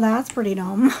like, well, that's pretty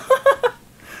dumb.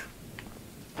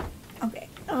 Okay.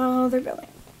 Oh, they're building.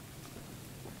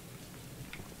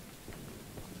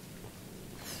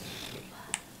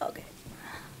 Okay.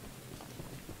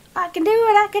 I can do it,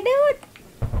 I can do it.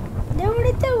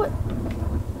 Do it.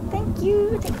 Thank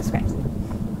you. Take the scraps.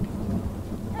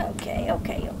 Okay,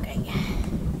 okay, okay.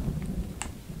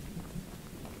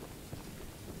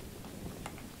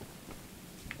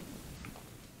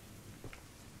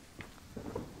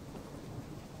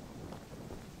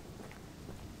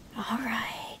 All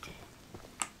right.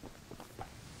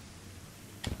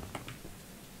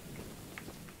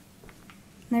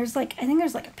 There's like, I think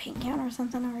there's like a paint can or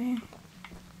something over here.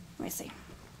 Let me see.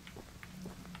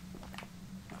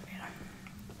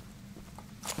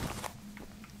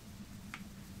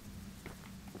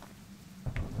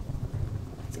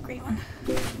 Great one.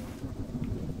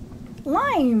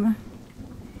 Lime!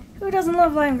 Who doesn't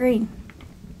love lime green?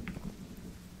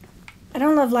 I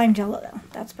don't love lime jello though.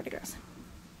 That's pretty gross.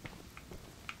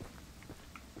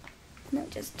 No,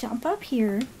 just jump up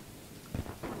here.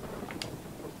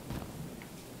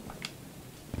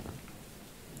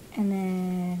 And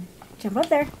then jump up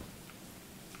there.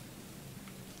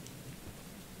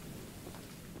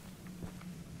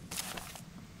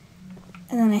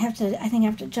 And then I think I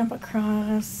have to jump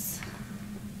across.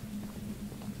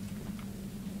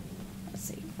 Let's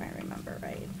see if I remember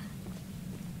right.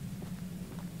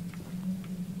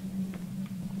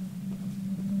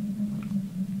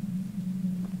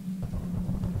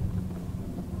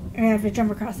 I have to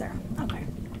jump across there. Okay.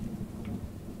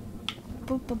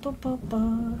 Boop, boop, boop, boop,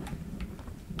 boop.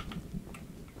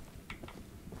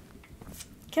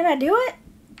 Can I do it?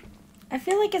 I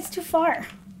feel like it's too far.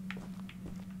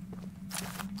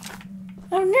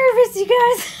 I'm nervous, you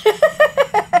guys.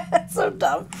 That's so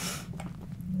dumb.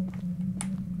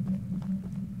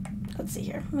 Let's see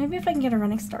here. Maybe if I can get a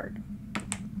running start.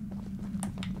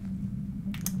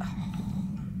 Oh.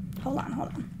 Hold on, hold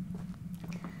on.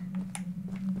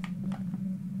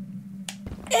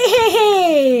 Hey, hey,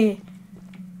 hey!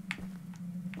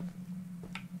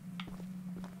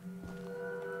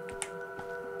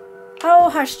 Oh,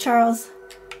 hush, Charles.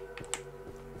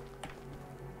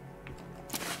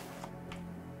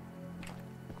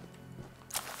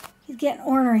 He's getting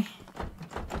ornery.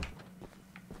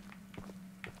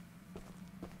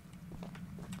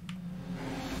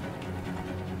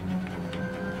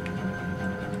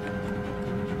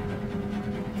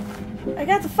 I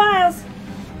got the files.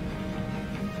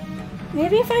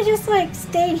 Maybe if I just like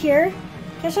stayed here.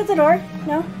 Can I shut the door?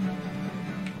 No?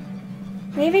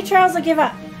 Maybe Charles will give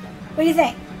up. What do you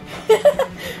think?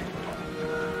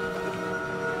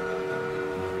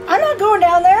 I'm not going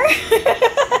down there.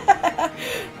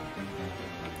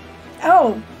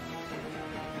 Oh.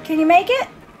 Can you make it?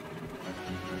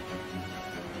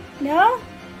 No?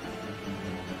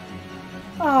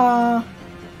 Aw.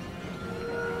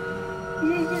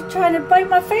 You're just trying to bite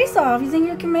my face off. You think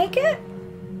you can make it?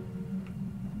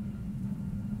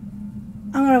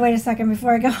 I'm gonna wait a second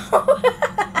before I go.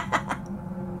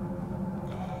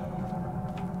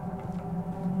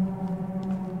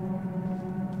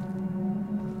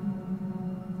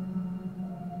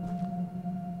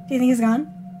 Do you think he's gone?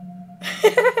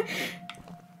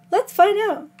 Let's find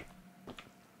out.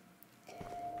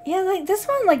 Yeah, like this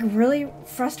one like really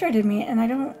frustrated me, and I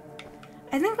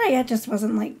think my head just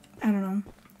wasn't like, I don't know.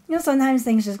 You know, sometimes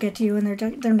things just get to you and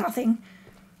they're nothing.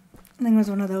 I think it was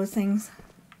one of those things.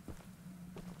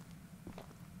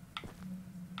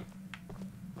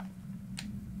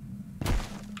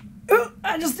 Oh,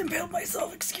 I just impaled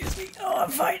myself, excuse me. Oh, I'm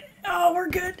fine. Oh, we're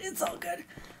good. It's all good.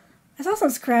 I saw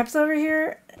some scraps over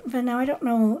here, but now I don't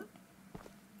know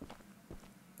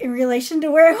in relation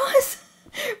to where I was,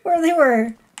 where they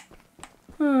were.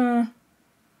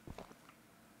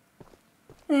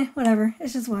 Whatever.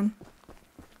 It's just one.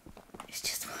 It's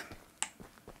just one.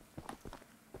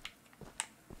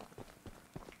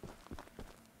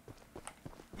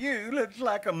 You look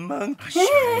like a monkey.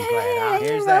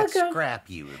 Here's that scrap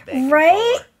you were begging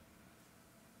right? for.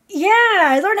 Yeah,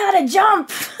 I learned how to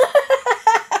jump.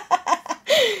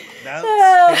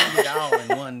 Don't spend it all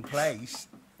in one place.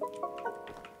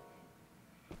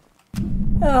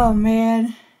 Oh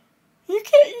man, you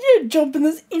can't jump in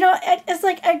this. You know, it's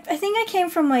like I think I came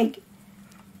from like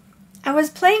I was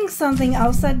playing something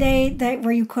else that day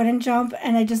where you couldn't jump,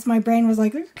 and my brain was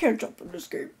like, you can't jump in this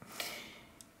game.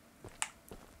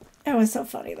 That was so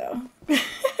funny, though.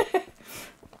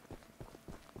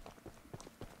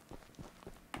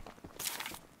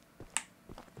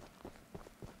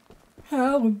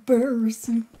 How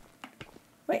embarrassing.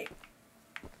 Wait.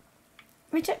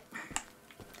 Let me check.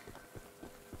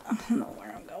 I don't know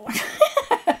where I'm going.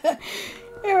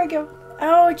 There we go.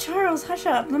 Oh, Charles, hush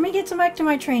up. Let me get back to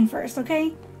my train first,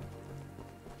 okay?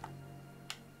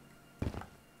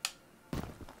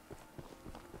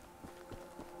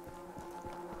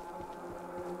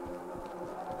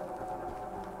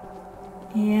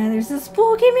 Yeah, there's the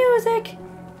spooky music.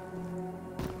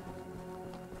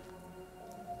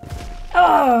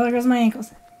 Oh, there goes my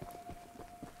ankles.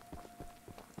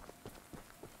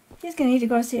 He's gonna need to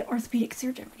go see an orthopedic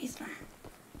surgeon when he's done.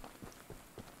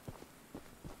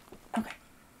 Okay.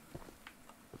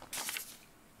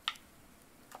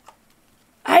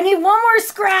 I need one more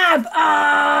scrap!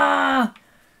 Ah!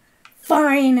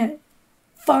 Fine.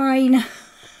 Fine.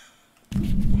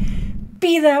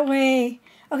 Be that way.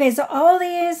 Okay, so all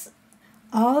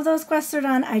of those quests are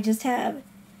done. I just have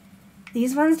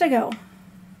these ones to go.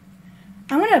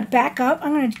 I'm gonna back up.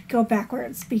 I'm gonna go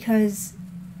backwards because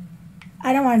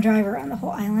I don't want to drive around the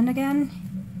whole island again.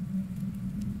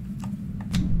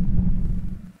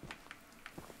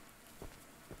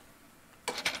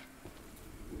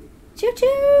 Choo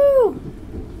choo!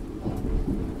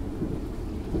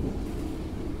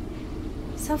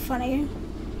 So funny.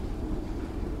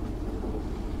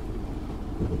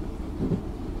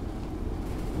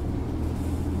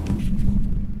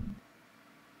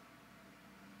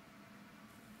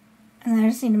 And then I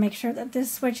just need to make sure that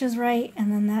this switch is right,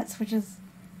 and then that switches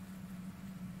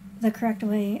the correct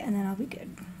way, and then I'll be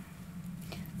good.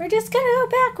 We're just gonna go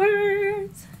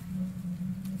backwards.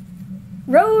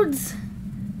 Roads!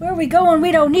 Where are we going?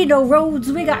 We don't need no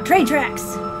roads. We got train tracks.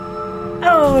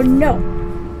 Oh no.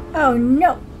 Oh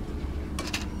no.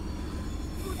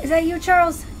 Is that you,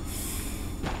 Charles?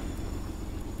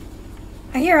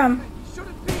 I hear him.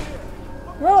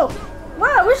 Whoa.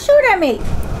 Whoa, who's shooting at me?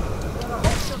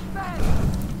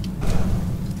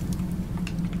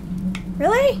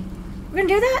 Really? We're gonna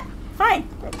do that? Fine.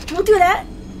 We'll do that.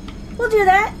 We'll do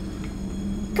that.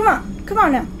 Come on. Come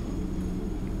on now.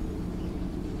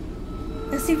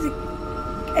 Let's see if the...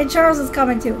 And Charles is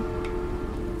coming too.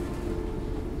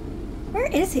 Where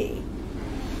is he?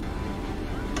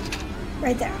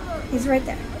 Right there. He's right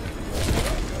there.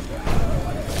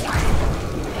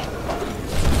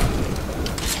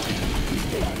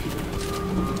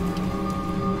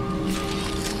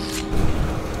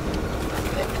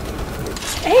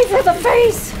 Hey, for the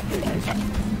face!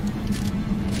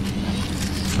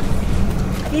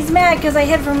 He's mad because I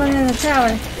hid from him in the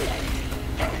tower.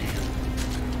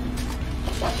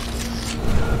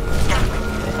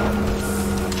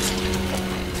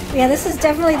 Yeah, this is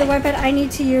definitely the weapon I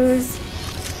need to use.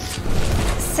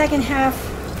 Second half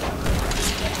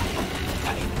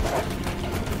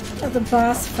of the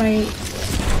boss fight.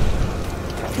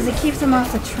 Because it keeps him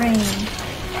off the train.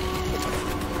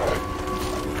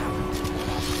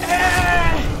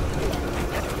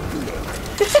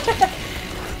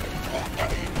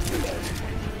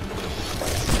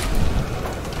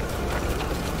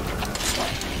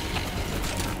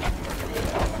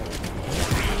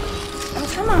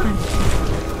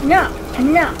 No,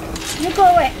 no, you go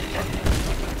away.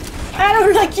 I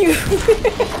don't like you.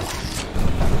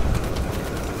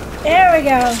 There we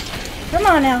go. Come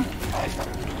on now.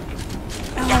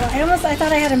 Oh, I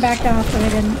thought I had him backed off, but I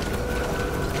didn't.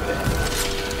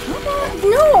 Come on.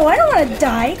 No, I don't want to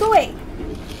die. Go away.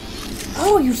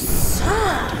 Oh, you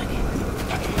suck.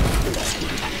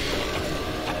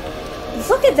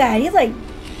 Look at that. He like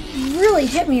really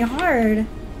hit me hard.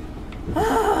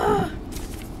 Ah.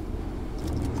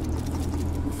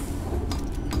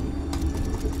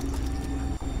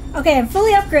 Okay, I'm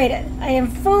fully upgraded. I am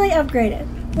fully upgraded.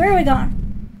 Where are we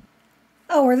going?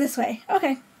 Oh, we're this way.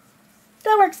 Okay.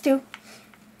 That works too.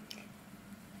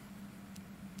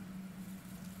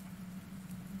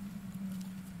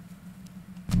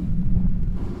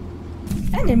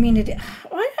 I didn't mean to do...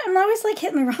 Why? I'm always like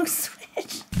hitting the wrong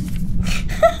switch.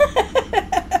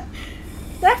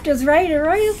 Left is right and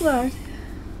right is left.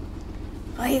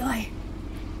 Oi, oi.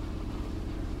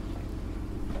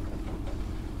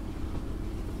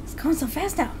 Going so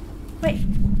fast now. Wait.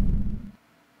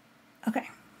 Okay. I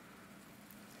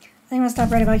think I'm gonna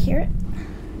stop right about here.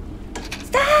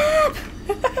 Stop!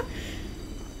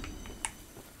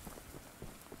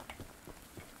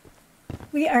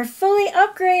 We are fully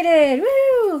upgraded.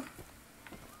 Woo!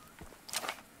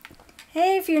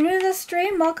 Hey, if you're new to this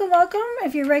stream, welcome, welcome.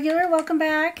 If you're regular, welcome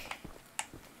back.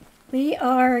 We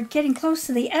are getting close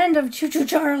to the end of Choo Choo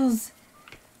Charles.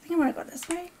 I think think I want to go this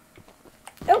way.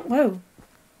 Oh, whoa.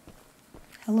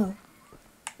 Hello.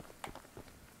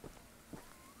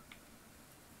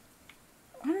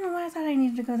 I don't know why I thought I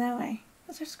needed to go that way.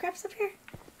 Was there scraps up here?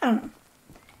 I don't know.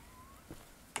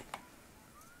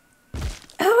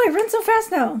 Oh, I run so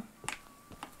fast now.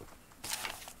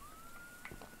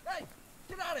 Hey,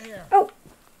 get out of here. Oh.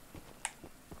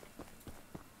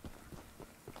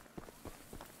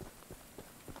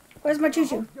 Where's my Choo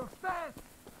Choo? You're fast.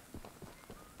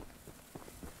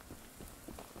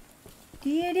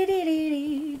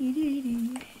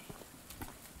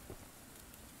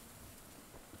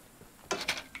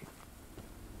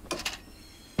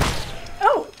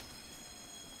 Oh!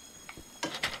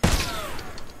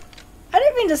 I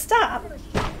didn't mean to stop.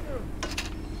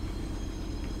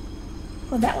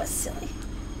 Well, that was silly.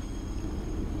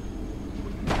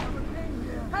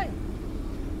 Hey.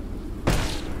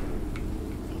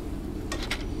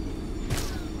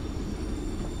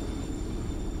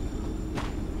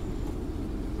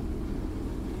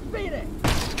 Beat it.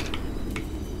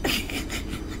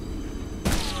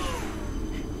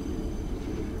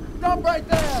 Stop right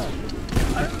there.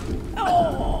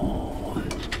 Oh.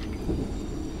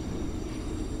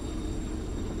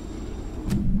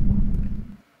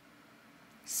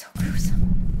 So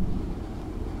gruesome.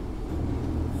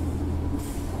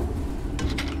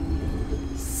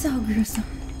 So gruesome.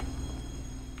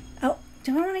 Oh,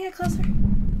 do I want to get closer?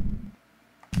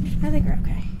 I think we're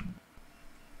okay.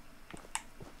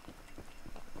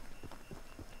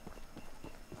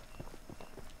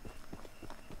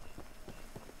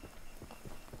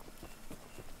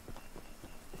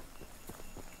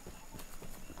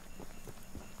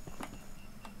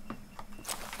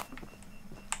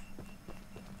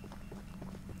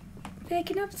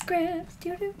 Picking up scraps,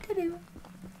 doo doo doo doo.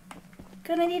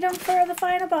 Gonna need them for the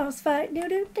final boss fight, doo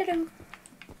doo doo doo.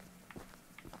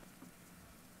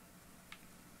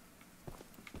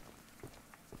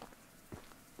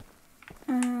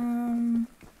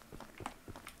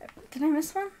 Did I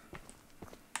miss one?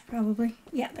 Probably.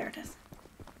 Yeah, there it is.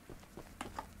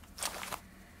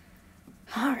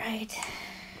 All right.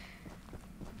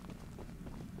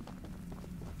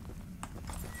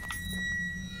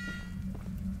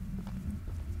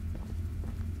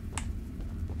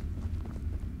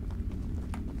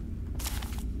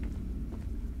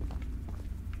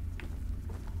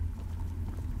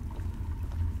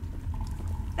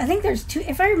 I think there's two,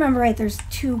 if I remember right, there's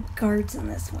 2 guards in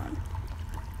this one.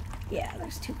 Yeah,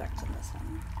 there's 2 guards in this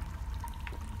one.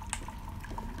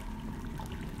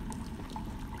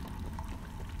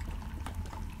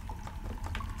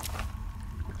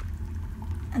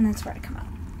 And that's where I come out.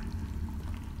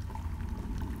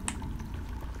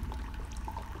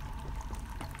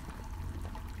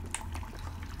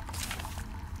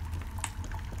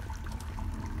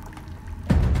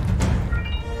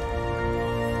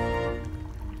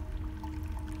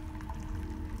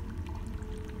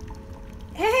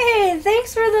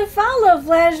 Thanks for the follow,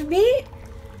 Flashbeat.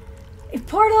 A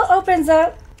portal opens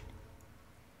up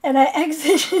and I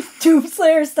exit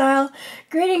Doomslayer style.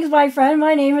 Greetings, my friend.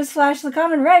 My name is Flash the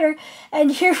Common Writer,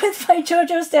 and here with my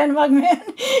JoJo Stand-Mug Man,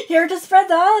 here to spread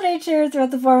the holiday cheer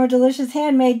throughout the form of delicious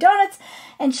handmade donuts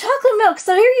and chocolate milk.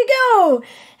 So here you go.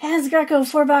 Hans Greco,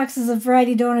 4 boxes of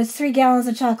variety donuts, 3 gallons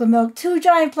of chocolate milk, 2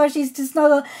 giant plushies to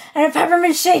snuggle, and a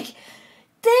peppermint shake.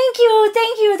 Thank you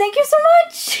so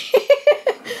much.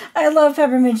 I love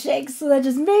peppermint shakes, so that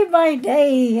just made my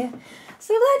day.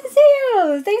 So glad to see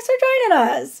you. Thanks for joining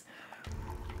us.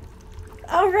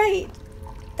 All right.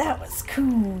 That was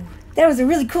cool. That was a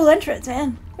really cool entrance,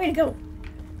 man. Way to go.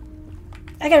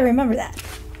 I gotta remember that.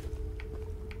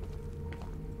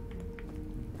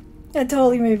 That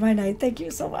totally made my night. Thank you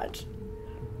so much.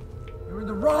 You're in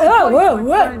the wrong place, whoa.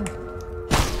 Friend.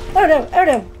 Oh no, oh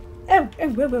no. Oh,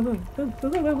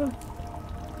 whoa.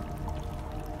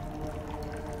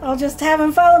 I'll just have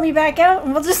him follow me back out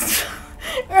and we'll just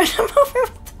run him over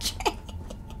with the chain.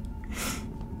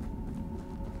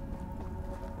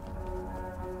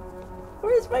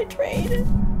 Where's my train?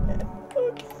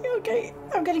 Okay.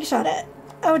 I'm getting shot at.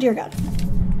 Oh dear God.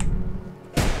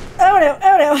 Oh no.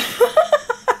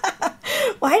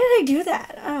 Why did I do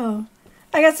that? Oh.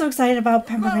 I got so excited about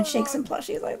peppermint shakes and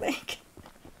plushies, I think.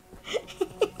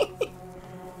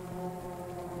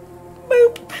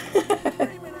 Boop.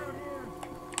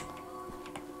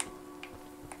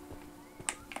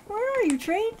 Where are you,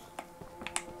 train?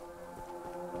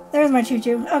 There's my Choo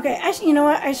Choo. Okay, you know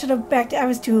what? I should have backed it. I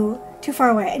was too far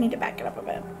away. I need to back it up a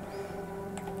bit.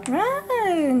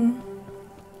 Run!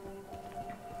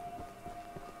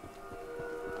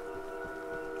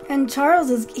 And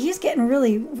Charles he's getting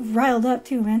really riled up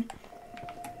too, man.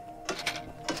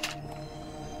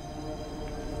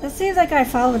 seems like I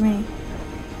followed me.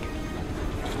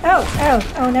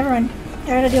 Oh, never mind. I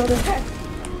gotta deal with this guy.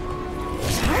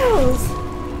 Charles!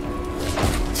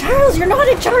 Charles, you're not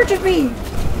in charge of me!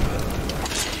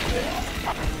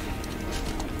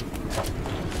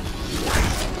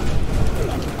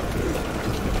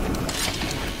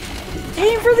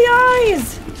 Aim for the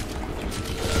eyes!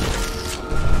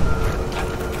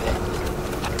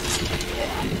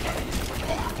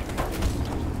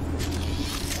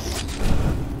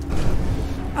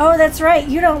 Oh, that's right.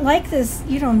 You don't like this.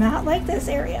 You do not like this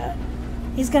area.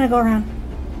 He's gonna go around.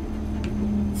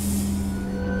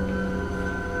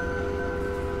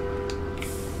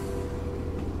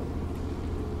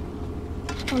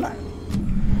 Hold on.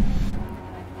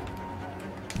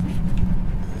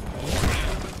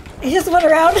 He just went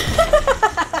around.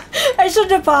 I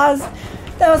shouldn't have paused.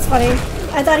 That was funny.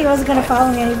 I thought he wasn't gonna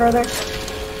follow me any further.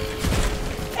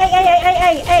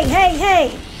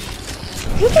 Hey!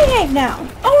 You behave now.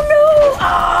 Oh no!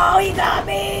 Oh, he got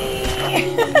me!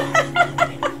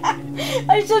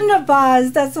 I shouldn't have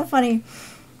paused. That's so funny.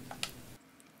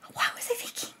 What was I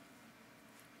thinking?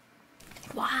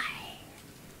 Why?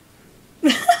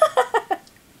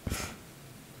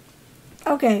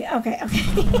 Okay.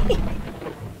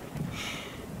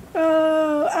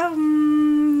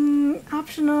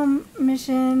 Optional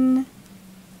mission.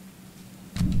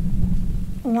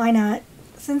 Why not?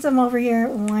 Since I'm over here,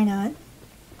 why not?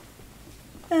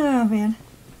 Oh man.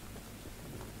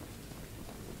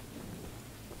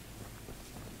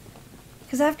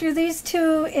 Because after these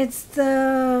two, it's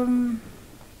the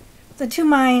two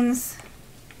mines,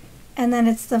 and then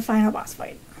it's the final boss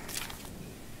fight.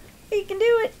 We can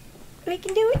do it. We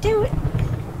can do it.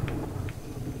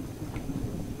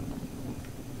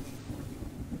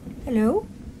 Hello?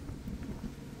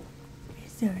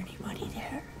 Is there anybody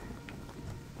there?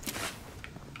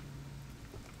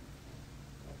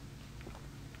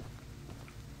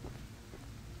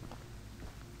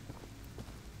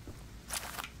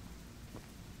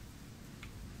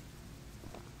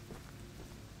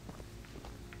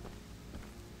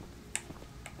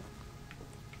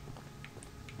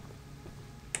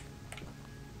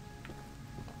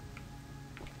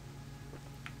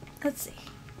 Let's see.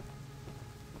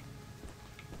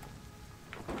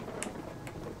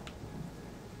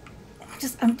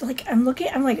 I'm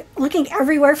looking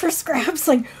everywhere for scraps.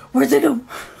 Like, where'd they go?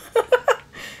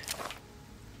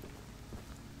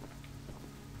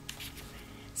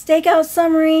 Stakeout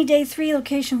summary, day 3,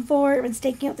 location 4. I've been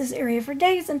staking out this area for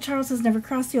days, and Charles has never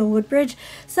crossed the old wood bridge.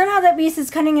 Somehow that beast is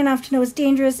cunning enough to know it's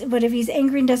dangerous, but if he's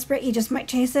angry and desperate, he just might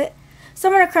chase it.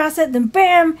 Someone across it, then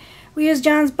bam! We use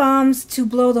John's bombs to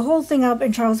blow the whole thing up,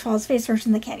 and Charles falls face first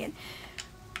in the canyon.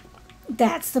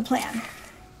 That's the plan.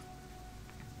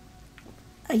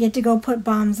 I get to go put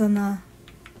bombs on the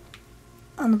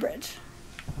bridge.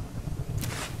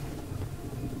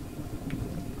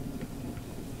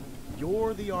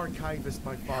 You're the archivist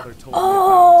my father told me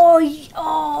about.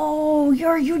 Oh,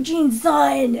 you're Eugene's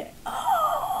son.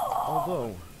 Oh.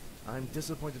 Although, I'm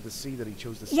disappointed to see that he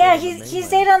chose to stay yeah, on the mainland. he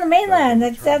stayed on the mainland.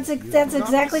 That's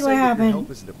exactly what happened. Your help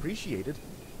isn't appreciated,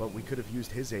 but we could have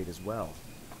used his aid as well.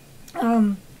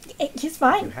 He's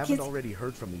fine. You haven't already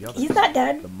heard from the others. He's not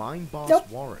dead. The mine boss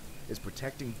Warren is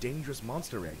protecting dangerous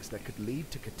monster eggs that could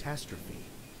lead to catastrophe.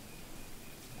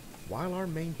 While our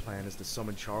main plan is to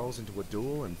summon Charles into a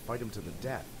duel and fight him to the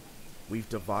death, we've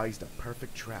devised a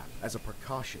perfect trap as a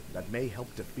precaution that may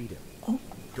help defeat him. Oh.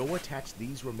 Go attach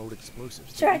these remote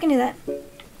explosives. Sure, I can do that.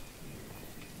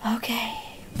 Okay.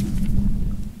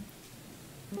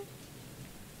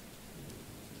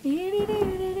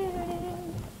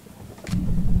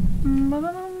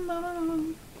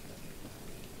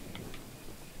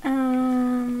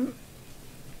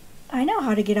 I know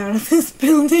how to get out of this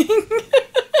building.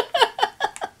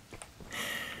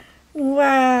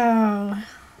 Wow.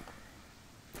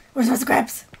 Where's my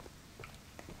scraps?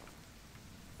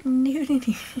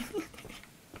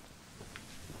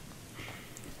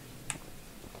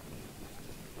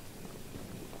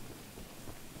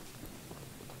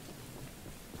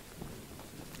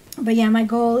 But yeah, my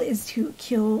goal is to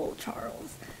kill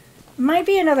Charles. Might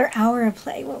be another hour of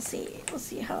play. We'll see. We'll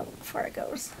see how far it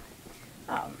goes.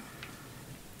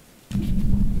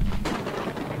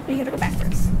 We gotta go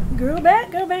backwards. Go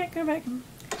back.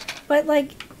 But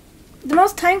like, the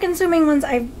most time-consuming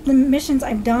the missions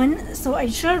I've done, so I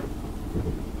should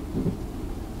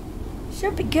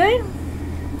be good.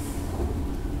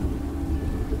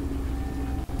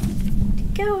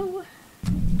 Go.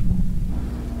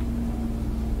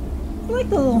 I like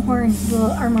the little horns, the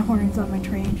little armor horns on my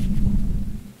train.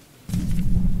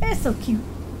 They're so cute.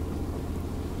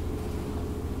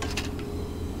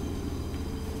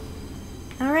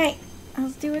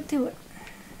 Do it, do it.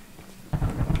 I'm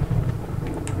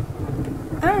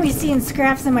gonna be seeing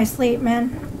scraps in my sleep,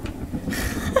 man.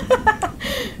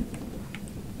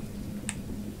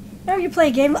 Oh, you play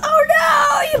a game. Oh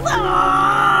no! You.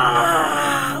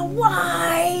 Oh,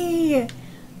 why?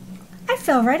 I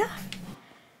fell right off.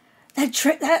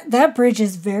 That bridge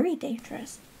is very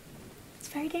dangerous. It's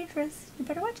very dangerous. You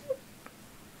better watch it.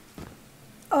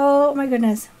 Oh my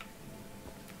goodness.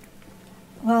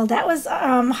 Well, that was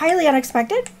highly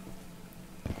unexpected.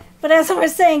 But as I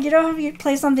was saying, you know how you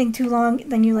play something too long,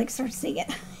 then you like start seeing it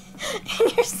in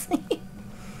your sleep.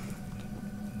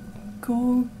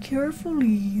 Go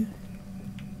carefully.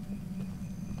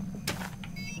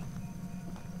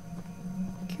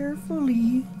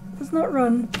 Carefully. Let's not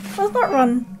run. Let's not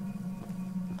run.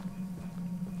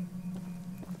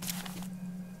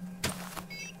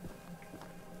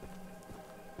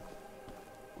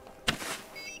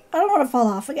 I don't want to fall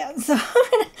off again, so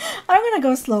I'm gonna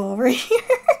go slow over here.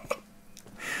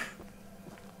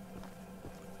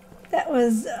 That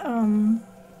was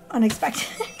unexpected.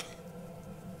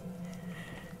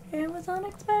 It was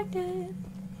unexpected.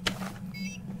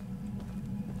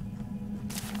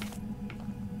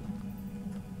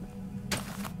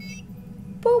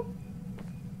 Boop.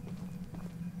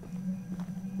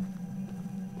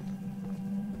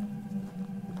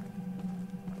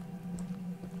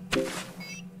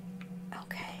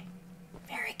 Okay.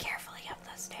 Very carefully up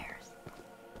the stairs.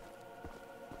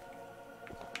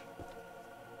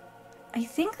 I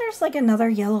think there's like another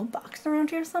yellow box around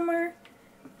here somewhere.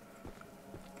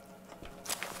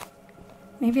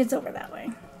 Maybe it's over that way.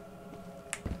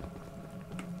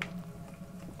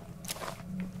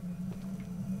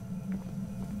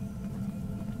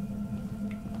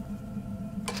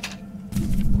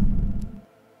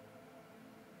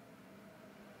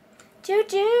 Choo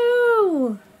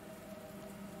Choo!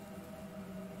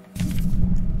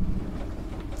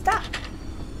 Stop!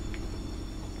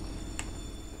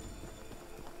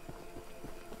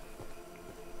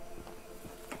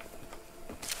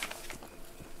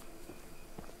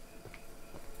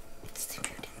 It's the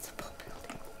municipal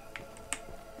building.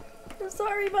 I'm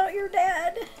sorry about your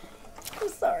dad. I'm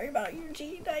sorry about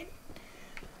Eugene.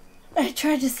 I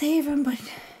tried to save him, but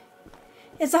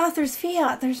it's author's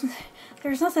fiat. There's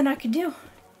nothing I could do.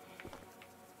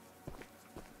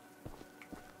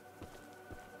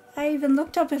 I even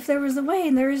looked up if there was a way,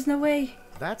 and there is no way.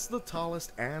 That's the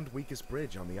tallest and weakest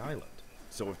bridge on the island.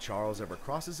 So if Charles ever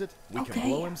crosses it, we can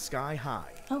blow him sky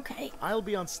high. Okay. I'll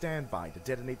be on standby to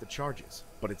detonate the charges,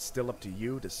 but it's still up to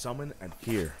you to summon and...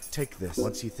 Here, take this.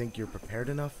 Once you think you're prepared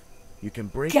enough, you can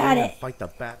break in and fight the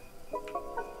bat.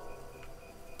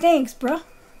 Thanks, bro.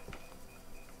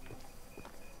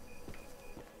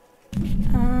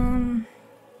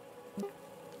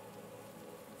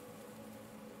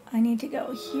 I need to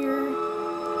go here.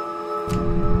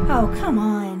 Oh, come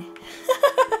on.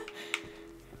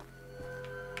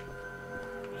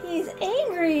 He's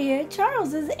angry.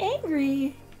 Charles is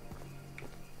angry.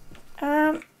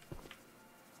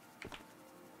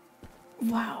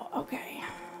 Wow, okay.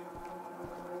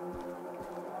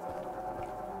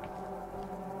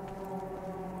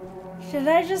 Should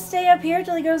I just stay up here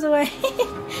till he goes away?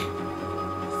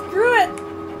 Screw it.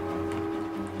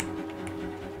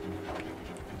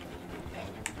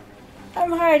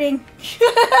 I'm hiding.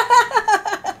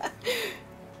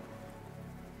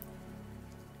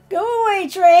 Go away,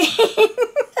 train.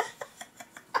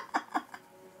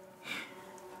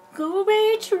 Go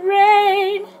away,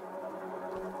 train.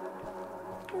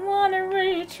 Wanna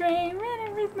ride a train,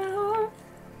 running with my heart.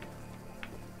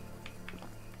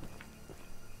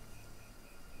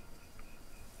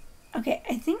 Okay,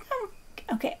 I think I'm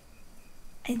okay.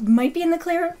 I might be in the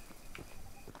clear.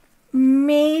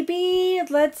 Maybe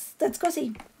let's go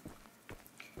see.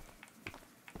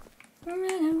 Run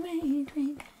away,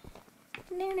 train.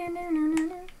 No, no, no, no, no,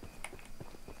 no.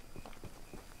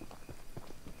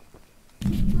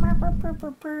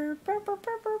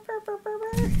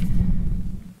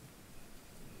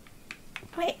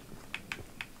 Wait.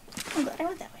 Oh, I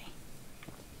went that way.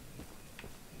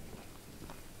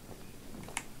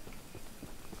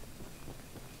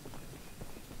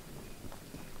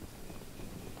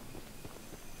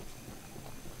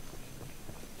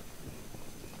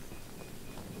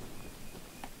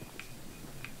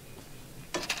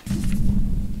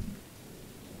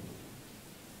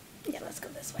 Yeah, let's go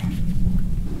this way.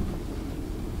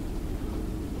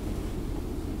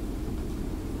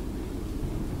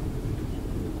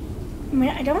 I mean,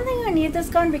 I don't think I need this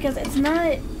gun because it's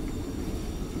not...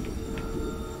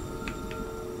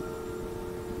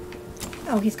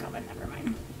 Oh, he's coming. Never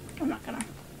mind. I'm not gonna...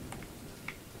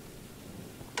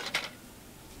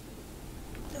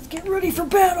 get ready for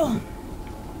battle.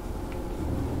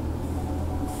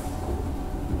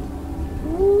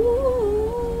 Ooh.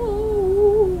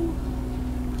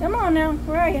 Come on now.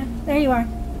 Where are you? There you are.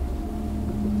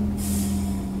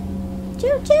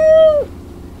 Choo choo!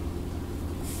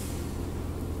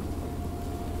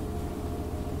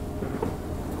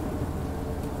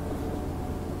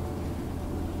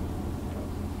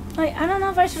 Like, I don't know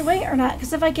if I should wait or not,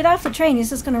 because if I get off the train, he's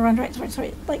just gonna run right towards,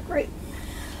 like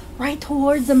right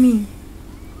towards me.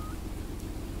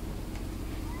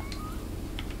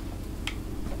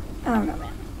 I don't know,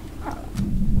 man. I don't know.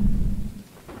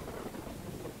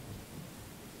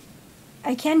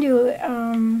 I can do,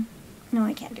 no,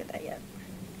 I can't do that yet.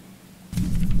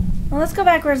 Well, let's go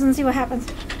backwards and see what happens.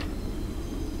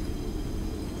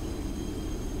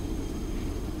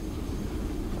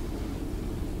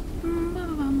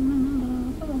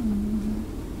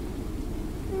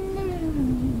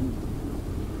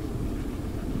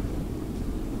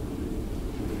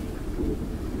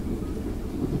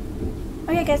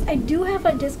 Okay, guys, I do have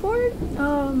a Discord.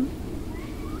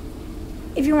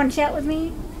 If you want to chat with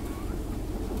me,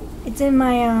 it's in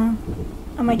my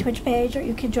on my Twitch page, or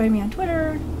you can join me on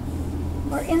Twitter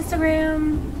or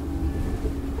Instagram.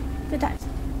 Good times.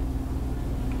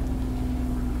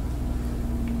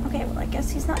 Okay, well, I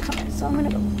guess he's not coming, so I'm gonna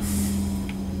go.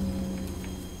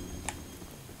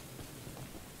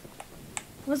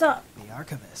 What's up? The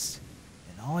Archivist,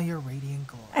 in all your radiant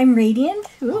glory. I'm radiant?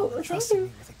 Ooh, thank Trusting you.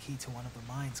 me with a key to one of the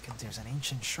mines, there's an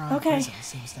ancient shrine Okay. present that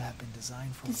seems to have been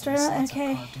designed for Destroy what the that, saints okay.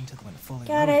 have carved into the when fully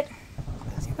Got loaded. it.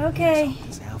 Okay.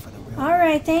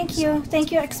 Alright, thank you.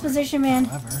 Thank you, Exposition Man.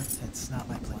 However, it's not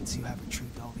like once you have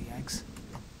retrieved all the eggs.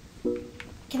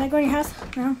 Can I go in your house?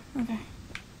 No? Okay.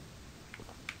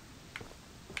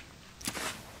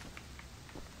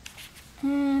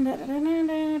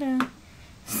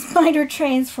 Spider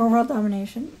trains for world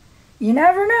domination. You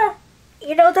never know.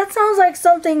 You know, that sounds like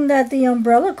something that the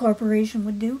Umbrella Corporation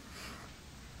would do.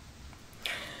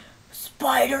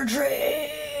 Spider train.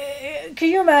 Can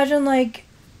you imagine, like,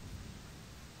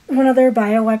 one of their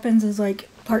bioweapons is, like,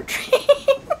 part train?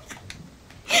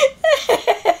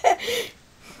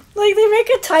 Like, they make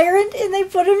a tyrant and they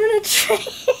put him in a train.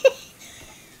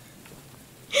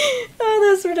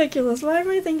 Oh, that's ridiculous. Why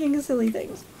am I thinking of silly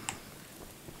things?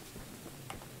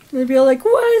 They'd be all like,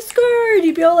 Wesker!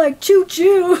 You'd be all like, choo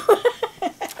choo!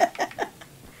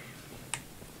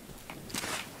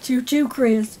 Choo choo,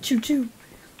 Chris. Choo choo.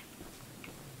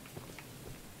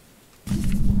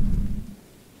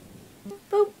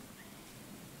 Boop.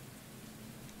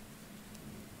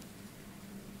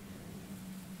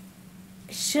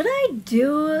 Should I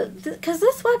do... Because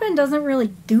this weapon doesn't really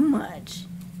do much.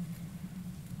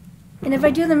 And if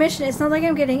I do the mission, it's not like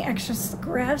I'm getting extra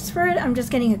scraps for it. I'm just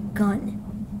getting a gun.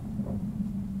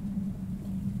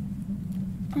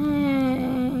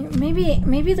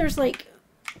 Maybe there's like...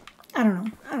 I don't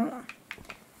know. I don't know.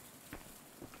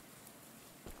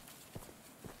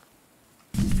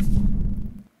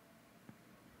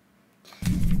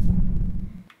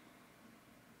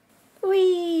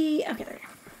 Whee! Okay, there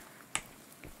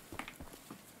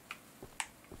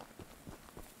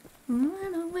we go.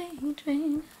 Runaway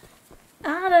train.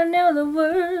 I don't know the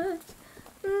words.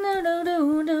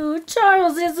 No.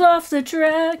 Charles is off the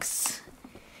tracks.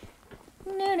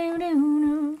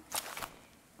 No.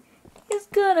 He's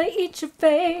gonna eat your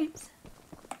face.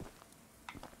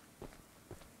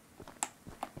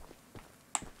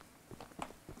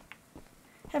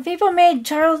 Have people made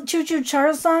Choo Choo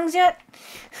Charles songs yet?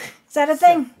 Is that a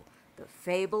thing? The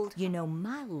fabled, you know,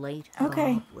 my late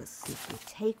Okay. thought was if you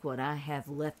take what I have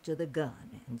left of the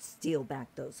gun and steal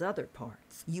back those other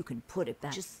parts, you can put it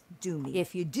back. Just do me.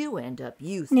 If you do end up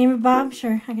using Name it Bob?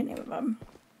 Sure, I can name it Bob.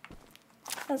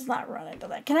 Let's not run into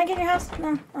that. Can I get in your house?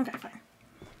 No? Okay, fine.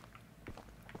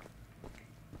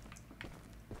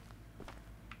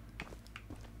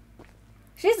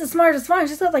 She's the smartest one.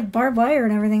 She's got like barbed wire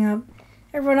and everything up.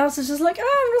 Everyone else is just like,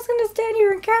 oh, I'm just gonna stand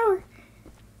here and cower.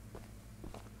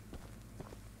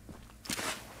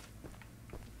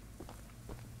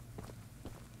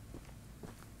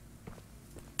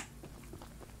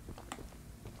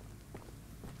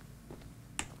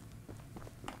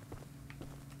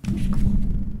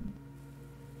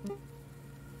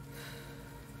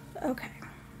 Okay.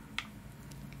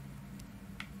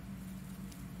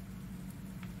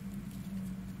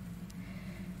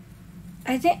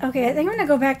 I think I'm gonna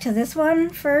go back to this one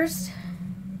first,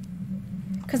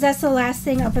 because that's the last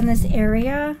thing up in this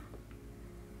area,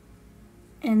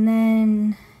 and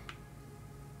then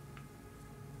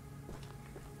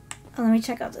let me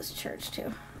check out this church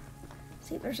too,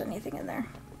 see if there's anything in there.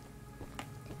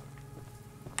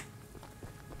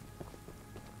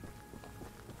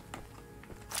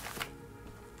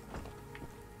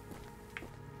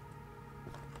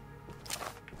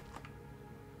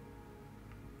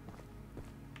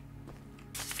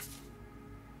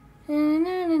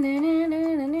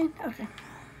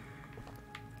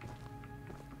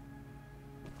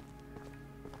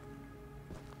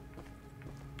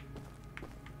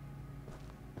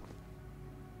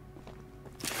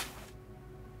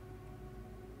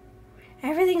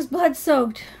 Everything's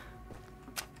blood-soaked.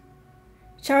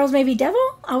 Charles may be devil,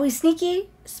 always sneaky.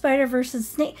 Spider versus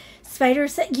snake. Spider,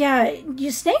 yeah,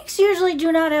 snakes usually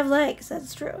do not have legs.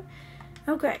 That's true.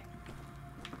 Okay.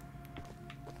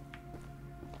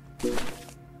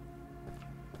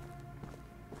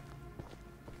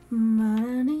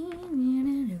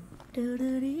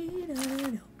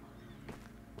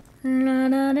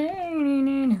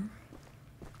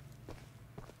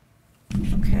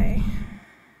 Okay.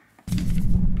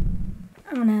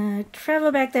 I'm gonna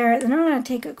travel back there, then I'm gonna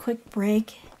take a quick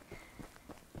break.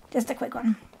 Just a quick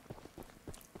one.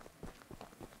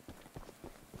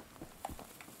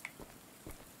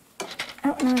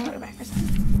 Oh, no, go backwards.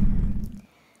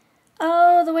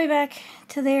 Oh, the way back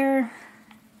to there.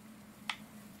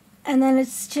 And then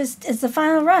it's the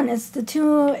final run. It's the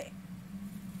two...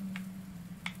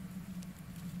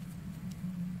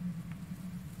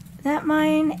 That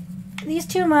mine, these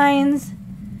two mines,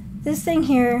 this thing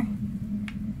here,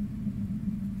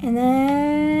 and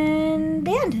then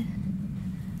the end.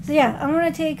 So yeah, I'm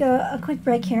going to take a quick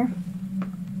break here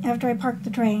after I park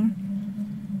the train.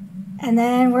 And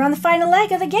then we're on the final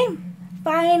leg of the game.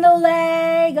 Final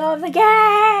leg of the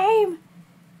game!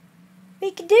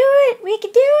 We can do it! We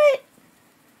can do it!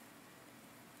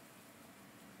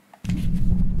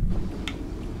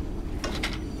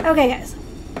 Okay, guys.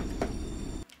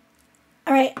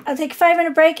 Alright, I'll take a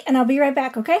 5-minute break and I'll be right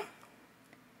back, okay?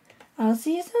 I'll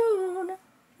see you soon.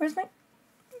 Where's my...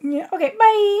 Yeah, okay,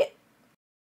 bye!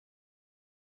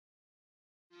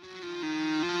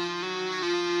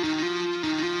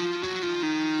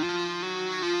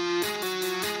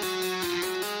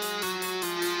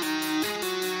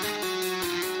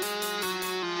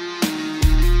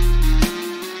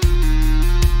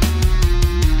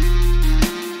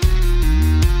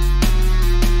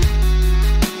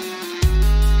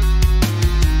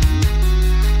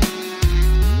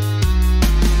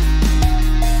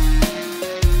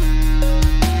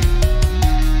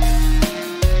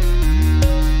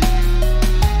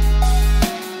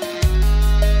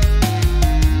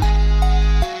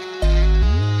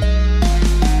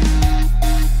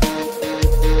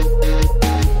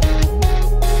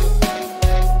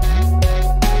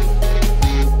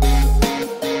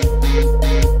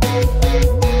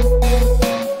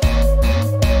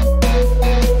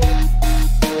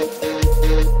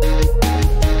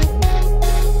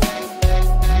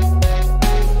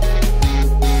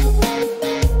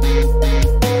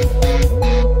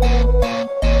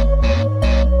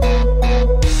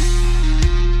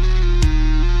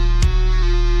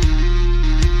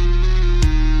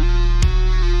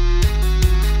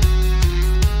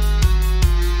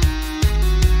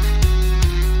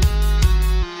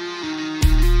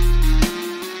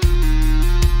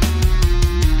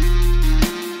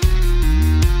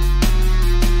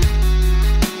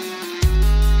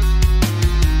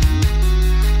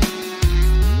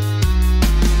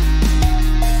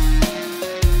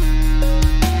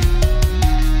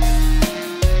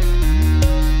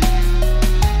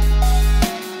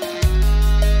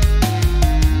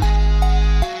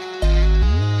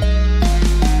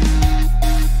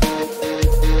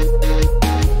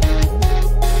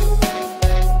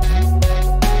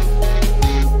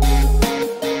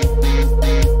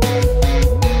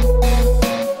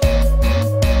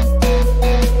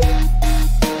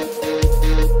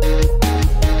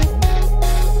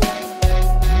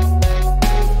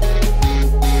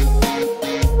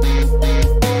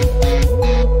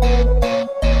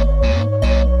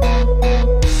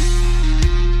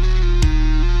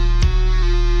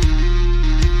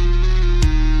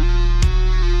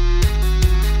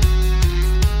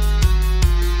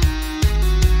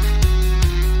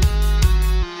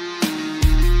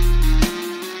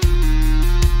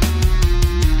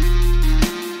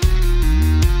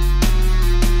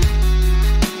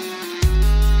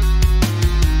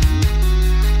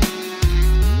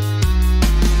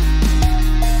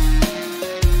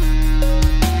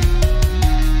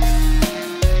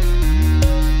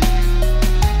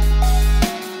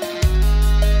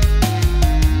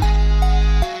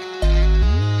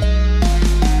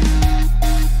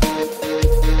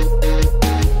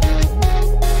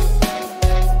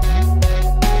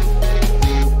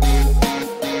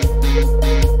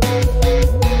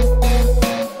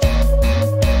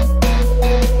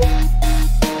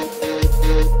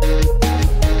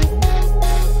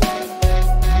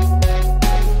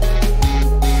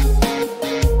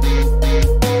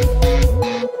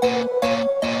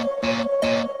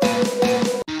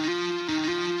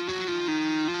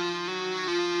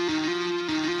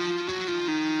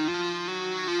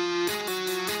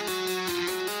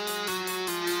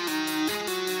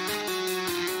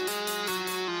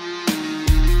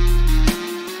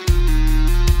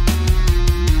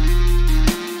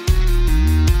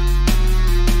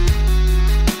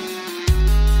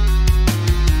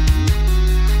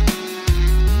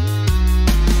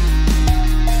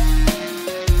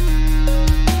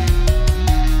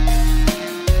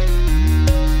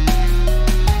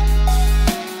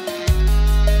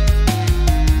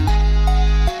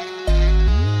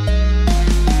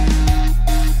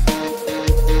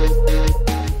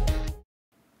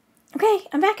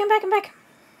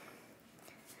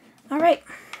 Alright.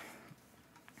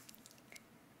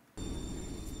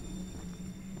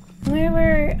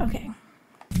 Where, okay.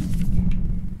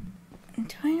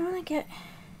 Do I want to get...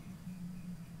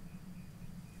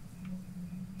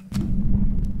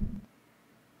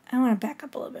 I want to back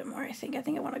up a little bit more, I think. I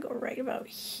want to go right about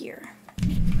here.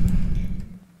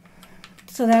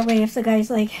 So that way if the guy's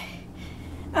like,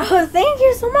 oh, thank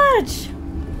you so much!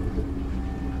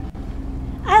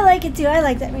 I like it too. I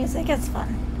like that music. It's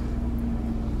fun.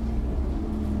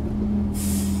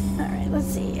 Alright, let's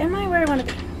see. Am I where I want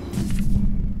to be?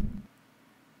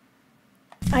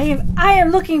 I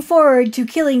am looking forward to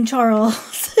killing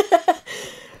Charles.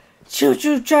 Choo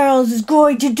Choo Charles is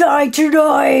going to die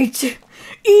tonight!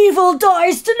 Evil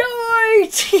dies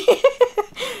tonight!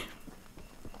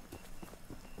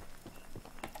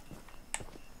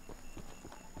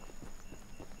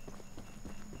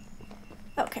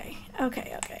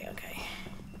 Okay.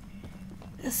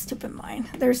 This stupid mine.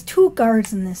 There's 2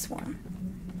 guards in this one.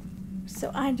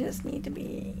 So I just need to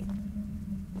be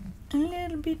a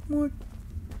little bit more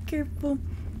careful.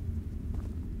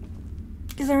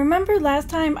 Because I remember last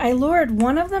time I lured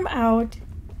one of them out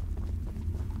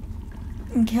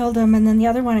and killed him, and then the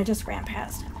other one I just ran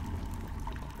past.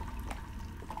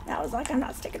 I was like, I'm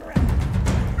not sticking around.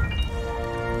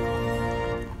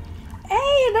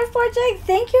 Hey, Nerf Project,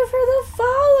 thank you for the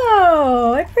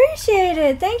follow. I appreciate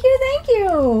it. Thank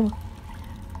you.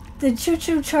 The Choo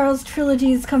Choo Charles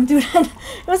trilogies come through. It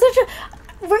was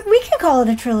we can call it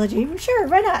a trilogy. Sure,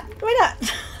 why not?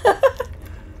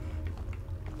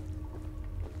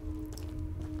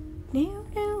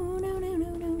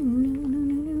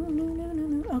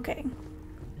 Okay.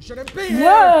 You shouldn't be here.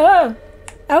 Whoa.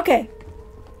 Okay.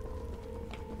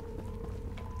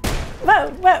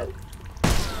 Whoa.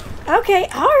 Okay,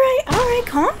 alright,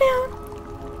 calm down.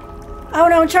 Oh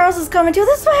no, Charles is coming too.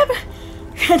 This is what happened.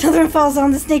 Another one falls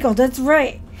on the snake hole. That's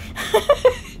right.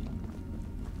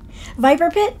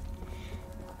 Viper pit?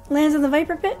 Lands in the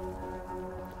Viper pit?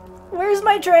 Where's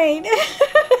my train?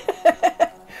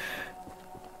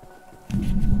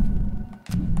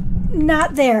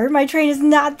 Not there. My train is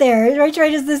not there. My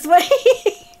train is this way.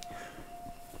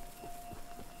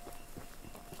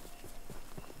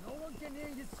 No one can hear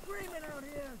you screaming out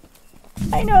here.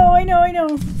 I know.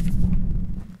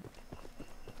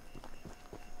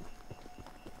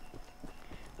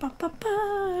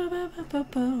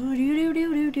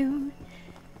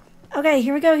 Okay,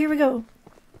 here we go.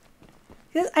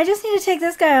 I just need to take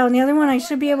this guy out, and the other one I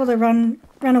should be able to run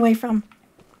away from.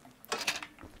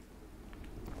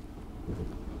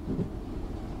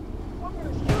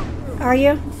 Are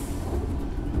you?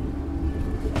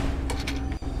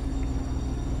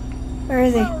 Where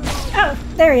is he? Oh,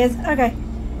 there he is. Okay.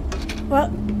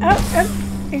 Well, oh, are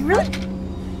you really?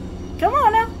 Come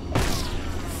on now.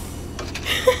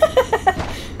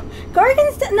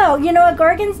 Gorgon's Den. No, you know what?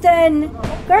 Gorgon's Den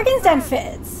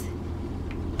fits.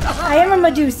 I am a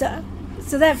Medusa,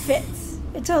 so that fits.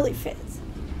 It totally fits.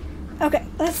 Okay,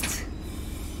 let's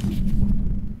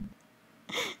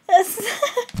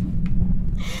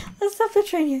stop the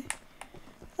train here.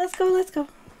 Let's go.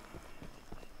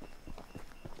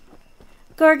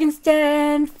 Gorgon's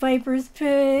Den, Viper's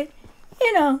Pit,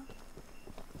 you know,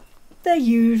 the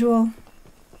usual.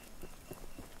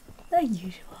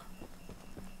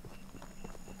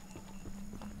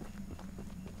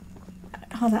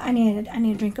 Hold on, I need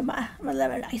a drink of my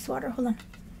lemon ice water. Hold on.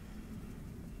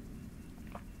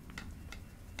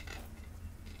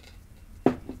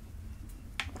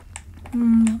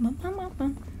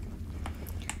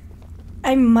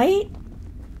 I might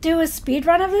do a speed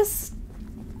run of this.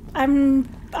 I'm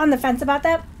on the fence about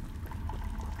that.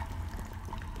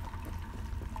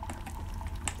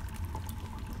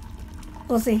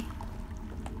 We'll see.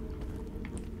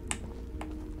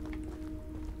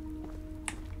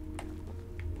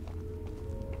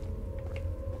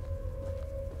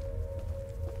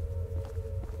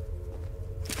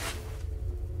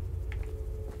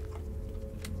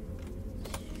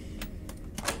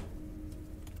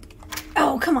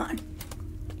 Oh, come on.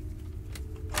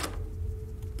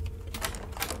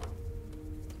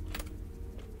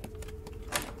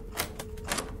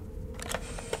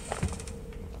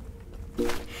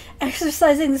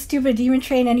 Exercising the stupid demon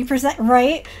train any percent,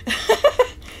 right?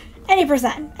 any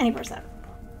percent. 2%.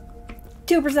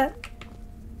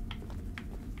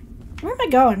 Where am I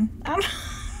going? What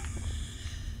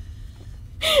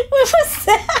was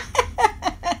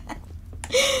that?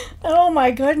 Oh my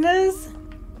goodness.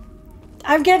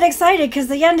 I'm getting excited because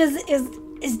the end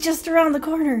is just around the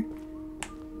corner.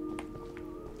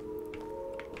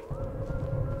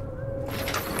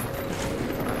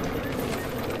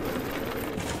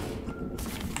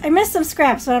 I missed some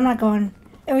scraps, but I'm not going.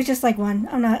 It was just like one.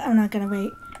 I'm not gonna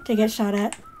wait to get shot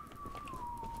at.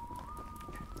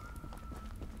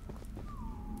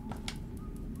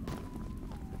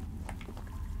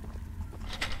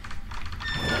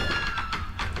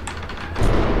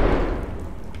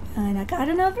 And I got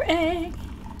another egg.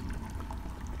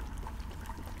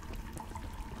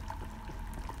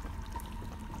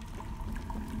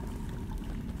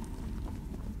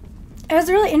 It was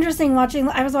really interesting watching.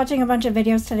 I was watching a bunch of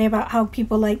videos today about how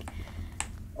people they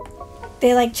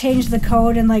changed the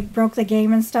code and broke the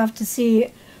game and stuff to see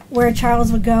where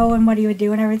Charles would go and what he would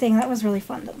do and everything. That was really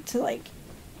fun to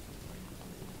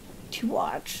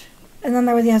watch. And then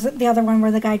there was the other one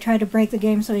where the guy tried to break the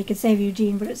game so he could save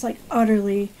Eugene, but it's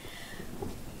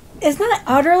it's not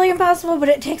utterly impossible, but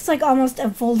it takes almost a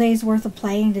full day's worth of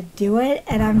playing to do it,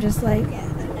 and I'm just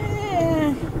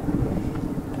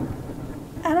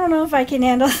I don't know if I can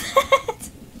handle that.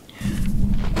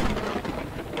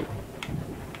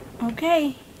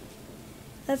 Okay.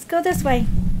 Let's go this way.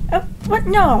 Oh, what?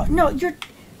 No, you're...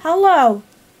 Hello.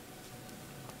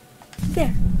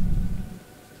 There.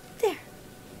 There.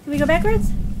 Can we go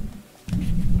backwards?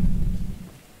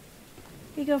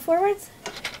 We go forwards?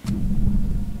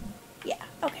 Yeah,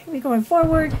 okay, we're going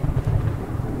forward.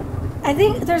 I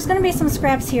think there's going to be some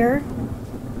scraps here.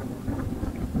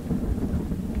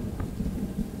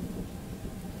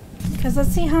 Because let's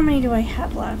see, how many do I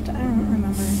have left? I don't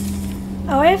remember.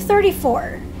 Oh, I have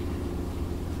 34.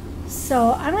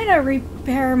 So I'm going to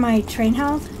repair my train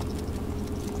health.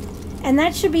 And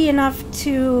that should be enough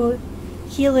to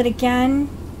heal it again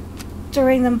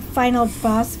during the final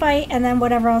boss fight. And then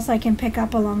whatever else I can pick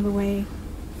up along the way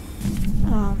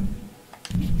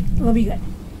will be good.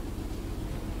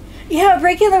 Yeah,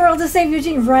 breaking the world to save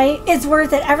Eugene, right? It's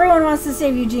worth it. Everyone wants to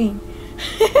save Eugene.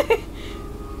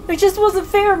 It just wasn't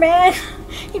fair, man.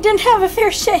 He didn't have a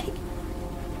fair shake.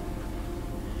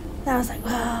 I was like,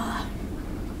 wow.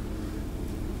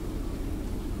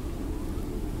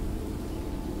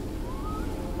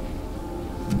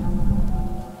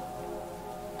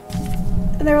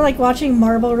 And they were watching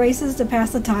marble races to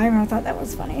pass the time, and I thought that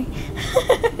was funny.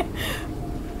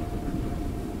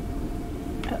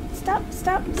 Oh, stop.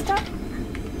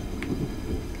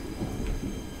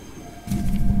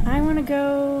 I want to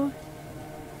go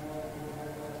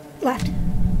left.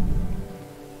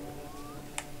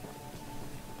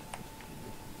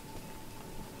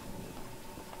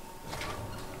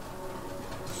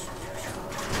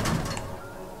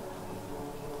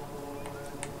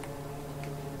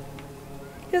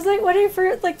 Because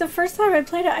the first time I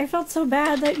played it, I felt so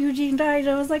bad that Eugene died.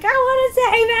 I was like, I want to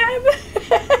save him.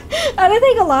 And I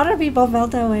think a lot of people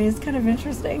felt that way. It's kind of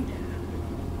interesting.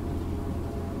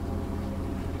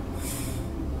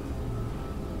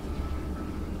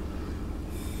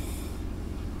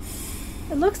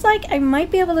 It looks like I might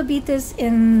be able to beat this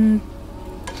in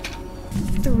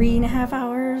 3.5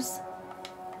 hours.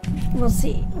 We'll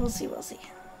see.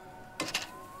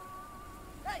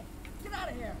 Hey, get out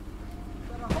of here!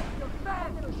 Better hope you're fast.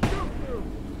 I'm gonna shoot you.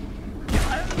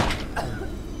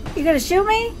 You gonna shoot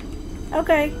me?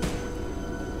 Okay.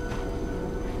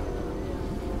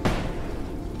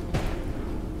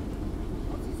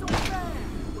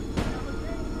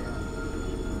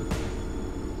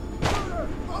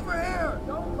 Over here!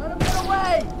 Don't let him get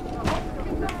away!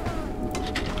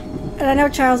 And I know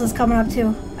Charles is coming up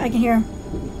too. I can hear him.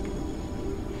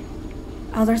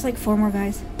 Oh, there's 4 more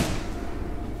guys.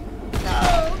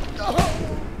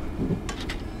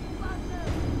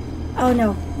 Oh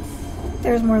no.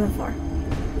 There's more than 4.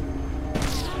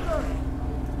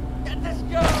 Get this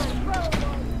guy!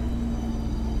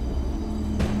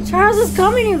 Charles is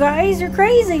coming, you guys. You're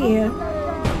crazy.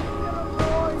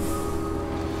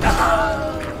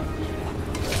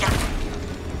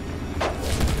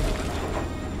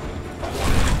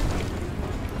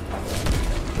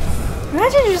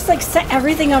 Imagine you just set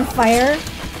everything on fire.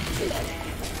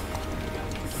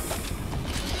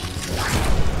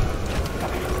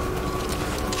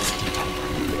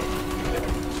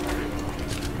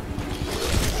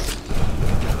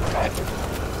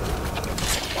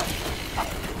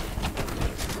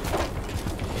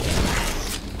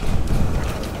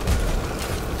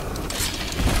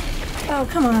 Oh,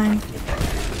 come on.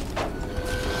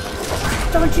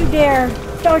 Don't you dare.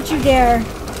 Don't you dare.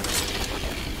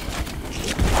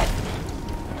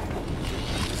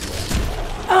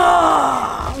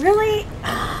 Oh, really?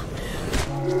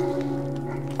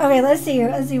 Okay, let's see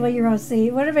what you wrote. See,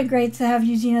 would have been great to have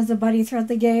Eugene as a buddy throughout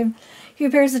the game. He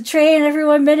repairs a train every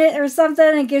 1 minute or something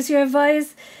and gives you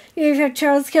advice. You have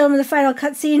Charles kill him in the final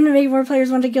cutscene to make more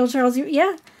players want to kill Charles.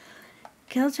 Yeah.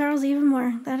 Kill Charles even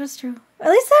more. That is true. At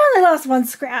least I only lost one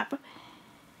scrap.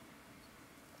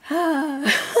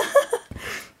 I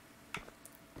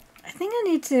think I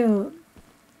need to...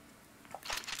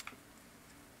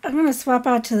 I'm going to swap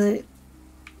out to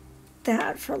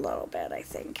that for a little bit, I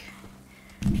think.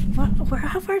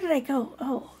 How far did I go?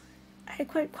 Oh, I had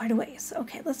quite a ways.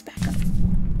 Okay, let's back up.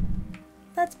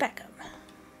 Let's back up.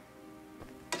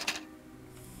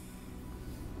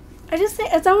 I just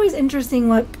think it's always interesting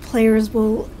what players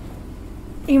will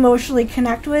emotionally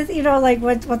connect with, you know, like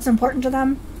what's important to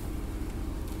them.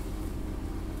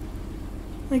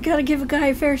 Like, gotta give a guy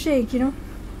a fair shake, you know?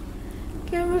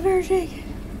 Give him a fair shake.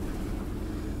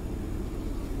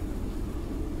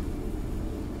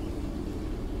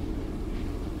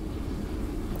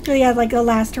 So yeah, like the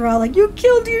last hurrah, like, you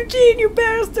killed Eugene, you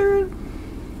bastard!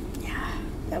 Yeah,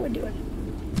 that would do it.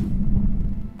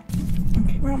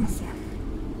 Okay, we're almost there.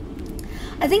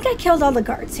 I think I killed all the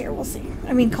guards here, we'll see.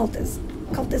 I mean, cultists.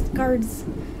 Cultist guards.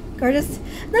 Gardists.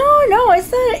 No,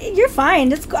 it's not, you're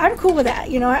fine. I'm cool with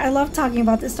that, you know, I love talking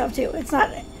about this stuff too. It's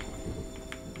not,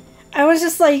 I was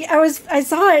just like, I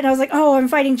saw it and I was like, oh, I'm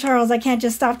fighting Charles, I can't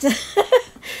just stop to, so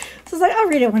I was like, I'll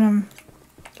read it when I'm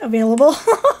available.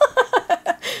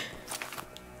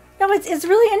 No, it's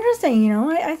really interesting, you know,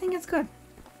 I think it's good.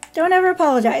 Don't ever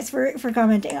apologize for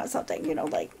commenting on something, you know,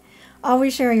 like,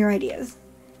 always share your ideas.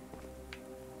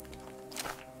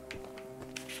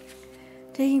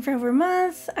 Taking for over a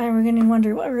month, and we're going to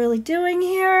wonder what we're really doing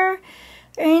here.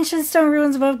 Ancient stone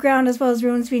ruins above ground, as well as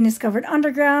ruins being discovered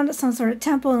underground. Some sort of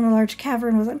temple in a large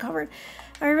cavern was uncovered.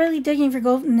 Are we really digging for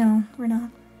gold? No, we're not.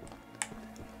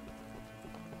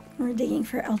 We're digging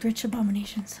for eldritch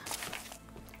abominations.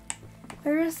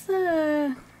 Where is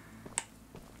the...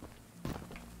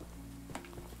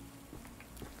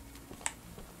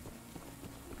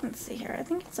 Let's see here. I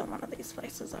think it's in one of these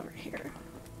places over here.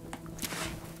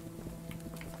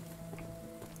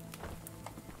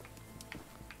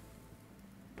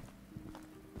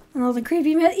 And all the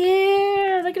creepy masks.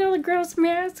 Yeah, look at all the gross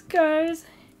masks, guys.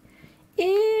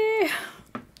 Yeah.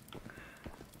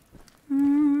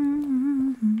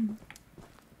 Mm-hmm.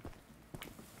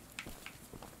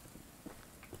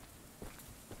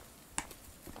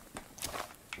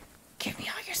 Give me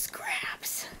all your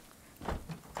scraps.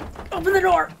 Open the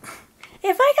door.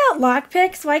 If I got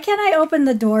lockpicks, why can't I open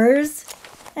the doors?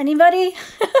 Anybody?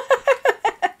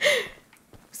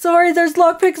 Sorry, there's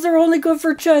lockpicks. They're only good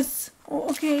for chests. Oh,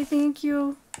 okay, thank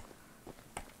you.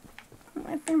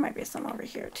 There might be some over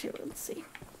here too. Let's see.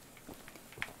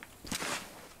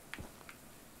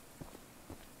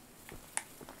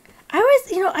 I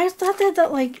always, you know, I thought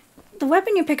that like the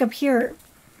weapon you pick up here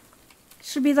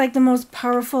should be like the most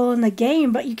powerful in the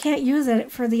game, but you can't use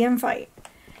it for the end fight,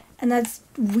 and that's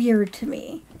weird to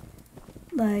me.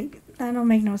 Like, that don't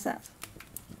make no sense.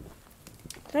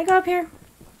 Did I go up here?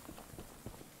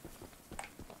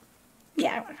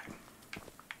 Yeah, I went.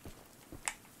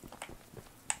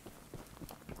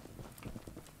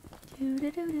 Do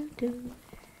do do do do.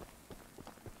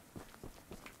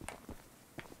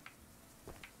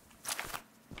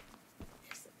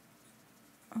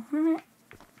 What am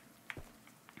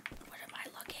I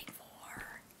looking for?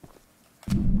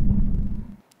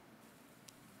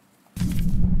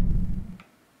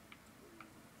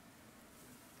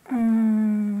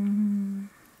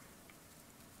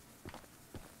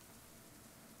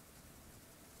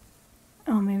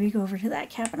 Oh, maybe go over to that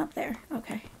cabin up there.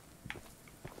 Okay.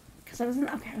 Because I was in,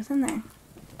 okay, I was in there.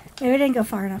 Maybe I didn't go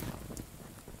far enough.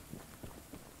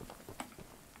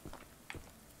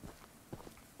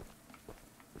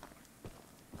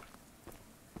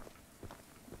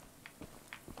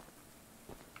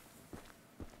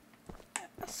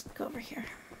 Let's go over here.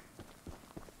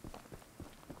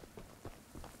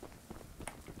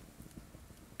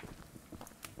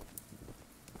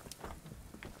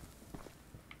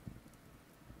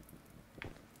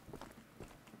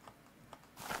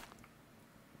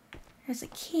 There's a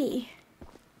key.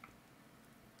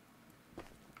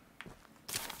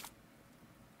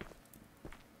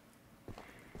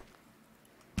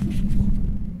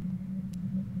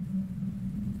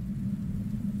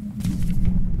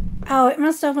 Oh, it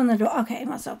must open the door. Okay, it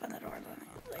must open the door.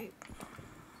 Like,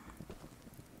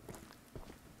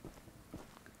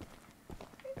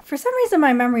 for some reason,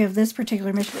 my memory of this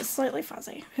particular mission is slightly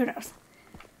fuzzy. Who knows?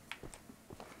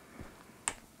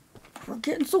 We're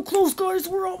getting so close, guys.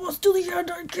 We're almost to the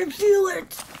end. I can feel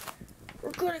it.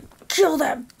 We're gonna kill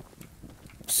that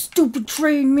stupid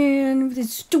train man with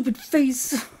his stupid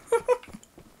face.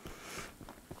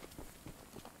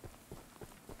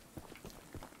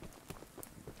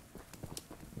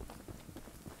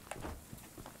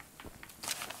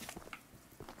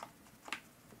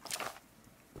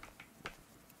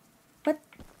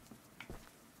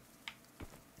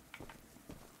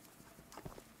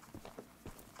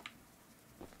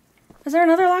 Was there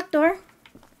another locked door?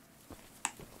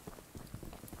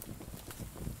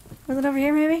 Was it over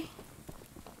here, maybe?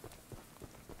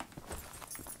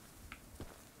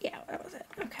 Yeah, that was it.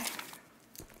 Okay.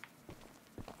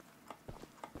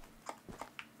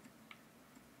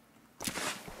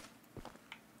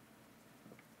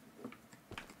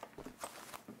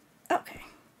 Okay.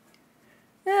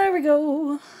 There we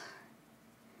go.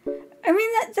 I mean,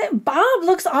 that Bob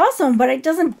looks awesome, but it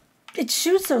doesn't... It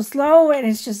shoots so slow, and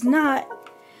it's just not...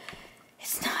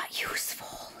 It's not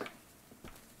useful.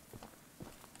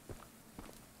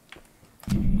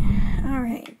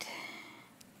 Alright.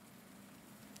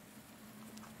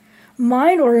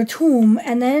 Mine or a tomb,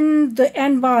 and then the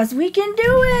end boss. We can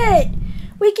do it!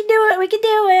 We can do it! We can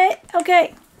do it!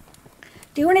 Okay.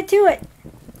 Doing it to it.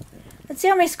 Let's see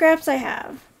how many scraps I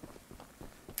have.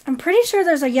 I'm pretty sure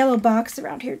there's a yellow box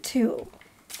around here, too.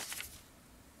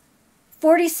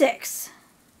 46.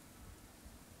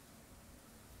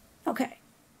 Okay.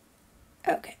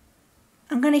 Okay.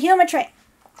 I'm gonna heal my train.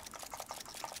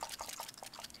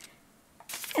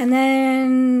 And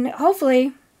then,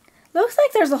 hopefully, looks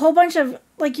like there's a whole bunch of,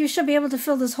 like, you should be able to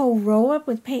fill this whole row up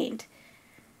with paint.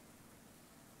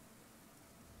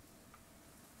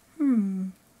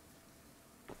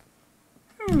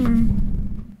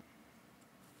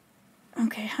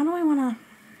 Okay, how do I want to...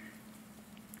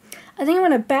 I think I'm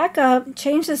going to back up,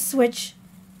 change the switch,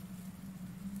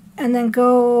 and then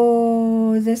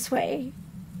go this way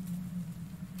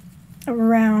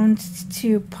around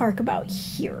to park about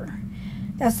here.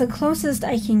 That's the closest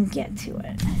I can get to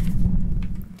it.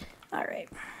 Alright.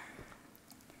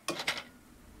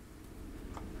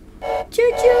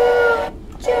 Choo-choo!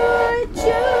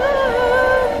 Choo-choo!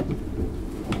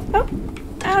 Oh,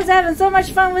 I was having so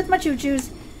much fun with my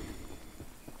choo-choos.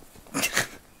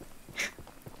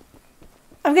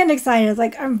 I'm getting excited.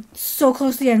 Like, I'm so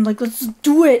close to the end. Like, let's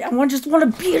do it. I just want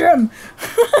to beat him.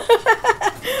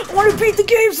 I want to beat the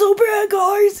game so bad,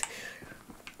 guys.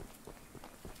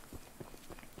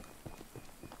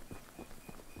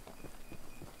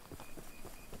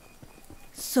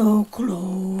 So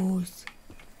close.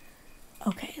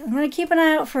 Okay, I'm going to keep an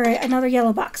eye out for another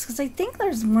yellow box, because I think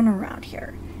there's one around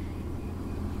here.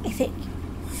 I think.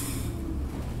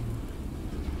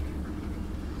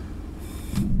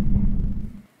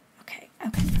 Okay.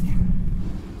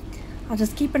 I'll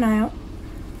just keep an eye out.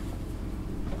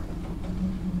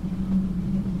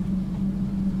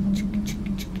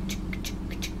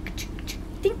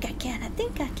 I think I can. I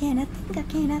think I can. I think I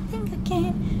can. I think I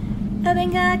can. I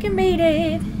think I can beat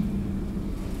it.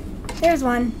 There's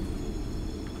one.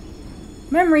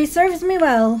 Memory serves me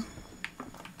well.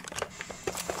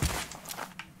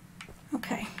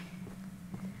 Okay.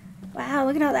 Wow,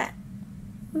 look at all that.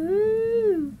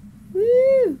 Woo!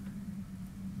 Woo!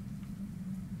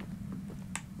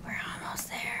 We're almost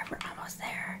there. We're almost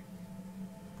there.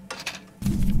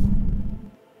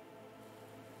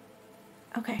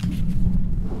 Okay.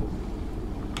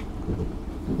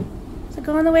 Is it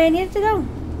going the way I need it to go?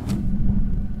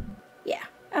 Yeah.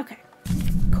 Okay.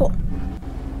 Cool.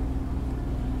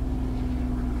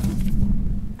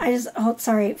 Oh,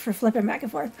 sorry for flipping back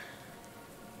and forth.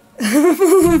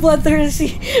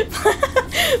 Bloodthirsty.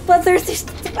 Bloodthirsty.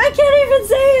 I can't even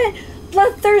say it.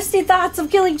 Bloodthirsty thoughts of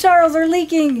killing Charles are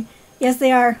leaking. Yes,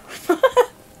 they are.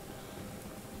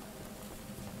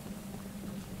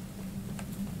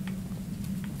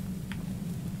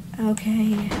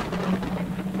 Okay.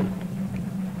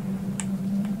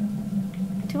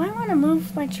 Do I want to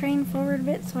move my train forward a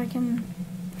bit so I can,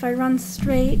 if I run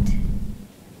straight?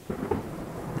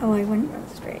 Oh, I wouldn't run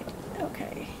straight.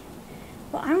 Okay.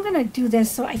 Well, I'm gonna do this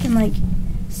so I can, like,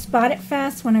 spot it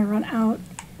fast when I run out.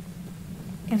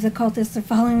 If the cultists are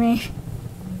following me.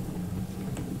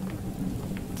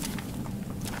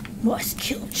 Must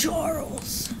kill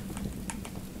Charles.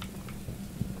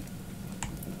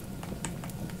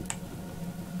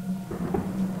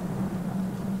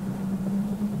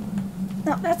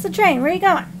 No, that's the train. Where are you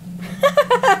going?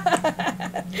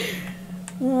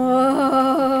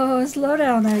 Whoa, slow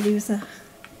down there, Dusa.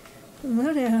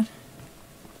 Slow down.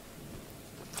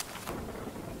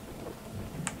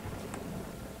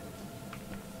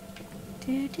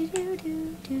 Do, do, do,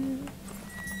 do, do.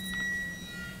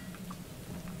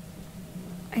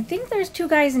 I think there's two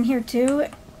guys in here too.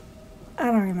 I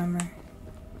don't remember.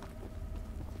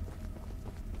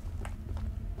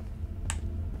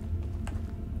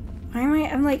 Why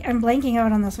am I'm blanking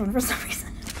out on this one for some reason.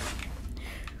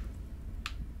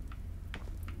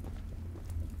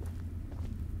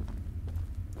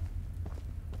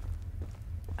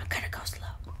 I'm gonna go slow.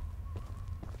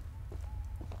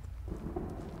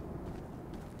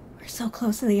 We're so so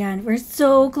close to the end. We're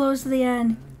so close to the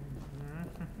end.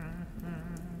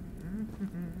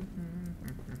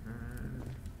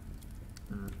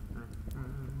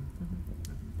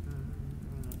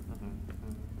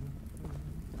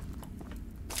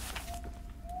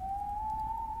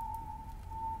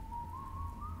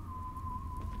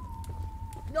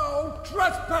 No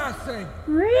trespassing!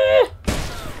 Run!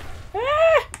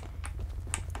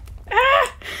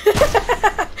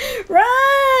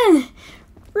 Run!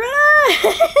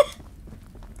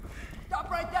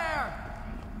 Stop right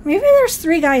there! Maybe there's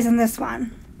 3 guys in this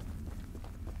one.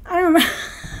 I don't remember.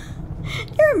 Do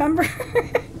you remember?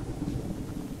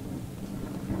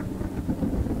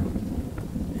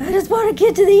 I just want to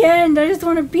get to the end. I just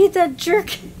want to beat that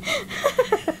jerk.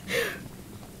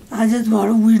 I just want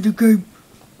to win the game.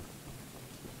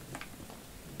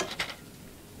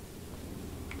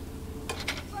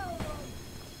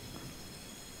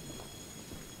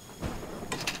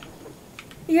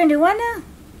 You gonna do one now?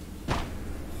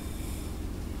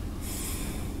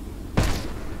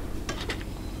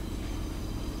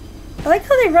 I like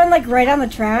how they run like right on the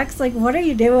tracks. Like, what are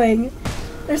you doing?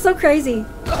 They're so crazy.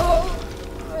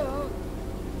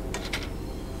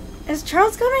 Is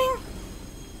Charles coming?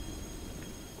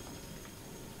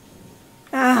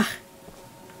 Ah,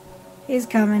 he's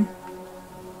coming.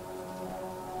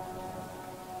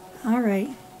 All right.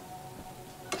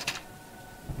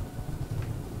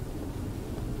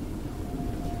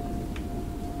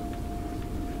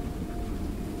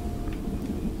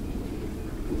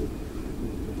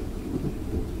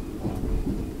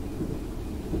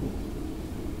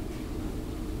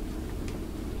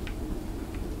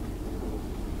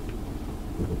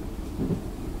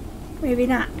 Maybe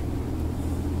not.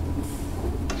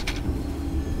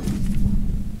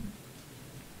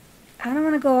 I don't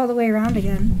want to go all the way around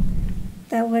again.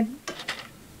 That would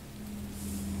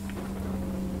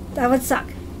suck.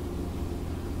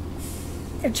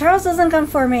 If Charles doesn't come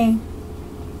for me,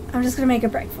 I'm just gonna make a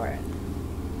break for it.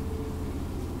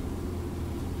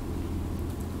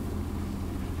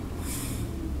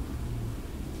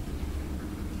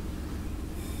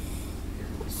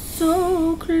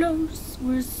 So close,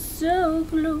 we're so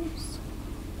close.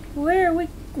 Where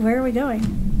are we going?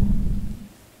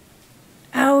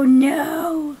 Oh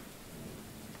no.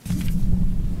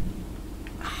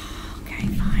 Oh, okay,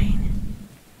 fine.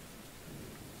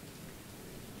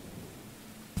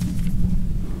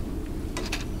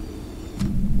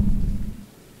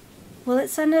 Will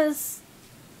it send us?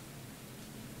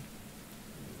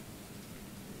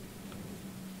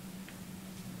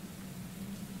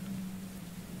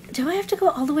 Do I have to go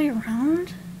all the way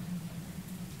around?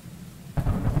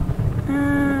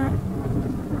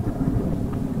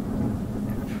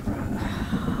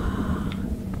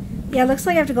 Yeah, it looks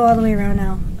like I have to go all the way around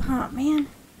now. Oh, man.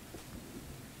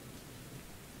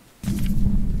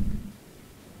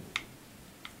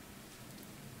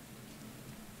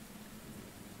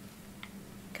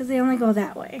 Because they only go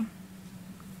that way.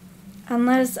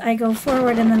 Unless I go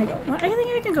forward and then I go... Well, I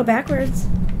think I can go backwards.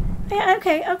 Yeah,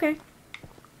 okay, okay.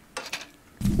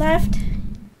 Left.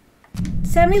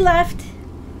 Semi-left.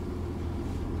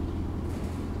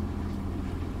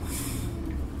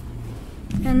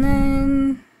 And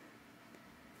then...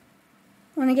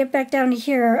 when I get back down to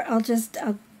here,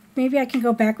 maybe I can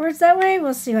go backwards that way?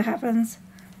 We'll see what happens.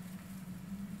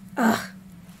 Ugh.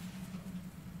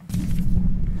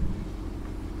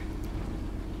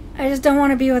 I just don't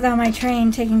want to be without my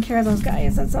train taking care of those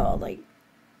guys, that's all, like...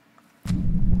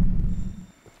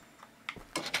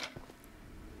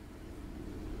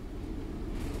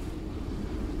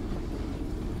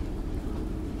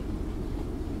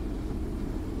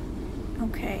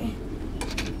 Okay.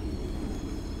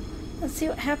 Let's see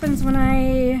what happens when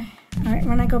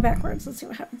when I go backwards. Let's see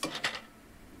what happens.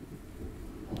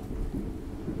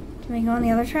 Can we go on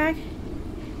the other track?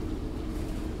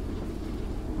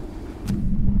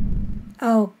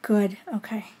 Oh, good.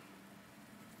 Okay.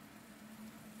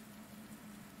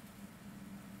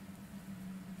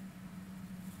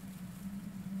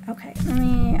 Okay, let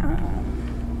me,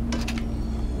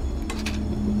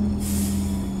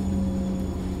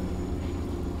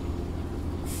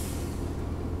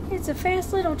 it's a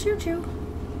fast little choo-choo.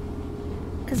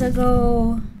 Because I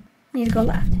need to go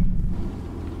left.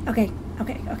 Okay,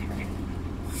 okay, okay, okay.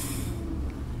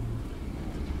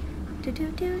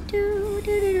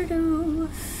 Do-do-do-do-do-do-do-do.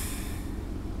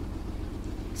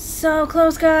 So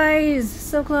close, guys!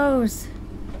 So close.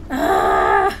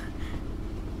 Ah!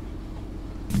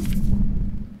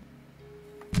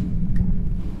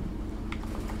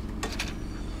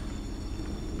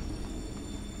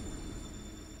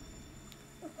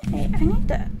 Hey,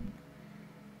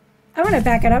 I want to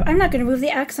back it up. I'm not going to move the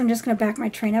X. I'm just going to back my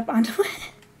train up onto it.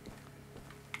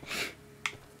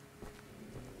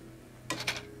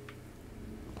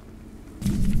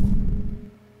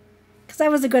 Because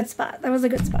that was a good spot. That was a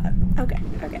good spot. Okay,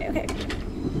 okay, okay.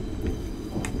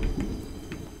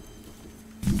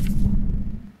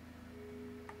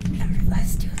 Alright,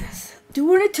 let's do this.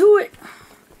 Doing it to it.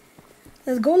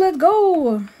 Let's go, let's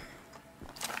go.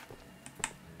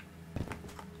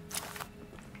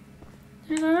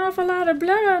 There's an awful lot of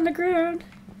blood on the ground.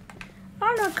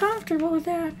 I'm not comfortable with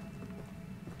that.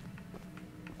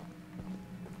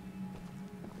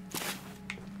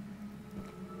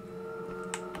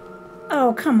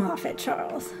 Oh, come off it,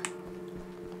 Charles.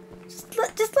 Just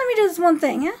let me do this one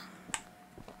thing, yeah?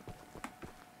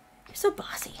 You're so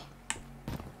bossy.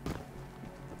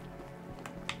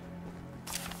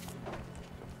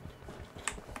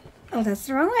 Oh, that's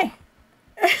the wrong way.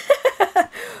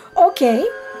 Okay.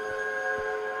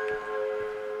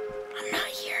 I'm not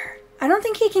here. I don't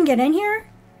think he can get in here.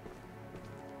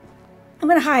 I'm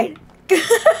gonna hide. I'm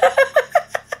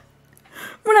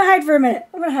gonna hide for a minute.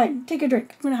 I'm gonna hide. Take a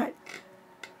drink. I'm gonna hide.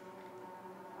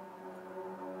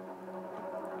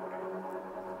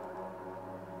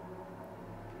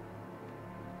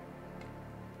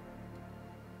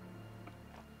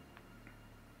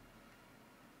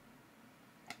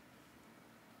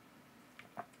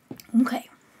 Okay.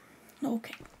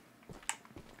 Okay.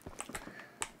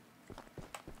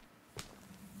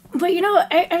 But you know,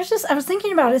 I was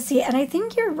thinking about it, see, and I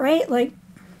think you're right, like,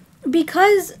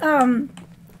 because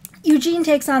Eugene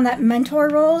takes on that mentor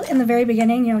role in the very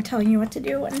beginning, you know, telling you what to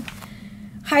do and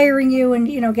hiring you and,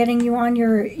 you know, getting you on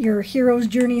your hero's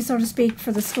journey, so to speak,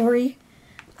 for the story.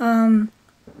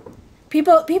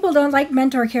 People don't like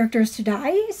mentor characters to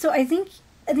die, so I think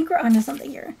we're onto something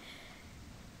here.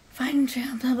 Find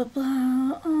trail, blah blah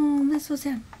blah. Oh, that's so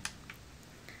sad.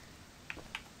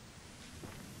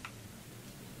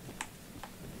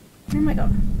 Where am I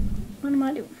going? What am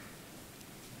I doing?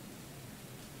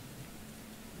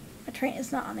 My train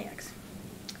is not on the X.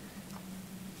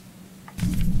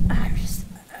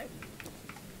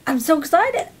 I'm so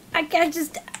excited. I can't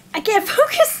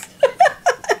focus.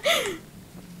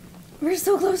 We're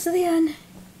so close to the end.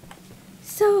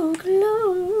 So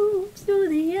close to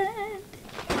the end.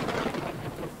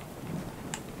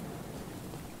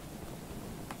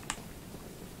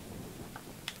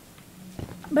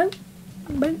 Boop,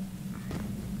 boop.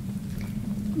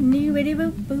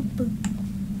 Boop, boop, boop.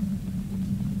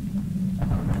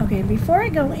 Okay, before I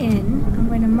go in, I'm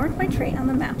going to mark my train on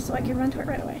the map so I can run to it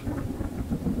right away.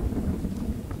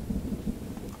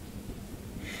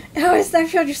 Oh, it's not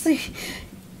sure just like,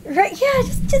 right? Yeah,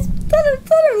 just let him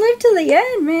live to the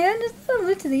end, man. Just let him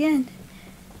live to the end.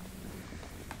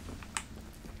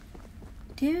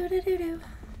 Do do do do.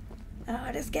 Oh,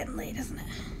 it is getting late, isn't it?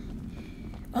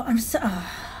 Oh, I'm so.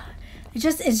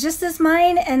 It's just this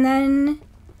mine and then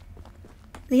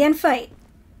the end fight.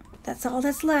 That's all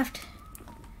that's left.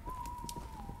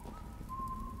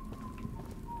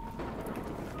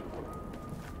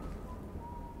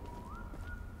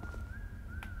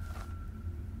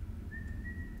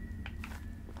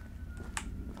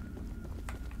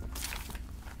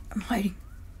 I'm hiding.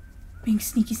 Being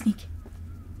sneaky sneak.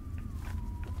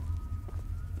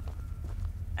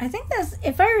 I think that's,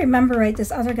 if I remember right,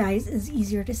 this other guy is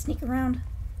easier to sneak around.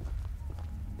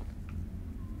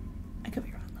 I could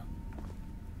be wrong though.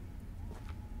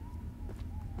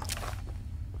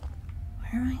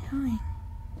 Where am I going?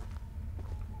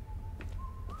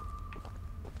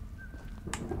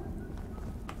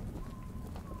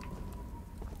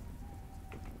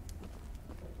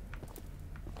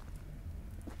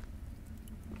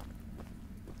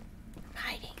 I'm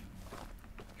hiding.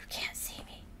 You can't see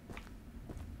me.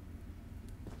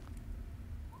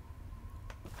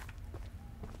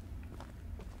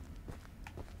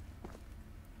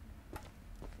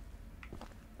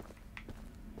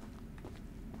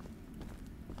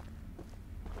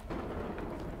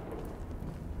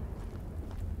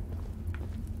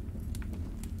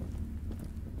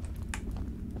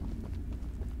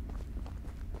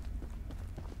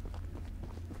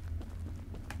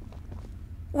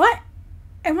 What?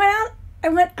 I went out? I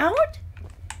went out?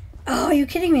 Oh, are you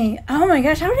kidding me? Oh my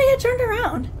gosh, how did I get turned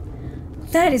around?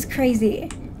 That is crazy.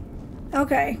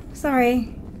 Okay,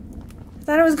 sorry. I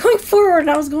thought I was going forward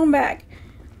and I was going back.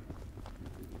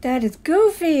 That is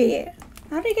goofy.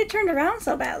 How did I get turned around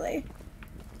so badly?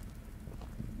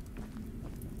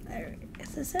 There,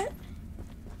 is this it?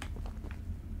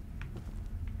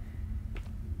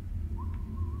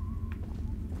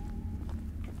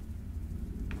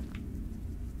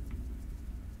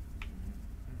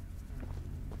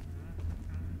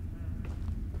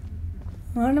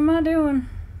 What am I doing?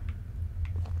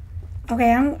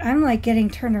 Okay, I'm like getting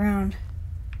turned around.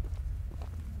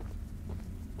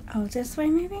 Oh, this way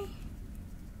maybe?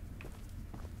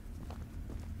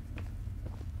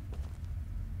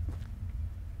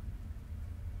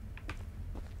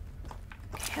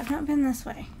 Okay, I've not been this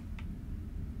way.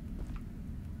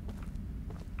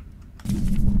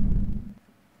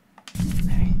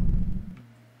 Okay.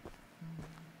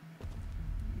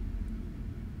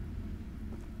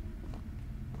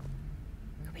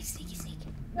 Go be sneaky, sneaky.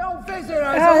 No visitors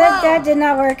Oh, allowed. that did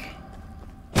not work.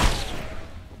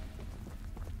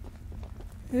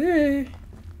 Ooh.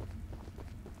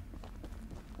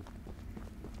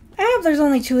 I hope there's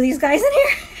only 2 of these guys in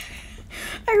here.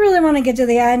 I really want to get to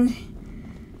the end.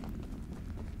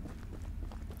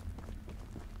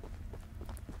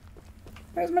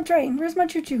 Where's my train? Where's my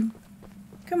choo-choo?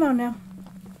 Come on now.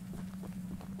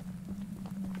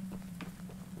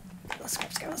 Let's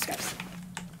scraps, let's scraps.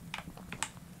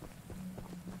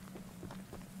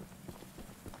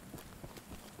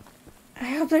 I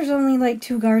hope there's only like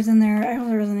 2 guards in there. I hope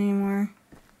there isn't any more.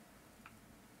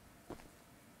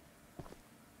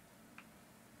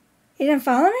 You didn't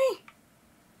follow me?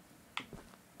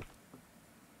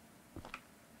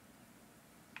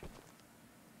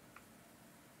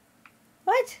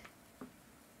 What?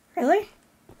 Really?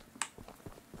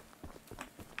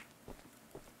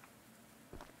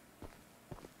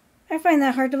 I find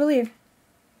that hard to believe.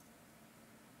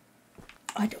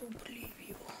 I don't believe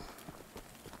you.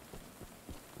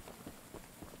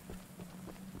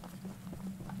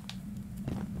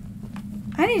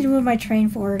 I need to move my train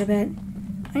forward a bit.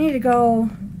 I need to go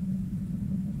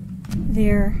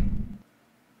there.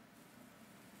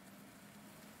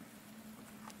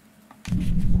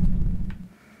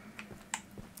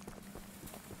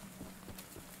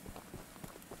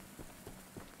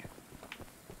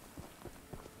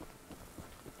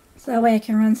 So that way I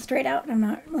can run straight out and I'm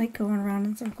not like going around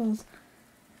in circles.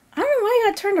 I don't know why I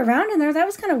got turned around in there. That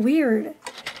was kind of weird.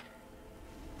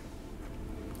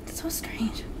 It's so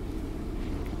strange.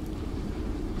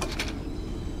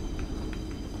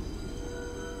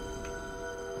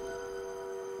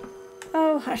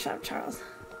 Oh, hush up, Charles.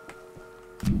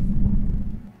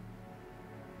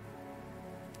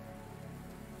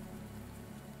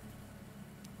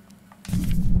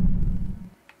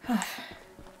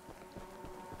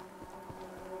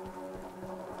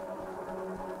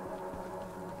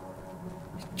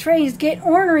 Trey's getting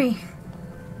ornery.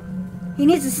 He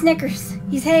needs a Snickers.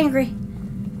 He's hangry.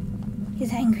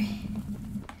 He's hangry.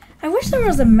 I wish there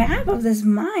was a map of this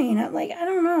mine. I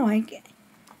don't know.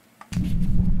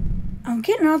 I'm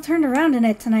getting all turned around in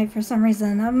it tonight for some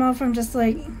reason. I don't know if I'm just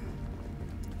like...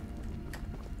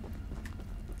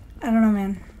 I don't know,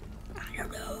 man. I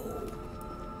don't know.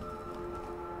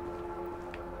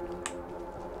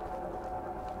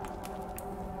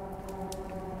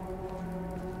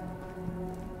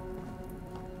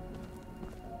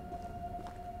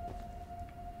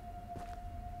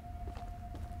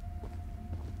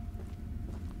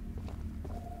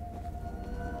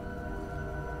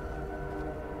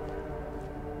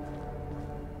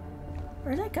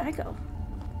 Where'd that guy go?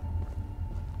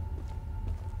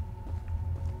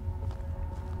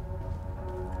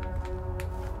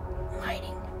 I'm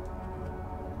hiding.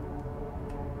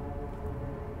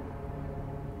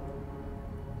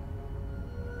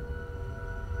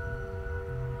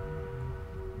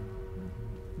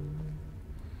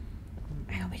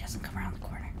 I hope he doesn't come around the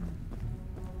corner.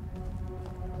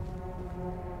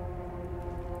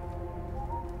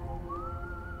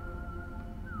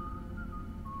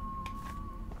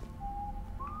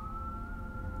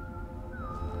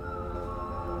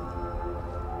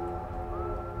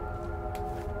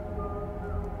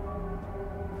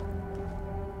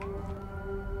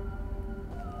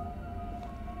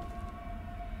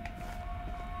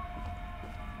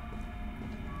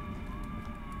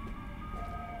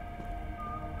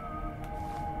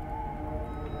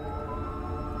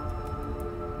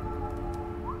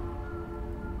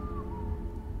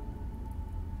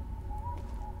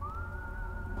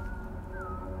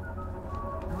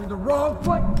 You're in the wrong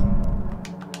place.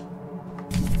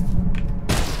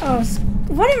 Oh,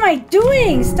 what am I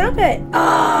doing? Stop it.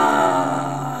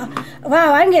 Ah!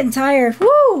 Wow, I'm getting tired.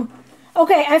 Woo!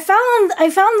 Okay, I found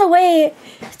the way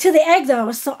to the egg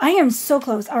though, so I am so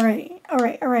close. All right.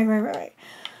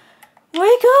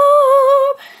 Wake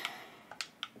up!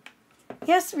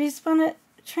 Yes, respawn it.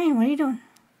 Train, what are you doing?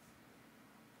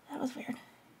 That was weird.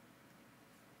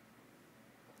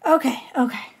 Okay.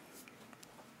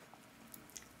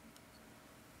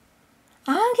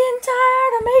 I'm getting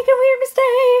tired of making weird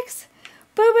mistakes.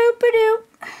 Boo boop ba doop.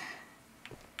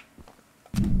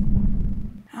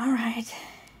 Alright.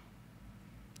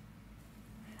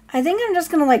 I think I'm just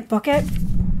gonna like book it.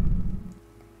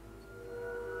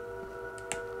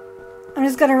 I'm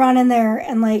just gonna run in there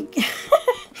and like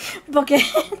book it.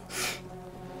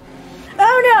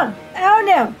 Oh no! Oh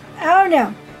no! Oh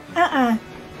no!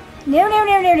 No, no,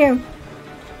 no, no, no.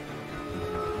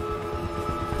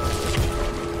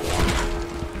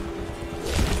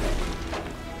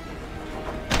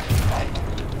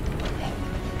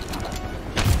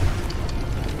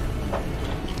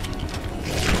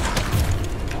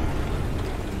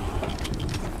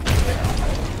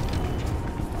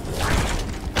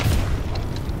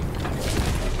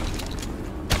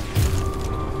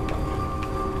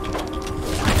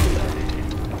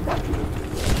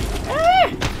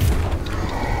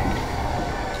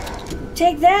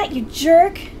 Take that, you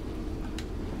jerk!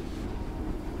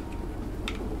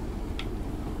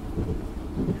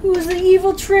 Who's the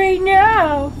evil train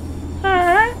now?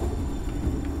 Huh?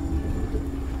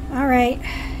 Alright.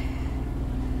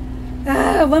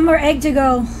 One more egg to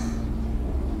go.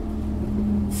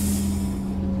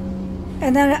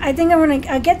 And then I think I'm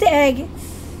gonna get the egg,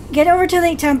 get over to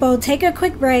the temple, take a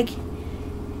quick break,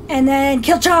 and then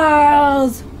kill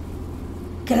Charles!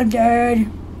 Get him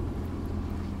dead.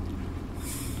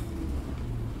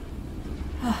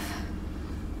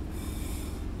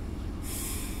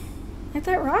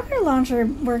 That rocket launcher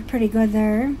worked pretty good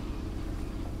there.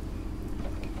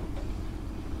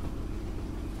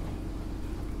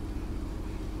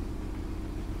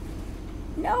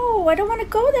 No, I don't want to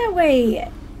go that way.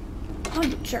 Oh,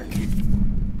 you jerk.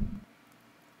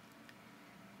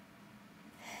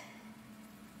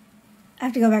 I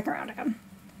have to go back around again.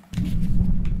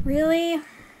 Really?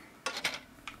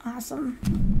 Awesome.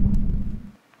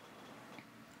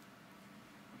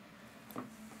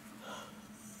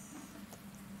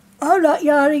 I'm not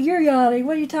yawning, you're yawning.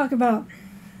 What are you talking about?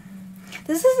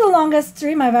 This is the longest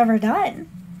stream I've ever done.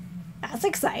 That's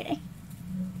exciting.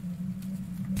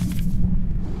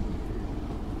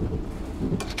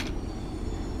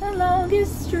 The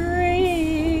longest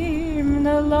stream,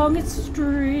 the longest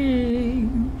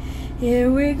stream.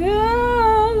 Here we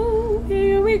go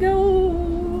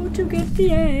to get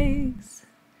the eggs.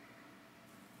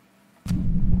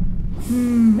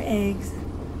 Eggs.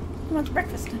 Who wants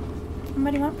breakfast?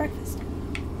 Somebody want breakfast?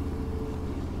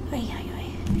 Oi, oi, oi.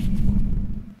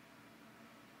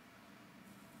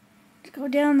 Just go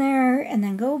down there and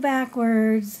then go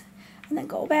backwards and then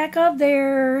go back up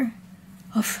there.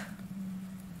 Oof.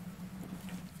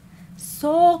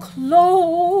 So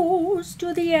close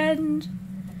to the end.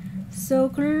 So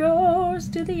close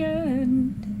to the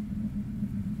end.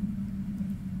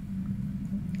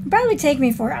 It'll probably take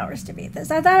me 4 hours to beat this.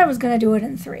 I thought I was gonna do it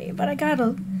in 3, but I got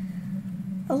a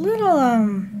little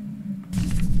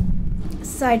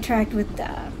sidetracked with the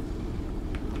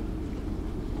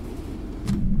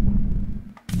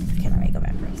okay, let me go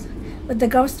backwards. With the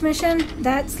ghost mission,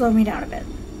 that slowed me down a bit.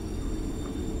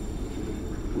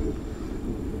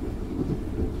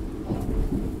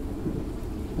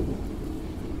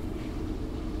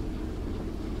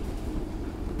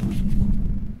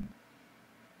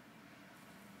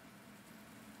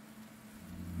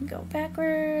 Go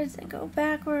backwards and go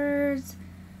backwards.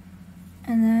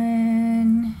 And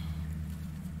then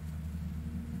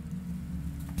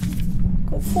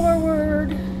go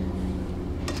forward.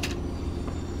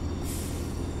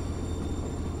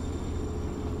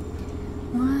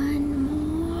 One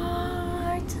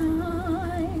more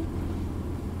time.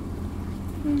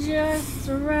 Just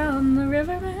around the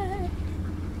riverbank.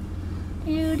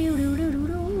 Do do do do do do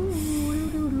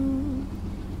do do.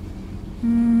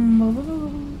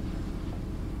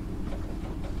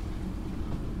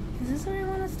 Is this where I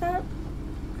want to stop?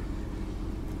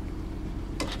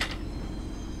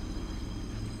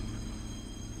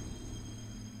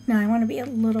 No, I want to be a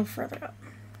little further up.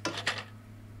 I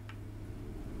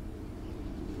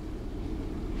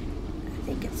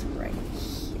think it's right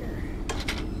here.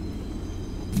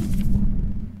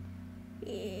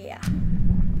 Yeah.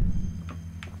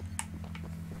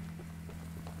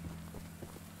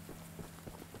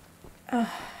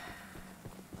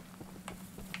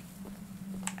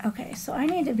 Okay, so I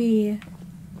need to be...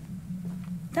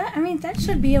 That, I mean, that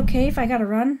should be okay if I gotta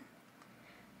run.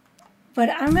 But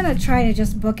I'm gonna try to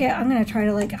just book it. I'm gonna try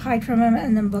to, like, hide from him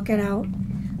and then book it out.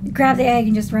 Grab the egg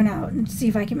and just run out and see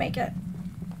if I can make it.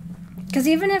 Because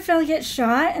even if I get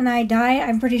shot and I die,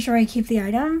 I'm pretty sure I keep the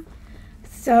item.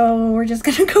 So we're just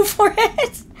gonna go for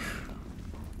it.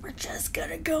 We're just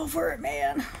gonna go for it,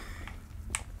 man.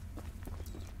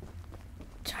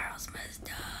 Charles must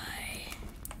die.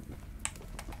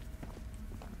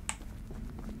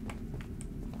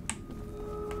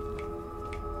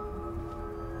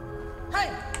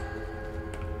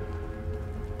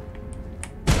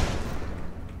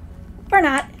 or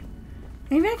not.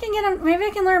 Maybe I can get him. Maybe I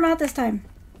can lure him out this time.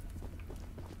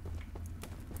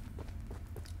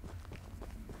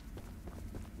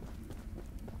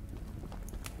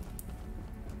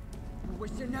 I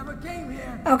wish you never came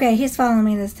here. Okay, he's following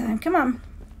me this time. Come on.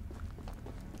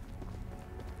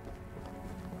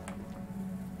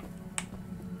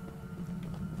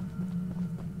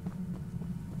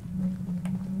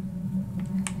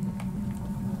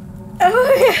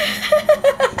 Oh, yeah.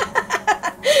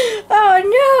 Oh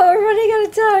no, we're running out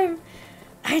of time.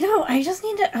 I just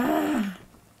need to,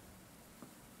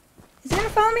 Is he gonna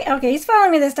follow me? Okay, he's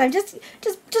following me this time. Just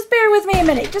bear with me a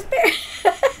minute. Just bear.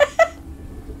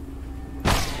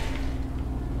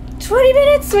 20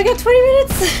 minutes? We got 20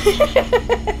 minutes?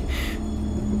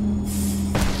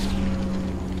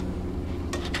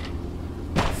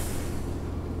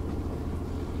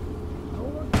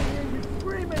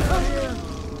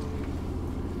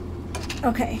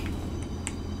 Okay.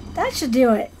 That should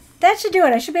do it. That should do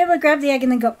it. I should be able to grab the egg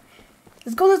and then go.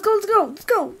 Let's go, let's go, let's go, let's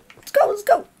go, let's go, let's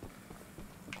go.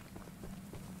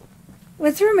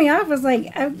 What threw me off was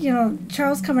like, you know,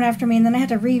 Charles coming after me and then I had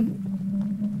to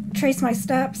retrace my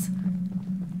steps.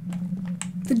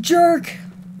 The jerk.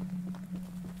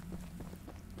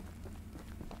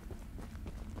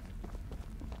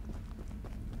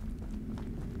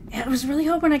 Yeah, I was really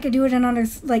hoping I could do it in under,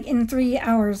 like, in 3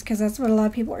 hours, because that's what a lot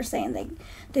of people are saying.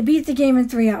 They beat the game in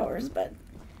 3 hours, but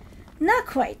not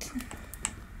quite.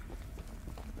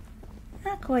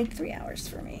 Not quite 3 hours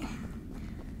for me.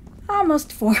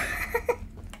 Almost 4.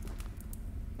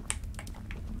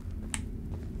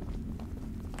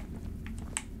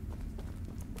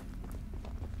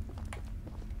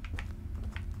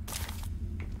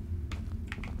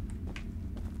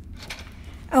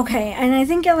 Okay, and I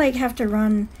think I like have to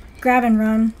run, grab and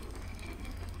run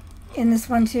in this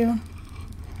one too.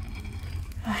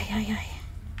 Ay, ay, ay.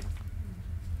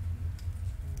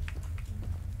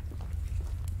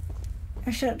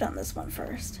 I should have done this one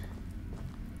first.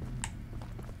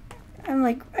 I'm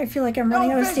like, I feel like I'm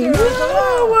running out of steam.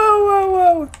 Whoa, whoa, whoa,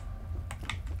 whoa.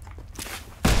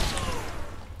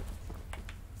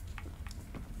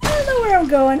 I don't know where I'm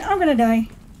going. I'm gonna die.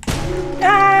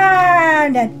 Ah,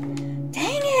 I'm dead.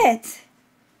 Dang it!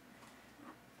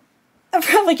 I'm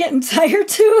probably getting tired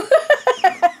too.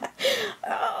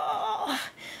 Oh,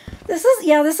 this is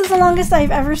the longest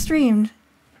I've ever streamed.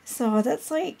 So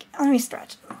that's like, let me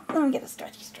stretch. Let me get a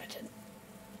stretch it.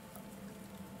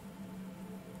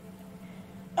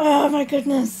 Oh my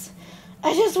goodness.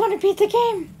 I just want to beat the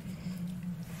game.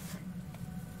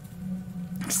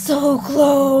 So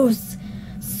close.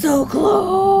 So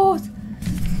close.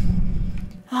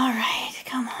 Alright,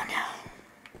 come on now.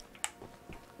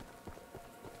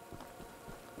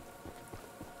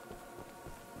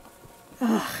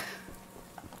 Ugh.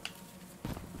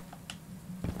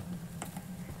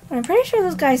 I'm pretty sure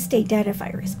those guys stay dead if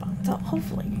I respawn, so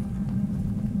hopefully.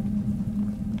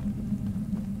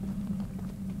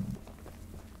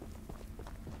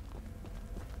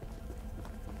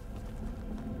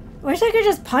 Wish I could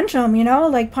just punch them, you know?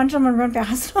 Like, punch them and run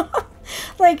past them.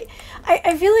 Like,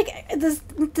 I feel like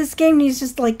this game needs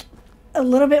just, like, a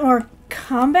little bit more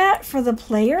combat for the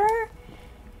player.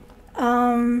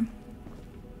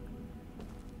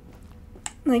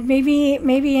 Like, maybe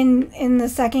in the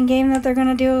second game that they're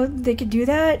gonna do, they could do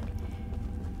that.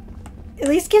 At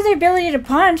least give the ability to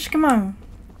punch. Come on.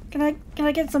 Can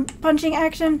I get some punching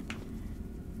action?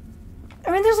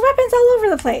 I mean, there's weapons all over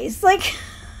the place. Like,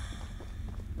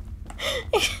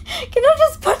 can I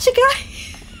just punch a guy?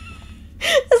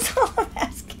 That's all I'm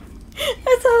asking.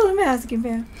 That's all I'm asking,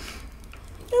 man.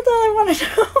 That's all I want to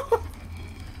know.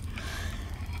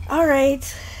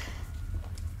 Alright.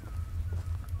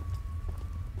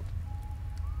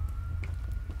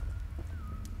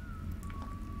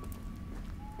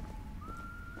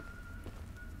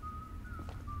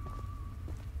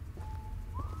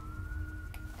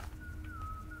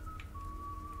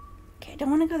 Okay, I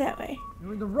don't want to go that way.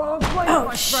 You're in the wrong place, oh,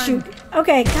 my shoot. friend.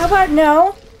 Okay, how about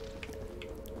no?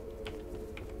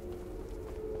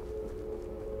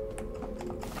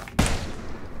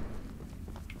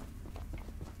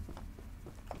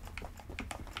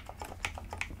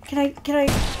 Can I,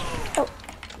 oh.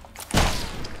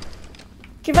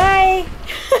 Goodbye.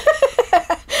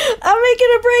 I'm making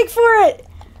a break for it.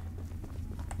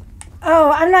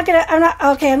 Oh, I'm not,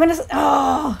 okay, I'm gonna,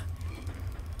 oh.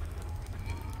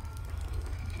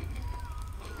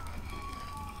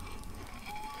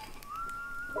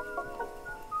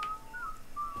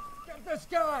 Get this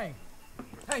guy.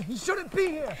 Hey, he shouldn't be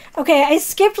here. Okay, I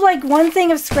skipped like one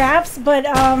thing of scraps, but,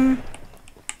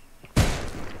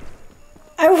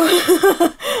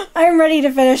 I'm ready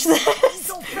to finish this.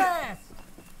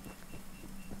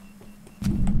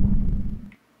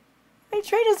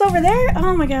 train is over there?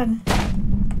 Oh my god.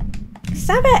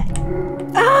 Stop it!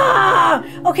 Ah!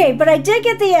 Okay, but I did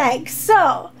get the egg,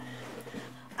 so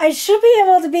I should be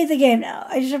able to beat the game now.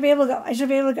 I should be able to go. I should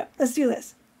be able to go. Let's do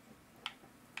this.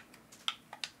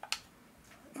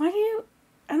 Why do you...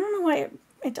 I don't know why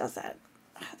it does that.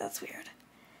 Oh, that's weird.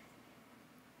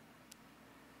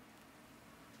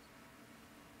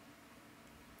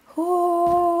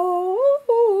 Ooh.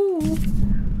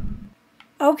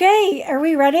 Okay, are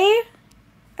we ready?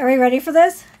 Are we ready for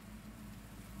this?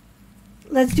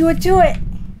 Let's do it to it.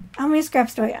 How many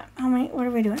scraps do I got? How many? What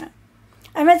are we doing now?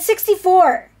 I'm at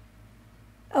 64.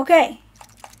 Okay.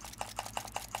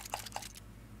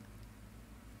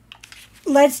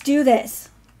 Let's do this.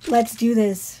 Let's do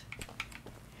this.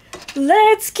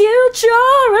 Let's kill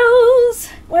Charles.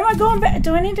 Where am I going back?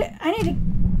 Do I need to? I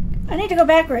need to go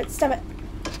backwards. Stop it.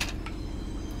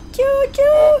 Choo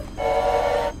choo.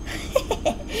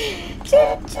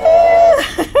 Choo choo.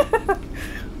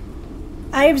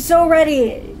 I am so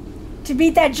ready to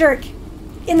beat that jerk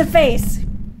in the face.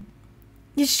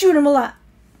 You shoot him a lot.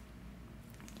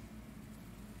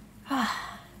 I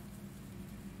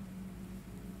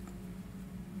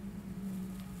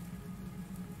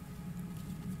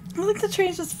think the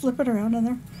train's just flipping around in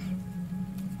there.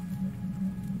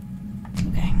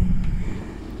 Okay.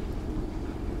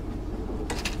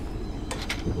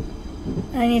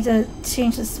 I need to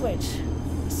change the switch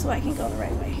so I can go the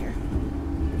right way here.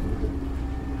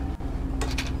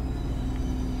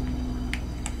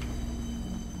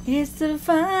 It's the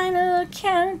final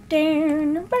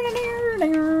countdown.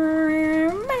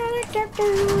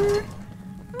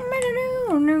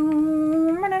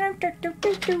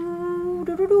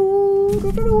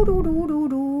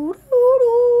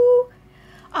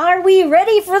 Are we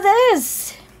ready for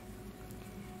this?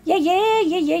 Yeah.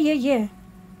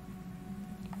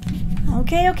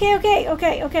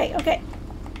 Okay.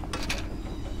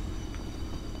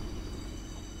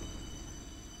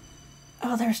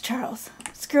 Oh, there's Charles.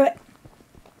 Screw it.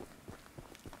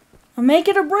 I'm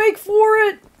making a break for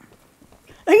it.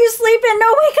 Are you sleeping?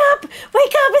 No, wake up!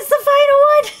 Wake up! It's the final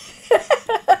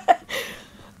one!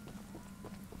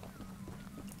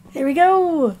 Here we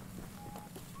go. You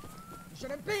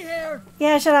shouldn't be here.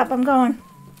 Yeah, shut up. I'm going.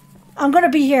 I'm gonna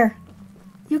be here.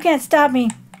 You can't stop me.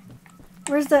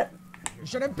 Where's the... You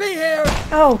shouldn't be here.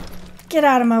 Oh, get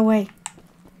out of my way.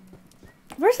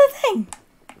 Where's the thing?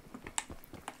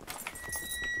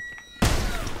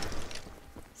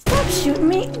 Stop shooting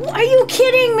me. Are you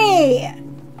kidding me?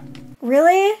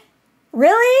 Really?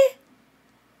 Really?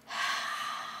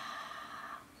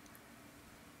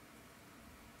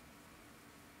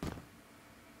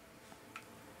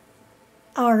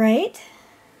 All right.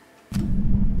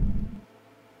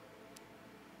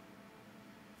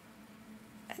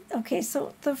 Okay,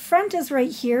 so the front is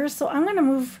right here, so I'm gonna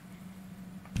move.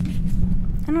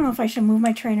 I don't know if I should move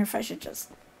my train or if I should just...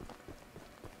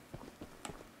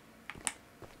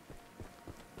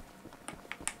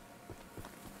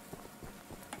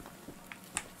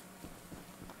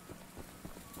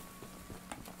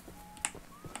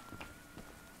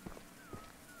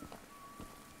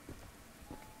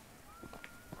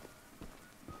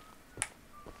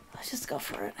 Let's just go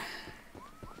for it.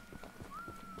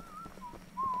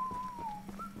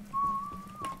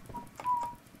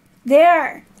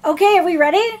 There. Okay, are we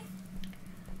ready?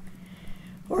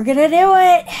 We're gonna do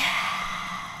it.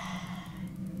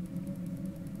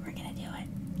 We're gonna do it.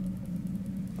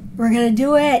 We're gonna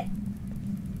do it.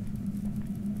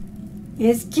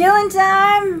 It's killing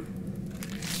time.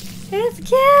 It's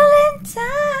killing time.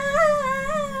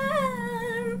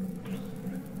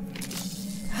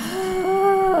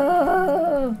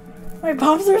 Oh, my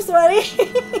palms are sweaty. Step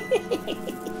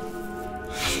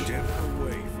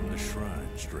away from the shrine,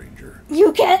 stranger.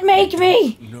 You can't make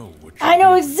me. I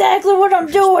know exactly what I'm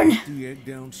doing. Put the egg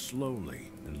down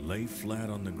slowly and lay flat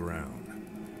on the ground.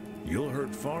 You'll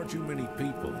hurt far too many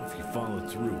people if you follow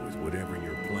through with whatever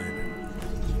you're planning.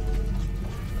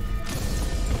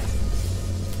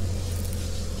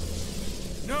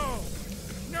 No!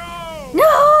 No!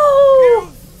 No!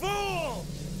 You fool!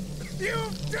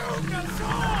 You've doomed us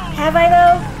all! Have I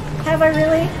though? Have I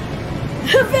really?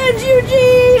 Avenge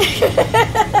Eugene!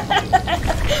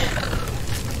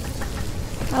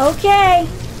 Okay,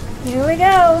 here we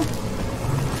go.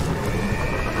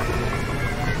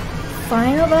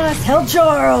 Final boss, Hell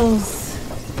Charles.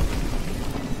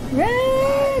 Run!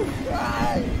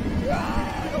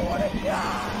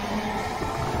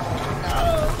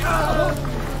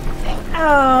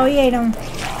 Oh, he ate him.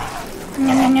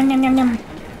 Yum, yum, yum, yum, yum.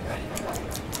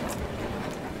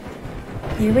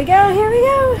 Here we go, here we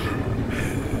go.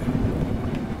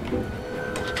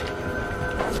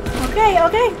 Okay,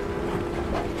 okay.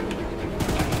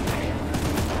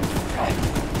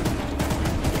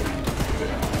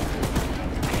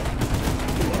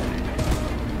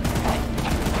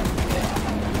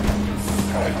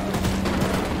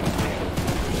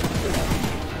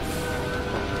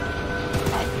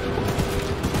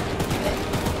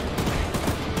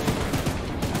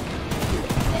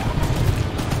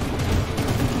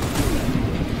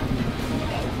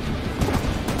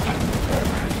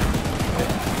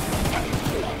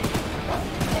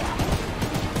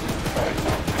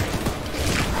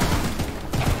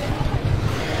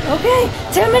 Okay,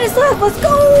 10 minutes left. Let's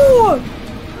go.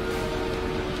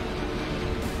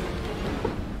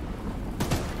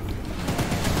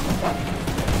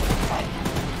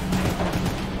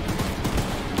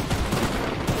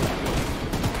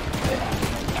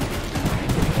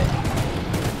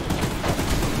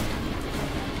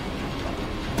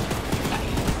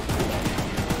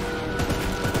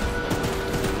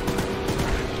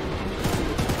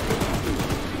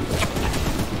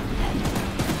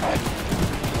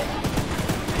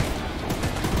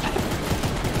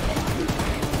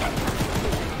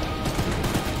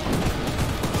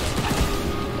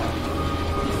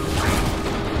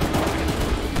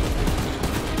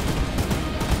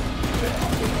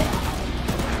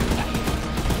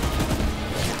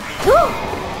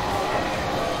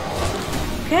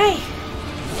 Okay.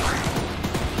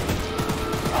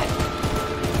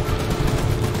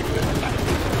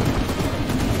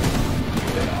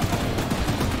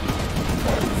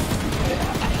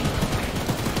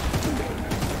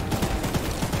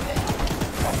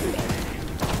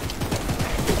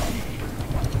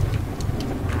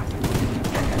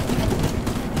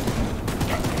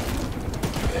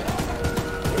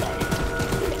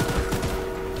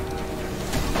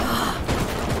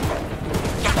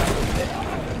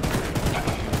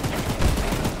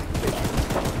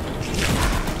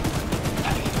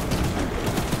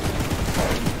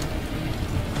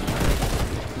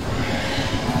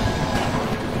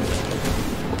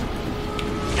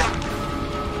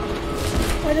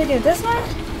 What do they do? This one?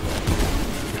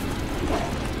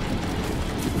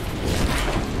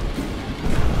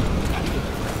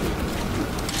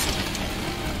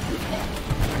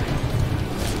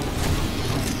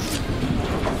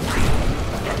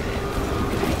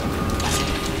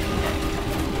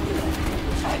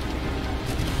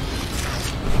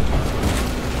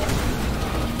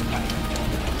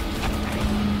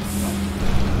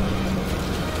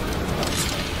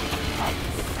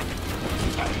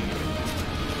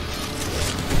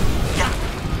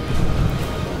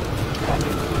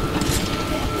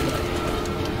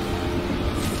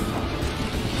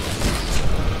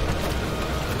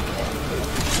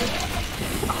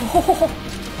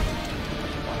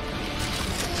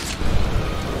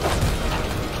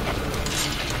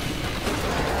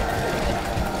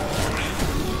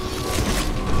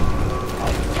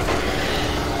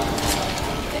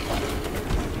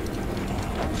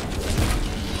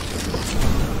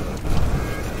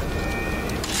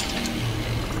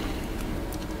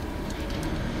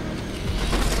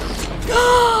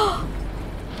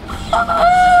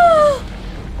 Oh.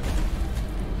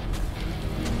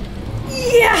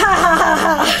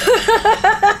 Yeah!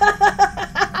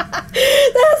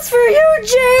 That's for you,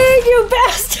 Jade, you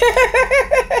bastard!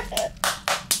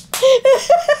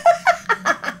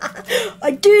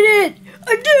 I did it!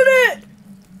 I did it!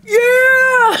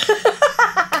 Yeah!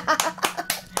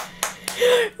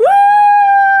 Woo!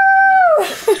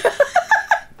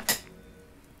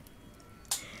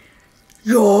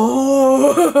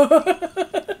 Yo!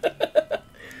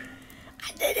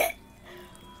 I did it!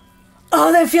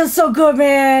 Oh, that feels so good,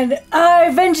 man. I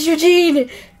avenged Eugene.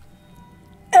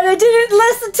 And I did it in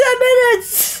less than 10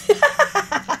 minutes.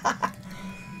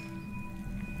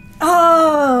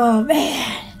 Oh,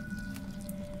 man.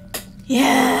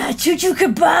 Yeah, choo choo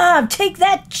kebab. Take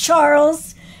that,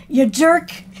 Charles. You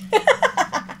jerk.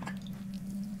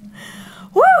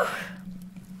 Woo.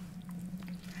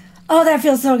 Oh, that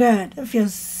feels so good. That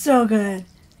feels so good.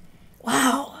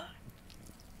 Wow.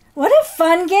 What a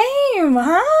fun game,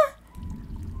 huh?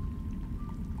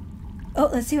 Oh,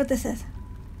 let's see what this is.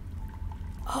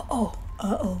 Uh-oh.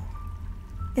 Uh-oh.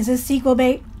 Is this sequel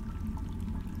bait?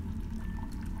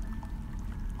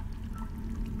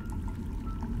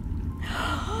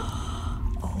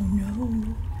 Oh,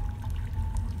 no.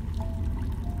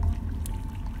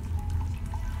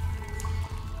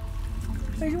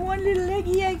 There's one little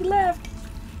leggy egg left.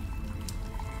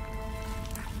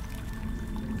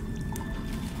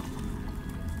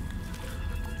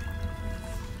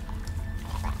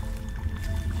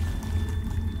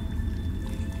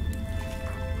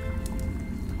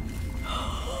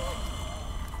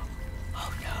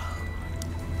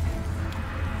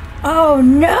 Oh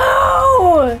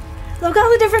no! Look at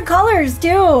all the different colors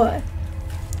too.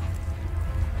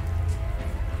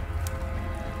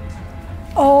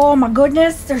 Oh my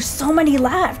goodness, there's so many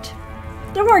left.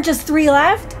 There weren't just 3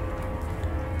 left.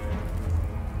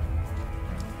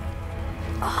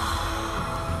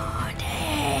 Oh,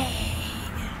 dang.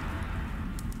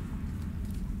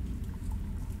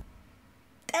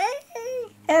 Dang.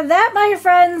 And that, my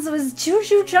friends, was Choo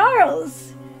Choo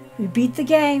Charles. We beat the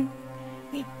game.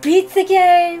 We beat the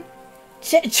game.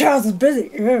 Charles is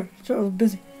busy. Yeah, Charles is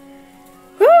busy.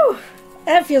 Whew.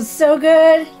 That feels so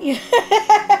good.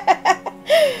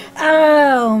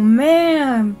 Oh,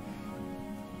 man.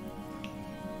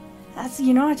 That's,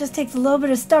 you know, it just takes a little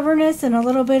bit of stubbornness and a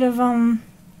little bit of,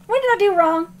 what did I do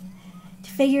wrong? To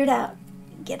figure it out.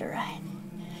 Get it right.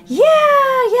 Yeah,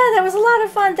 that was a lot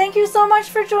of fun. Thank you so much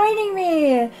for joining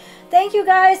me. Thank you,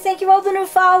 guys. Thank you, all the new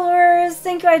followers.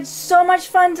 Thank you. I had so much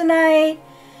fun tonight.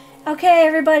 Okay,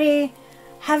 everybody.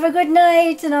 Have a good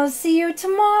night, and I'll see you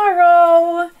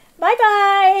tomorrow.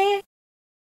 Bye-bye.